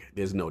bit longer.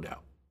 There's no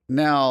doubt.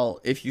 Now,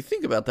 if you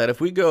think about that,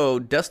 if we go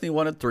Destiny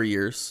 1 at 3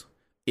 years,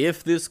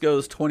 if this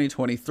goes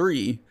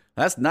 2023,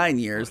 that's 9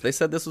 years. They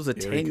said this was a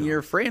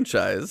 10-year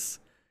franchise.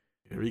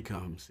 Here he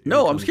comes.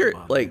 I'm scared.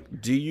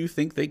 Like, do you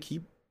think they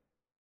keep...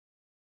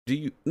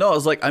 No, I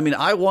was like,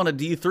 I want a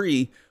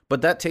D3,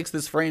 but that takes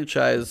this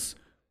franchise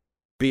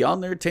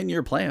beyond their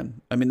 10-year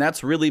plan.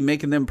 That's really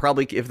making them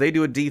probably... If they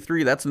do a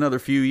D3, that's another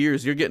few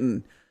years. You're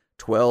getting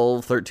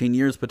 12, 13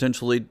 years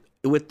potentially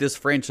with this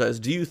franchise.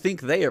 Do you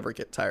think they ever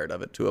get tired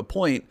of it to a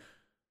point?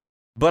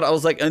 But I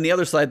was like, on the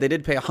other side, they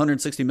did pay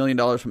 $160 million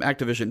from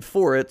Activision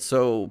for it,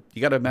 so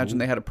you got to imagine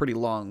they had a pretty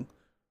long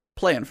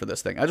plan for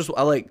this thing.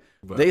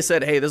 They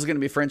said, hey, this is going to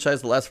be a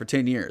franchise that lasts for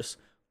 10 years.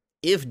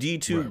 If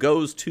D2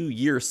 goes to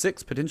year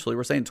 6, potentially,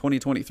 we're saying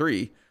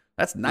 2023,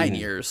 that's 9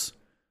 years.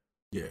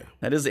 Yeah.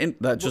 That is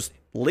just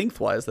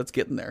lengthwise, that's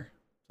getting there.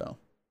 So.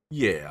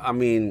 Yeah,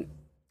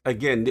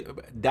 again,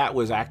 that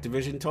was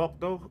Activision talk,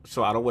 though,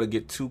 so I don't want to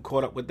get too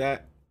caught up with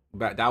that.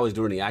 But that was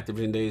during the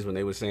Activision days when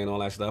they were saying all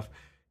that stuff.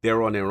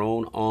 They're on their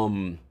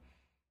own.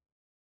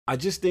 I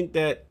just think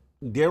that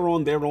they're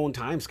on their own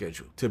time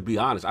schedule, to be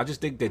honest. I just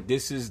think that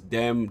this is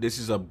them. This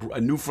is a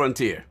new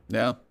frontier.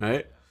 Yeah.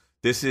 Right?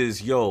 This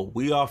is,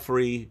 we are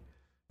free.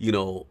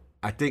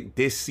 I think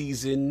this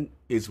season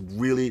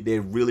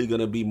they're really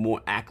going to be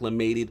more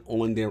acclimated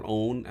on their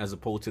own as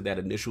opposed to that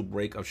initial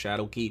break of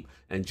Shadowkeep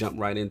and jump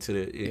right into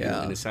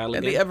the saddle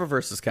and again. The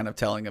Eververse is kind of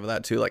telling of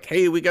that too. Like,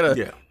 hey, we got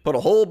to put a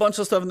whole bunch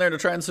of stuff in there to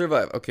try and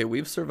survive. Okay,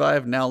 we've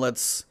survived. Now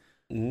let's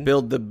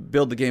build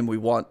the game we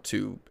want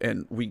to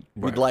and we'd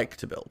like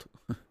to build.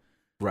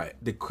 Right.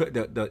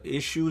 The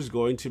issue is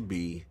going to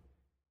be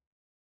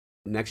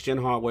next gen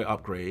hardware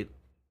upgrade.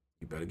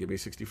 You better give me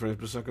 60 frames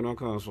per second on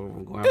console.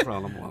 I'm going to have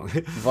a problem.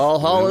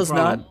 Valhalla's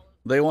not.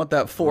 They want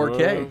that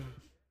 4K.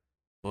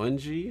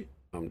 Bungie,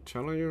 I'm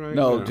telling you right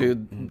now. No,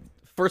 dude.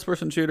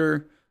 First-person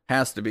shooter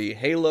has to be.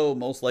 Halo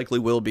most likely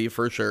will be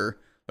for sure.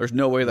 There's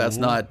no way that's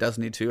not.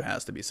 Destiny 2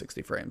 has to be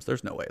 60 frames.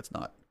 There's no way it's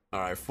not.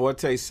 All right.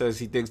 Forte says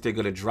he thinks they're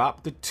going to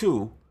drop the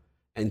 2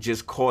 and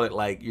just call it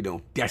like,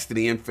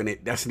 Destiny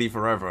Infinite, Destiny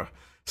Forever.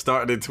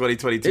 Starting in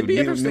 2022. It'd be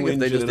interesting if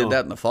they just did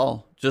that in the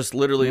fall. Just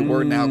literally,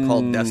 we're now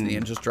called Destiny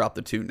and just drop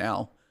the 2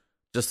 now.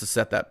 Just to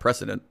set that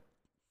precedent.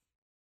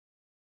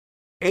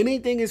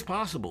 Anything is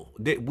possible.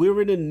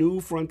 We're in a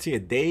new frontier.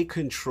 They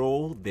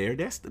control their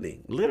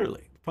destiny.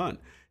 Literally. Fun.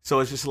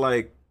 So it's just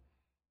like,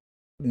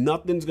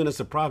 nothing's going to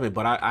surprise me.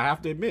 But I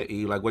have to admit,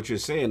 like what you're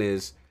saying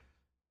is,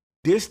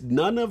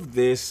 none of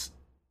this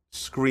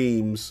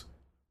screams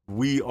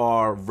we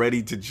are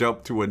ready to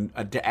jump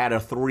to add a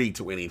 3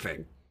 to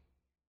anything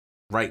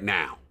right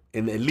now,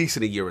 at least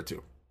in a year or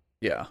two.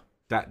 Yeah.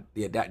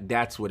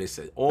 That's what it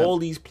says. All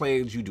these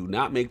plans, you do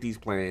not make these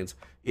plans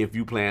if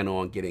you plan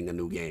on getting a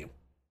new game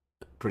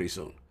pretty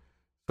soon.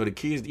 So the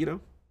key is,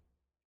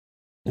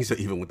 he said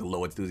even with the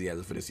low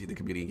enthusiasm for the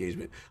community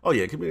engagement. Oh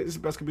yeah, it's the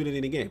best community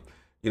in the game.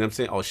 You know what I'm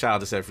saying? Oh, shout out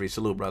to Set Free.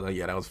 Salute, brother.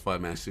 Yeah, that was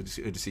fun, man. Good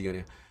to see you in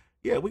there.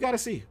 Yeah, we gotta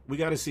see,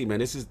 man.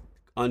 This is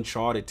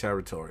uncharted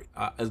territory.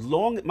 As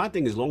long as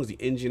the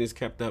engine is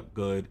kept up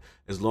good,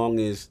 as long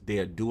as they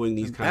are doing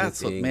these kind of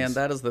things. Man,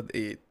 that is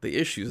the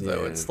issues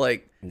though. It's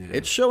like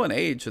it's showing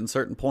age in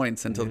certain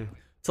points, and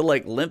to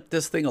like limp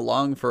this thing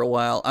along for a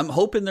while. I'm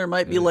hoping there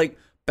might be like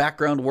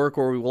background work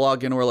where we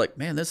log in and we're like,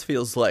 man, this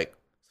feels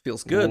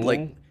good.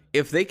 Like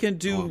if they can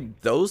do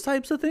those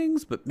types of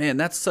things, but man,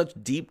 that's such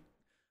deep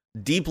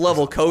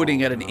level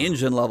coding at an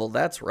engine level.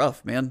 That's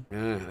rough, man.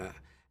 Yeah.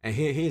 And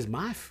here's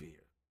my fear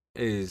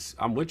is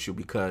I'm with you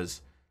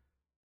because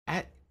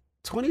at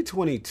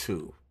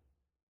 2022,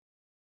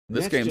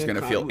 this game's going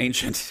to feel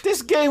ancient.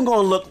 This game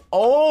going to look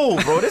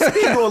old, bro. This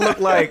game going to look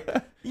like,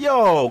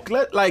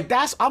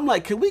 I'm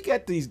like, can we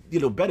get these,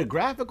 better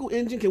graphical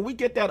engine? Can we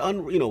get that,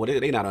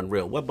 they're not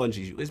Unreal. What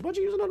Bungie, is Bungie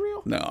using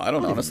Unreal? No, I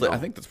don't know. Honestly, I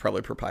think that's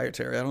probably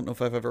proprietary. I don't know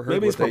if I've ever heard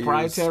Maybe it's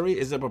proprietary.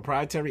 Is it a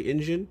proprietary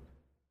engine?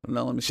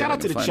 No, let me see. Shout out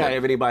to the chat,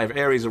 if anybody, if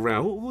Aries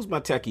around. Who's my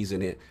techies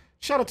in here?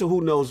 Shout out to who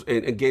knows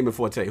in Gaming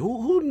Forte.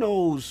 Who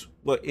knows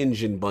what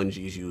engine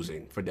Bungie is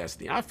using for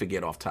Destiny? I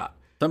forget off top.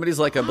 Somebody's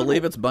like, I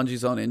believe it's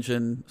Bungie's own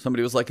engine.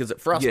 Somebody was like, is it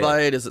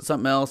Frostbite? Is it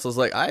something else? I was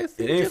like, I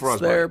think it's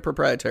their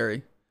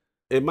proprietary.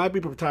 It might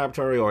be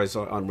proprietary or it's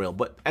Unreal.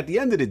 But at the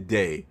end of the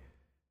day,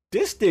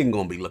 this thing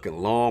gonna be looking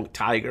long.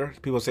 Tiger.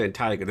 People saying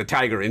Tiger. The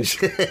Tiger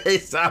engine. I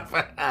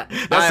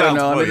don't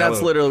know. I mean,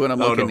 that's literally what I'm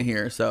looking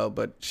here. So,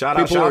 but shout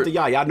out to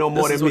y'all. Y'all know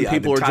more than me.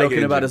 People are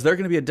joking about, is there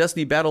going to be a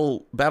Destiny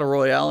battle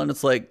royale? And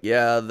it's like,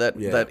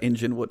 that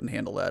engine wouldn't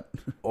handle that.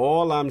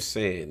 All I'm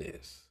saying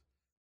is,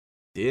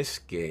 this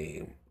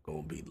game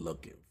gonna be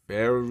looking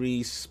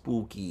very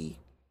spooky.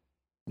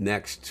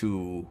 Next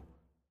to,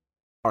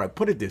 all right,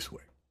 put it this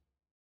way.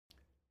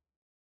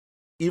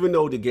 Even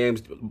though the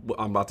games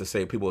I'm about to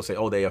say, people will say,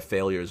 oh, they are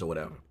failures or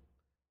whatever.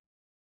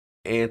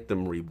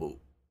 Anthem reboot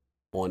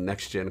on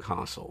next-gen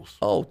consoles.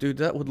 Oh, dude,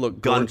 that would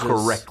look done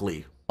gorgeous.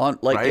 Correctly. On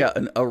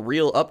a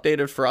real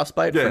updated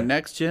Frostbite for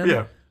next-gen.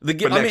 Yeah.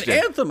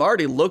 Anthem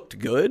already looked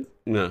good.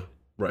 Yeah,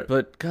 right.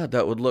 But, God,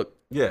 that would look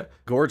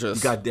gorgeous.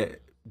 You got that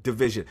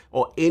Division.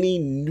 Or any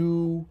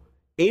new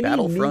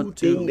Battlefront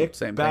thing too.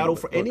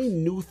 Any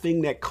new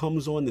thing that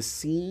comes on the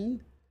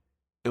scene,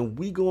 and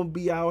we going to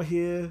be out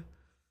here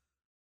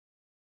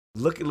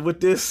looking with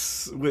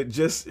this, with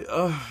just,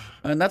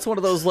 and that's one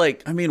of those,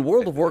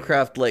 World of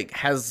Warcraft,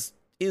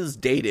 is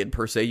dated,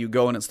 per se. You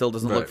go and it still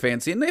doesn't look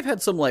fancy. And they've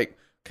had some,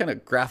 kind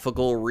of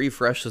graphical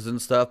refreshes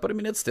and stuff. But,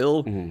 it's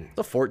still it's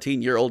a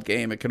 14-year-old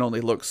game. It can only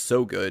look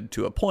so good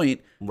to a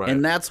point. Right.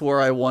 And that's where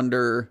I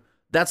wonder,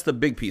 that's the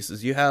big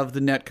pieces. You have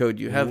the netcode.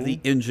 You have the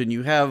engine.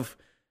 You have,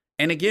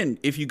 and again,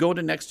 if you go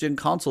to next-gen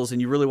consoles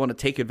and you really want to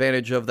take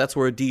advantage of, that's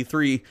where a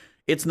D3,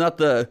 it's not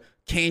the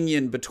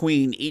canyon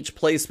between each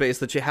play space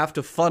that you have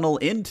to funnel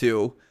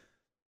into.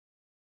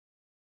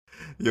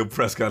 Yo,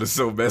 Prescott is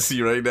so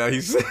messy right now.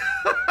 He's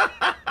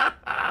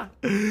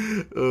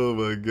oh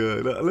my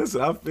god!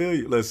 Listen, I feel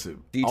you.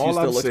 Listen, D2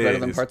 still looks better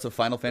than parts of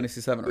Final Fantasy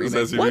VII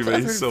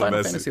Remake. He's so Final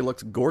messy. Fantasy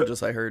looks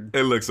gorgeous. I heard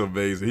it looks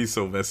amazing. He's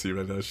so messy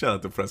right now. Shout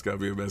out to Prescott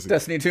being messy.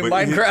 Destiny 2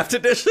 Minecraft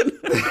edition,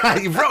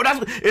 bro.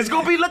 It's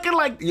gonna be looking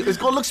like it's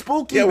gonna look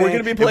spooky. Yeah, we're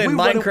gonna be playing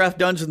Minecraft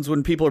dungeons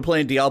when people are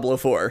playing Diablo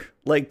 4.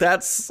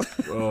 That's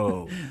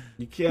bro.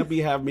 You can't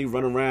be having me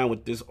run around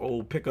with this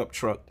old pickup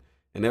truck.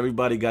 And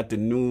everybody got the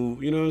new,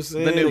 you know what I'm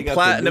saying? The new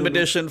Platinum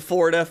Edition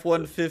Ford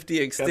F-150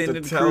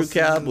 extended crew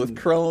cab with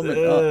chrome.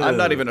 And, I'm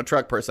not even a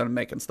truck person. I'm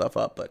making stuff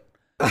up, but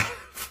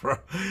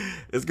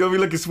it's gonna be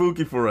looking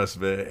spooky for us,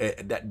 man.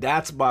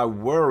 That's my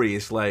worry.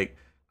 It's like,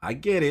 I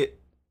get it,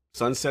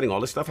 sunsetting,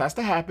 all this stuff has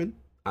to happen.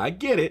 I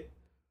get it,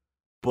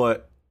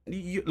 but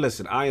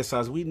listen, Iron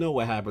Size, we know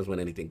what happens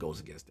when anything goes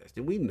against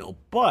Destiny. We know,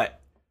 but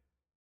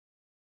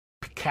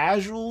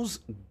casuals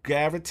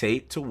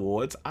gravitate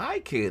towards eye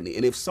candy.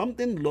 And if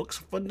something looks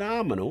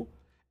phenomenal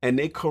and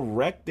they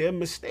correct their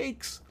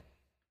mistakes,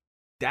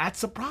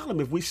 that's a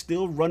problem if we're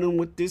still running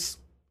with this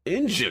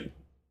engine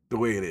the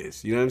way it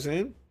is. You know what I'm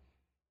saying?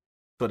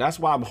 So that's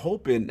why I'm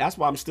hoping, that's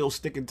why I'm still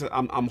sticking to,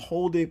 I'm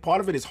holding,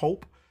 part of it is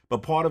hope,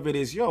 but part of it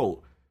is,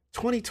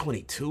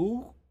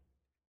 2022?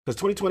 Because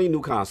 2020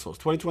 new consoles,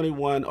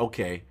 2021,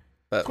 okay.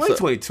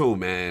 2022,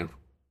 man.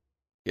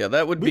 Yeah,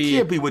 that would be. We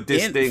can't be with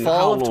this thing.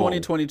 Fall of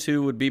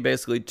 2022 would be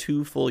basically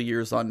 2 full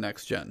years on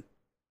next gen.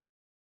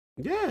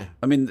 Yeah.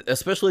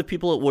 Especially if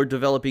people were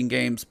developing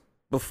games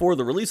before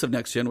the release of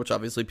next gen, which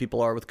obviously people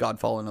are with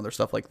Godfall and other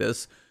stuff like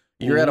this.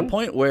 You're at a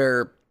point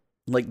where,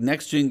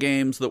 next gen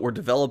games that were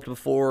developed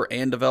before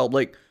and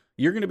developed,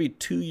 you're going to be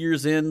 2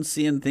 years in,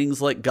 seeing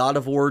things like God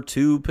of War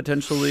 2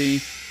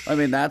 potentially. I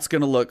mean, that's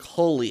going to look,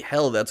 holy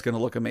hell, that's going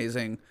to look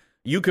amazing.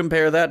 You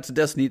compare that to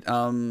Destiny.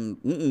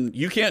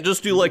 You can't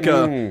just do like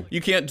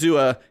you can't do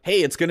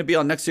hey, it's going to be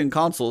on next gen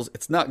consoles.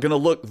 It's not going to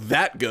look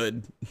that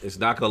good. It's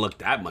not going to look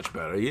that much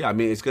better. Yeah, I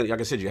mean, it's going to, like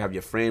I said, you have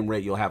your frame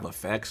rate, you'll have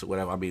effects or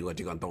whatever. I mean, what,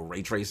 you're going to throw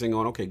ray tracing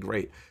on? Okay,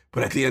 great.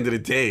 But at the end of the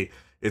day,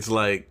 it's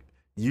like,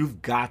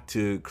 you've got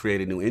to create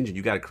a new engine.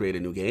 You got to create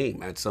a new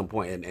game at some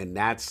point. And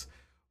that's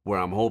where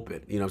I'm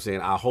hoping. You know what I'm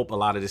saying? I hope a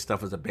lot of this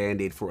stuff is a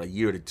Band-Aid for a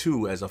year to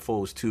 2 as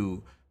opposed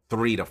to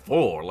 3 to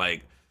 4.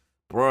 Like,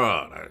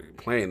 bruh,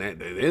 playing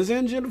this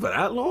engine for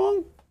that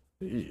long?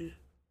 Yeah.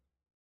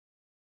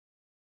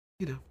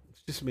 You know,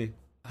 it's just me.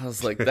 I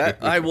was like that.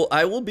 I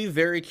will be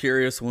very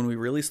curious when we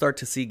really start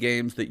to see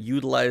games that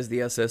utilize the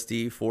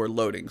SSD for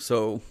loading.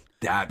 So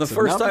the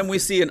first time we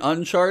see an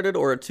Uncharted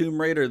or a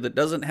Tomb Raider that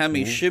doesn't have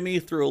me shimmy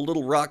through a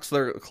little rocks that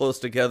are close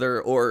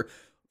together or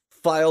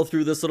file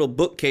through this little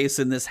bookcase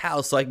in this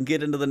house so I can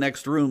get into the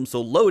next room.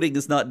 So loading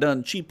is not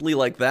done cheaply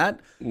like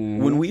that.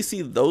 When we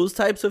see those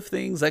types of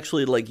things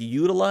actually like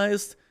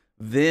utilized,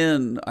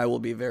 then I will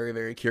be very,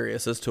 very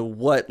curious as to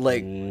what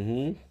like,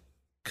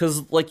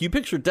 because like you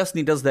picture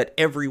Destiny does that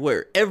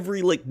everywhere.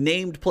 Every like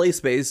named play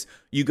space,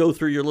 you go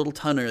through your little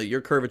tunnel,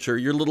 your curvature,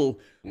 your little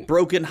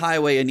broken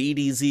highway and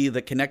EDZ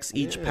that connects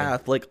each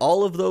path. Like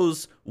all of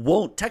those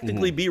won't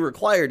technically be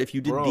required if you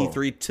did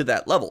D3 to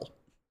that level.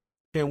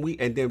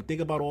 And then think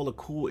about all the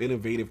cool,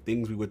 innovative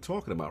things we were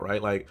talking about, right?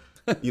 Like,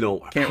 you know,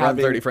 can't run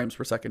 30 frames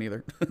per second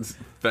either.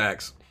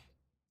 Facts.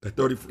 That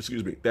 30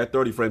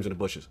 frames in the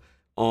bushes.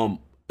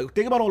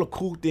 Think about all the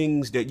cool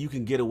things that you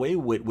can get away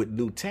with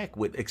new tech,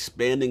 with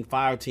expanding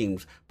fire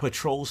teams,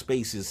 patrol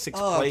spaces, 6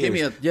 players. Give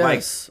me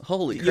yes. Like,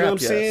 holy crap, you know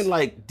what I'm saying?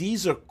 Like,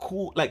 these are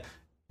cool. Like,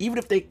 even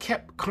if they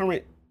kept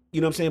current, you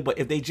know what I'm saying? But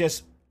if they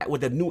just,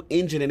 with a new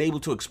engine and able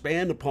to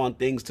expand upon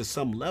things to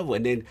some level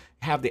and then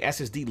have the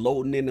SSD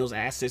loading in those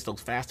assets, those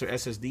faster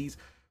SSDs,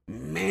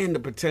 man, the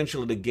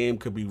potential of the game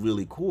could be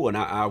really cool. And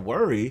I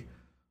worry,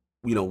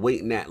 you know,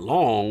 waiting that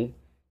long,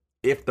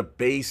 if the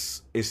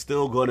base is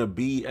still going to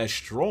be as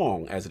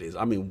strong as it is.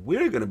 I mean,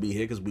 we're going to be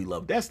here because we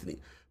love Destiny.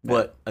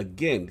 But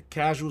again,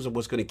 casuals are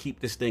what's going to keep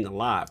this thing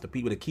alive, the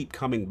people that keep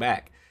coming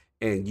back.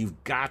 And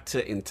you've got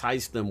to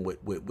entice them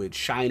with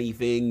shiny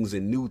things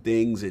and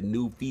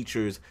new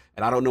features.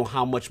 And I don't know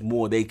how much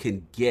more they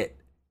can get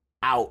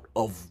out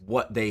of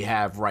what they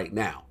have right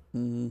now.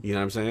 You know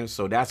what I'm saying?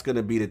 So that's going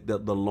to be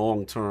the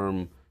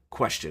long-term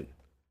question.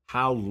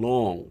 How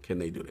long can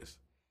they do this?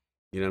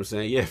 You know what I'm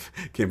saying? Yeah,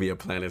 give me a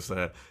Planet's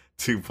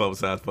 2 pump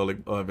size public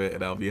orbit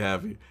and I'll be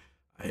happy.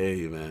 I hear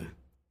you, man.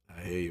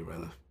 I hear you,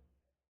 brother.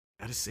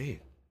 Gotta see.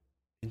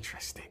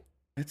 Interesting.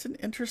 It's an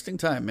interesting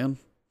time, man.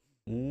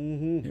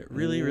 It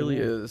really, really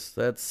is.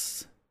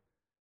 That's.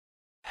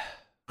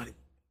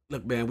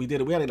 Look, man, we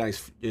had a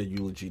nice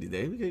eulogy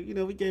today.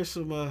 We gave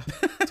some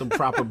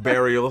proper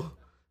burial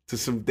to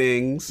some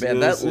things.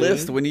 Man, that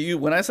list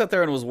when I sat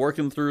there and was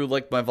working through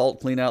like my vault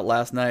clean out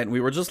last night, and we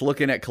were just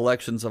looking at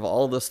collections of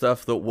all the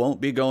stuff that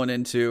won't be going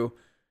into,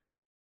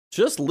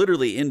 just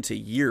literally into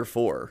year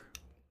 4.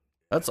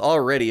 That's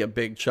already a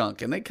big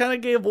chunk, and they kind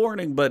of gave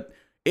warning, but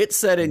it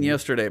set in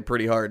yesterday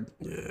pretty hard.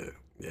 Yeah,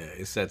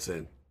 it sets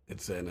in.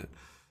 It's in it.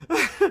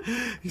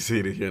 You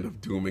see the end of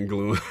doom and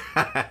gloom.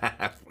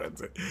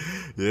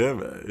 Yeah,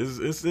 man.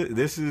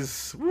 This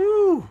is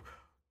woo,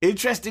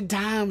 interesting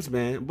times,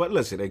 man. But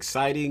listen,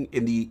 exciting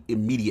in the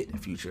immediate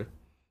future,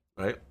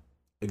 right?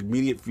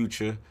 Immediate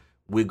future,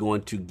 we're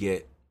going to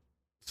get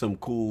some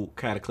cool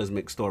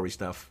cataclysmic story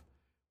stuff.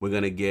 We're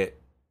gonna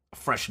get a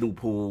fresh new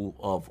pool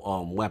of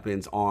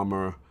weapons,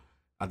 armor.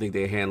 I think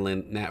they're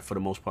handling that for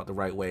the most part the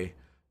right way,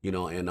 you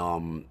know,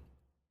 and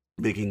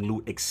making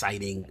loot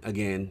exciting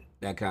again.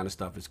 That kind of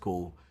stuff is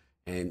cool.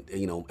 And,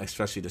 you know,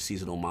 especially the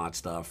seasonal mod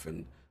stuff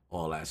and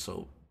all that.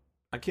 So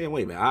I can't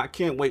wait, man. I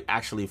can't wait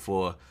actually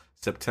for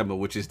September,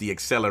 which is the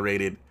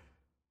accelerated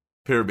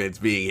pyramids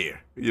being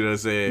here. You know what I'm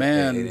saying?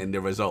 Man. And the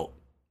result.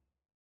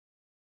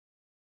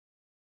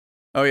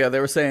 Oh, yeah. They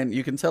were saying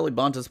you can tell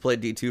Ibanta's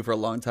played D2 for a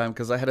long time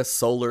because I had a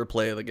solar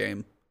play of the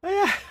game.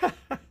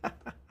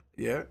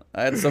 Yeah.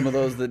 I had some of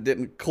those that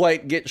didn't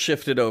quite get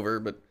shifted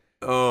over, but.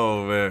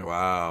 Oh, man.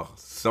 Wow.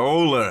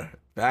 Solar.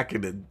 Back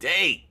in the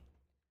day.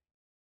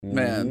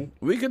 Man,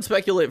 we could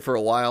speculate for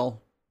a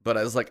while, but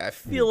I was like, I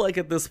feel like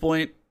at this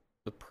point,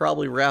 we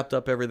probably wrapped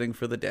up everything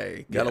for the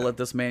day. Gotta let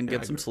this man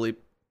get some sleep.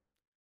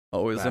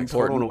 Always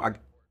important. Hold on.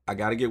 I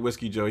gotta get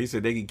Whiskey Joe. He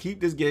said they can keep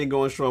this game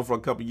going strong for a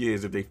couple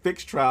years if they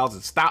fix trials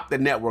and stop the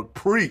network.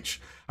 Preach.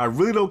 I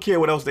really don't care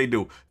what else they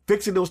do.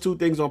 Fixing those 2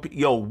 things on.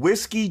 Yo,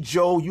 Whiskey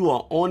Joe, you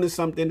are on to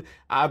something.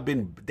 I've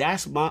been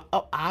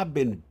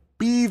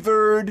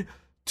beavered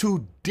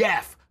to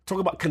death. Talk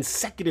about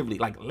consecutively,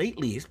 like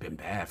lately, it's been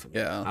bad for me.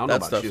 Yeah, I don't that know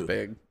about stuff's you.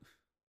 big.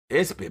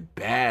 It's been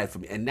bad for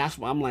me, and that's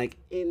why I'm like,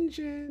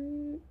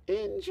 engine.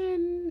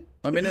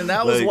 I mean, and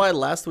that was why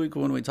last week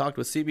when we talked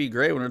with CB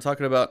Gray, when we were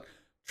talking about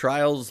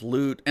Trials,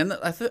 loot, and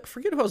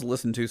forget who I was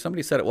listening to.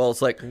 Somebody said it well.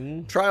 It's like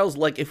Trials,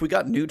 like if we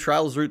got new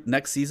Trials loot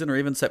next season or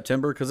even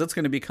September, because it's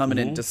going to be coming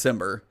in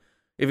December.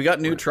 If we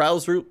got new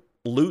Trials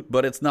loot,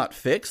 but it's not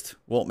fixed,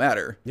 won't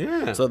matter.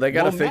 Yeah. So they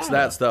got to fix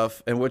that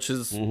stuff, and which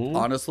is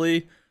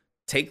honestly,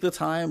 take the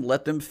time,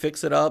 let them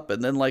fix it up,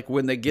 and then like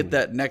when they get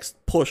that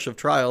next push of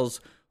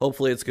Trials,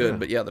 hopefully it's good.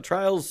 But yeah, the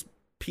Trials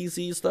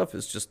PC stuff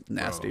is just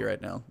nasty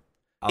right now.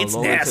 I'll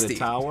load into the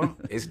tower.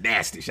 It's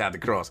nasty. Shout out to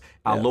Cross.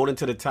 I'll load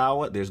into the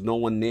tower. There's no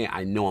one there.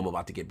 I know I'm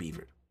about to get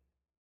beavered.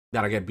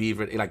 That I get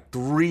beavered like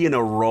 3 in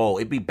a row.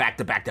 It'd be back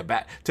to back to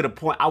back to the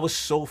point I was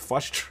so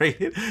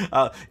frustrated.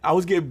 I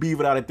was getting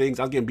beavered out of things.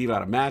 I was getting beavered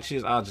out of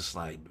matches. I was just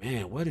like,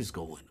 man, what is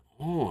going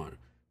on?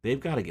 They've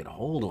got to get a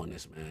hold on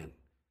this, man.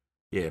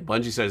 Yeah,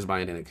 Bungie says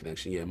my internet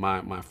connection. Yeah,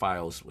 my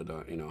files with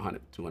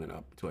 100, 200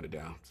 up, 200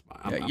 down.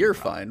 You're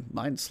fine.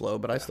 Mine's slow,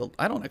 but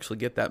I don't actually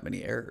get that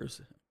many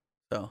errors.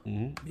 So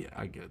yeah,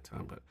 I get it,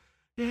 Tom. But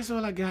yeah, that's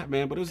all I got,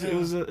 man. But it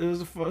was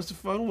a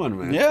fun one,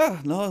 man. Yeah,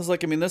 no, it's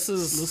like, I mean, this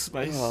is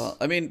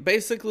I mean,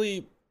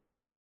 basically,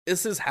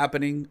 this is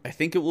happening. I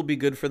think it will be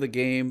good for the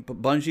game,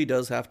 but Bungie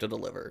does have to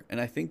deliver, and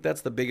I think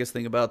that's the biggest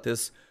thing about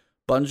this.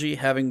 Bungie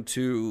having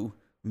to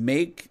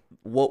make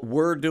what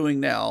we're doing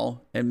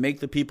now and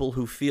make the people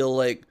who feel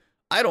like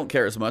I don't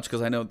care as much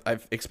because I know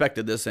I've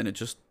expected this and it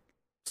just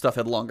stuff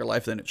had longer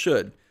life than it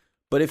should.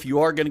 But if you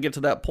are going to get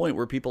to that point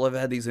where people have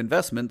had these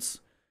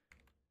investments.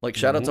 Like,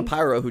 shout out to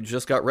Pyro, who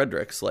just got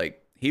Redrix.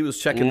 Like, he was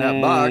checking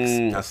that box.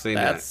 I've seen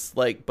that's that.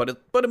 Like, but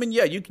I mean,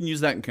 yeah, you can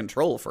use that in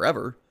Control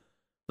forever.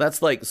 That's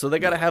like, so they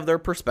got to have their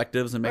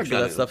perspectives and make sure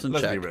that stuff's in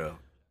check. Be real.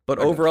 But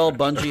overall,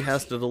 Bungie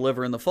has to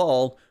deliver in the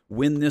fall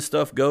when this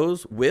stuff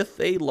goes with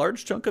a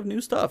large chunk of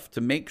new stuff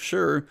to make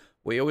sure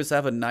we always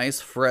have a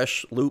nice,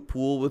 fresh loot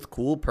pool with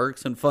cool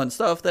perks and fun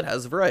stuff that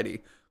has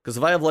variety. Because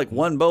if I have like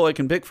one bow I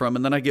can pick from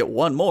and then I get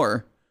one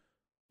more,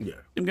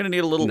 I'm going to need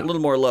a little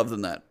more love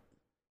than that.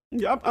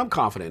 Yeah, I'm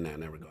confident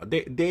in that regard.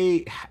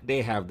 They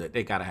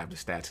gotta have the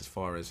stats as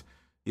far as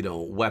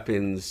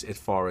weapons, as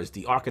far as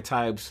the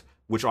archetypes,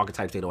 which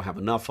archetypes they don't have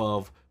enough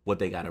of, what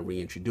they gotta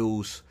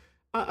reintroduce.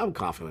 I'm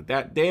confident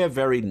that they are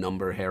very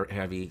number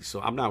heavy, so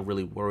I'm not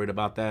really worried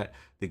about that.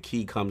 The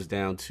key comes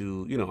down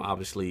to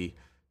obviously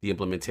the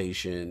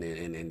implementation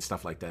and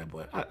stuff like that.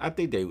 But I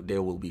think they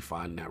will be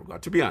fine in that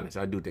regard. To be honest,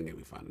 I do think they'll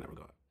be fine in that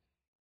regard.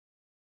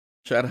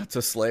 Shout out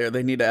to Slayer.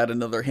 They need to add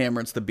another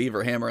hammer. It's the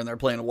Beaver Hammer, and they're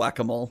playing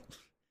whack-a-mole.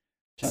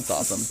 That's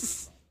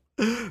awesome.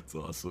 It's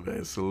awesome,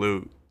 man.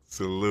 Salute.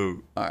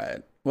 All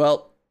right.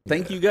 Well,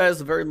 thank you guys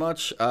very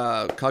much.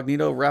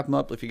 Cognito, wrap them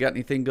up. If you got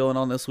anything going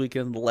on this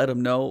weekend, let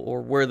them know,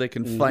 or where they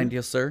can find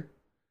you, sir.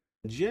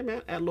 Yeah,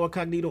 man. At Lord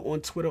Cognito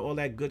on Twitter, all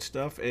that good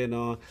stuff. And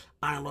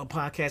Iron Lord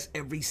Podcast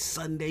every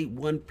Sunday,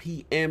 1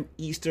 p.m.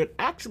 Eastern.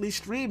 Actually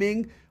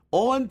streaming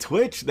on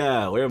Twitch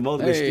now. We're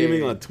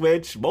streaming on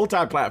Twitch,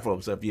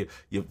 multi-platform. So if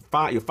you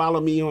follow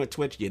me on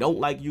Twitch, you don't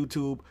like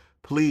YouTube,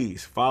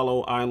 please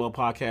follow Iron Lord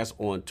Podcast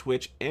on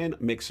Twitch and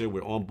Mixer.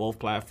 We're on both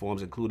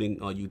platforms, including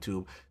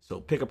YouTube.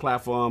 So pick a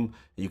platform.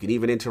 You can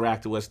even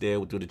interact with us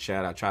there through the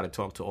chat. I try to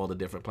talk to all the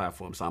different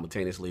platforms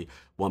simultaneously,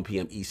 1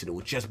 p.m. Eastern. It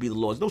will just be the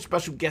Lords. No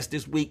special guest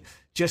this week.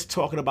 Just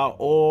talking about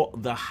all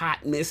the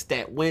hotness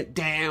that went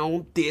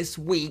down this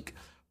week.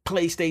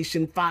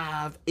 PlayStation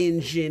 5,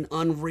 Engine,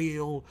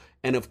 Unreal,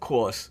 and of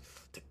course,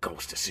 the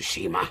Ghost of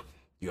Tsushima.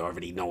 You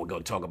already know we're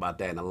going to talk about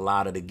that and a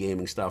lot of the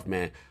gaming stuff,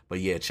 man. But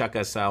yeah, check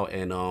us out.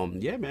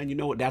 And yeah, man, you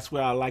know what? That's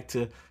where I like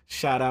to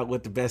shout out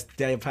with the best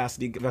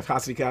capacity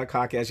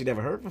podcast you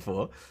never heard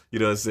before. You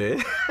know what I'm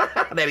saying?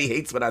 That he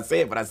hates when I say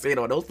it, but I say it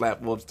on those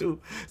platforms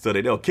too. So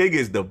they know King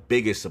is the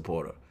biggest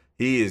supporter.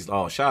 He is,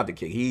 shout out to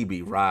King. He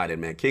be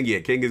riding, man. King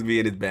is be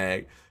in his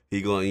bag.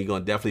 He gonna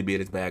definitely be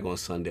in his bag on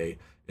Sunday.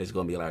 It's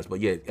gonna be hilarious.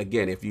 But yeah,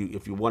 again, if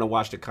you want to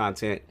watch the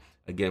content,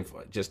 again,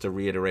 just to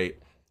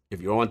reiterate,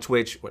 if you're on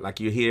Twitch,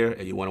 like you're here,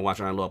 and you want to watch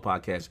our Lord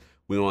Podcast,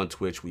 we're on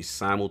Twitch. We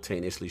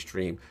simultaneously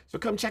stream. So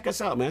come check us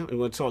out, man. We're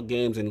going to talk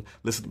games and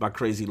listen to my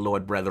crazy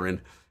Lord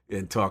brethren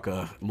and talk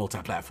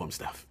multi-platform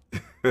stuff.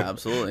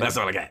 Absolutely. That's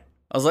all I got.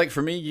 I was like,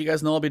 for me, you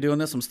guys know I'll be doing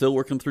this. I'm still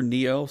working through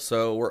Neo,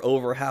 so we're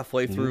over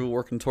halfway through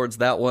working towards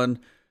that one.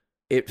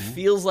 It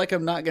feels like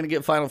I'm not going to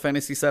get Final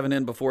Fantasy VII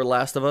in before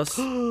Last of Us.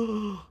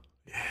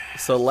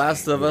 So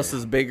Last of Us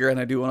is bigger, and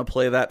I do want to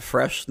play that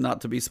fresh,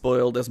 not to be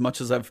spoiled as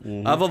much as I've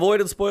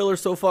avoided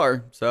spoilers so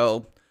far.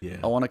 So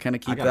I want to kind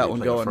of keep that one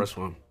going.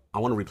 I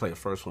want to replay the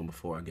first one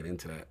before I get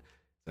into that.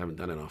 I haven't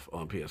done it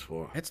on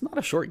PS4. It's not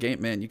a short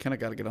game, man. You kind of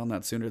got to get on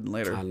that sooner than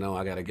later. I know.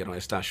 I got to get on.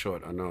 It's not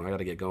short. I know. I got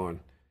to get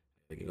going.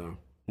 But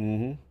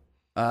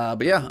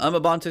yeah, I'm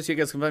Abontis. You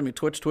guys can find me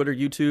Twitch, Twitter,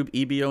 YouTube,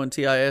 EBO, and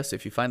TIS.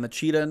 If you find the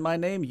cheetah in my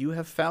name, you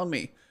have found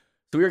me.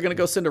 So we are going to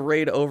go send a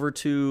raid over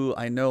to,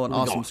 I know, an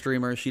awesome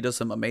streamer. She does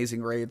some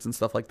amazing raids and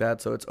stuff like that.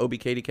 So it's Obi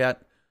Katie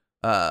Cat.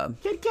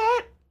 Kitty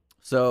Cat.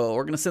 So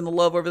we're going to send the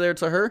love over there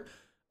to her.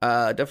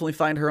 Definitely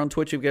find her on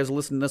Twitch if you guys are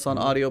listening to this on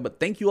audio. But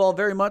thank you all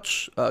very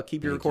much.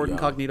 Keep your recording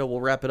incognito. We'll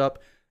wrap it up.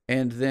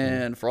 And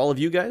then for all of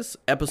you guys,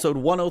 episode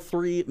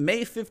 103,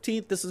 May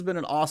 15th. This has been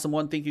an awesome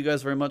one. Thank you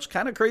guys very much.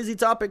 Kind of crazy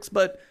topics,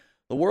 but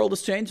the world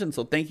is changing.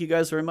 So thank you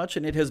guys very much.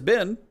 And it has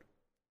been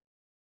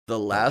the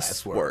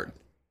last word.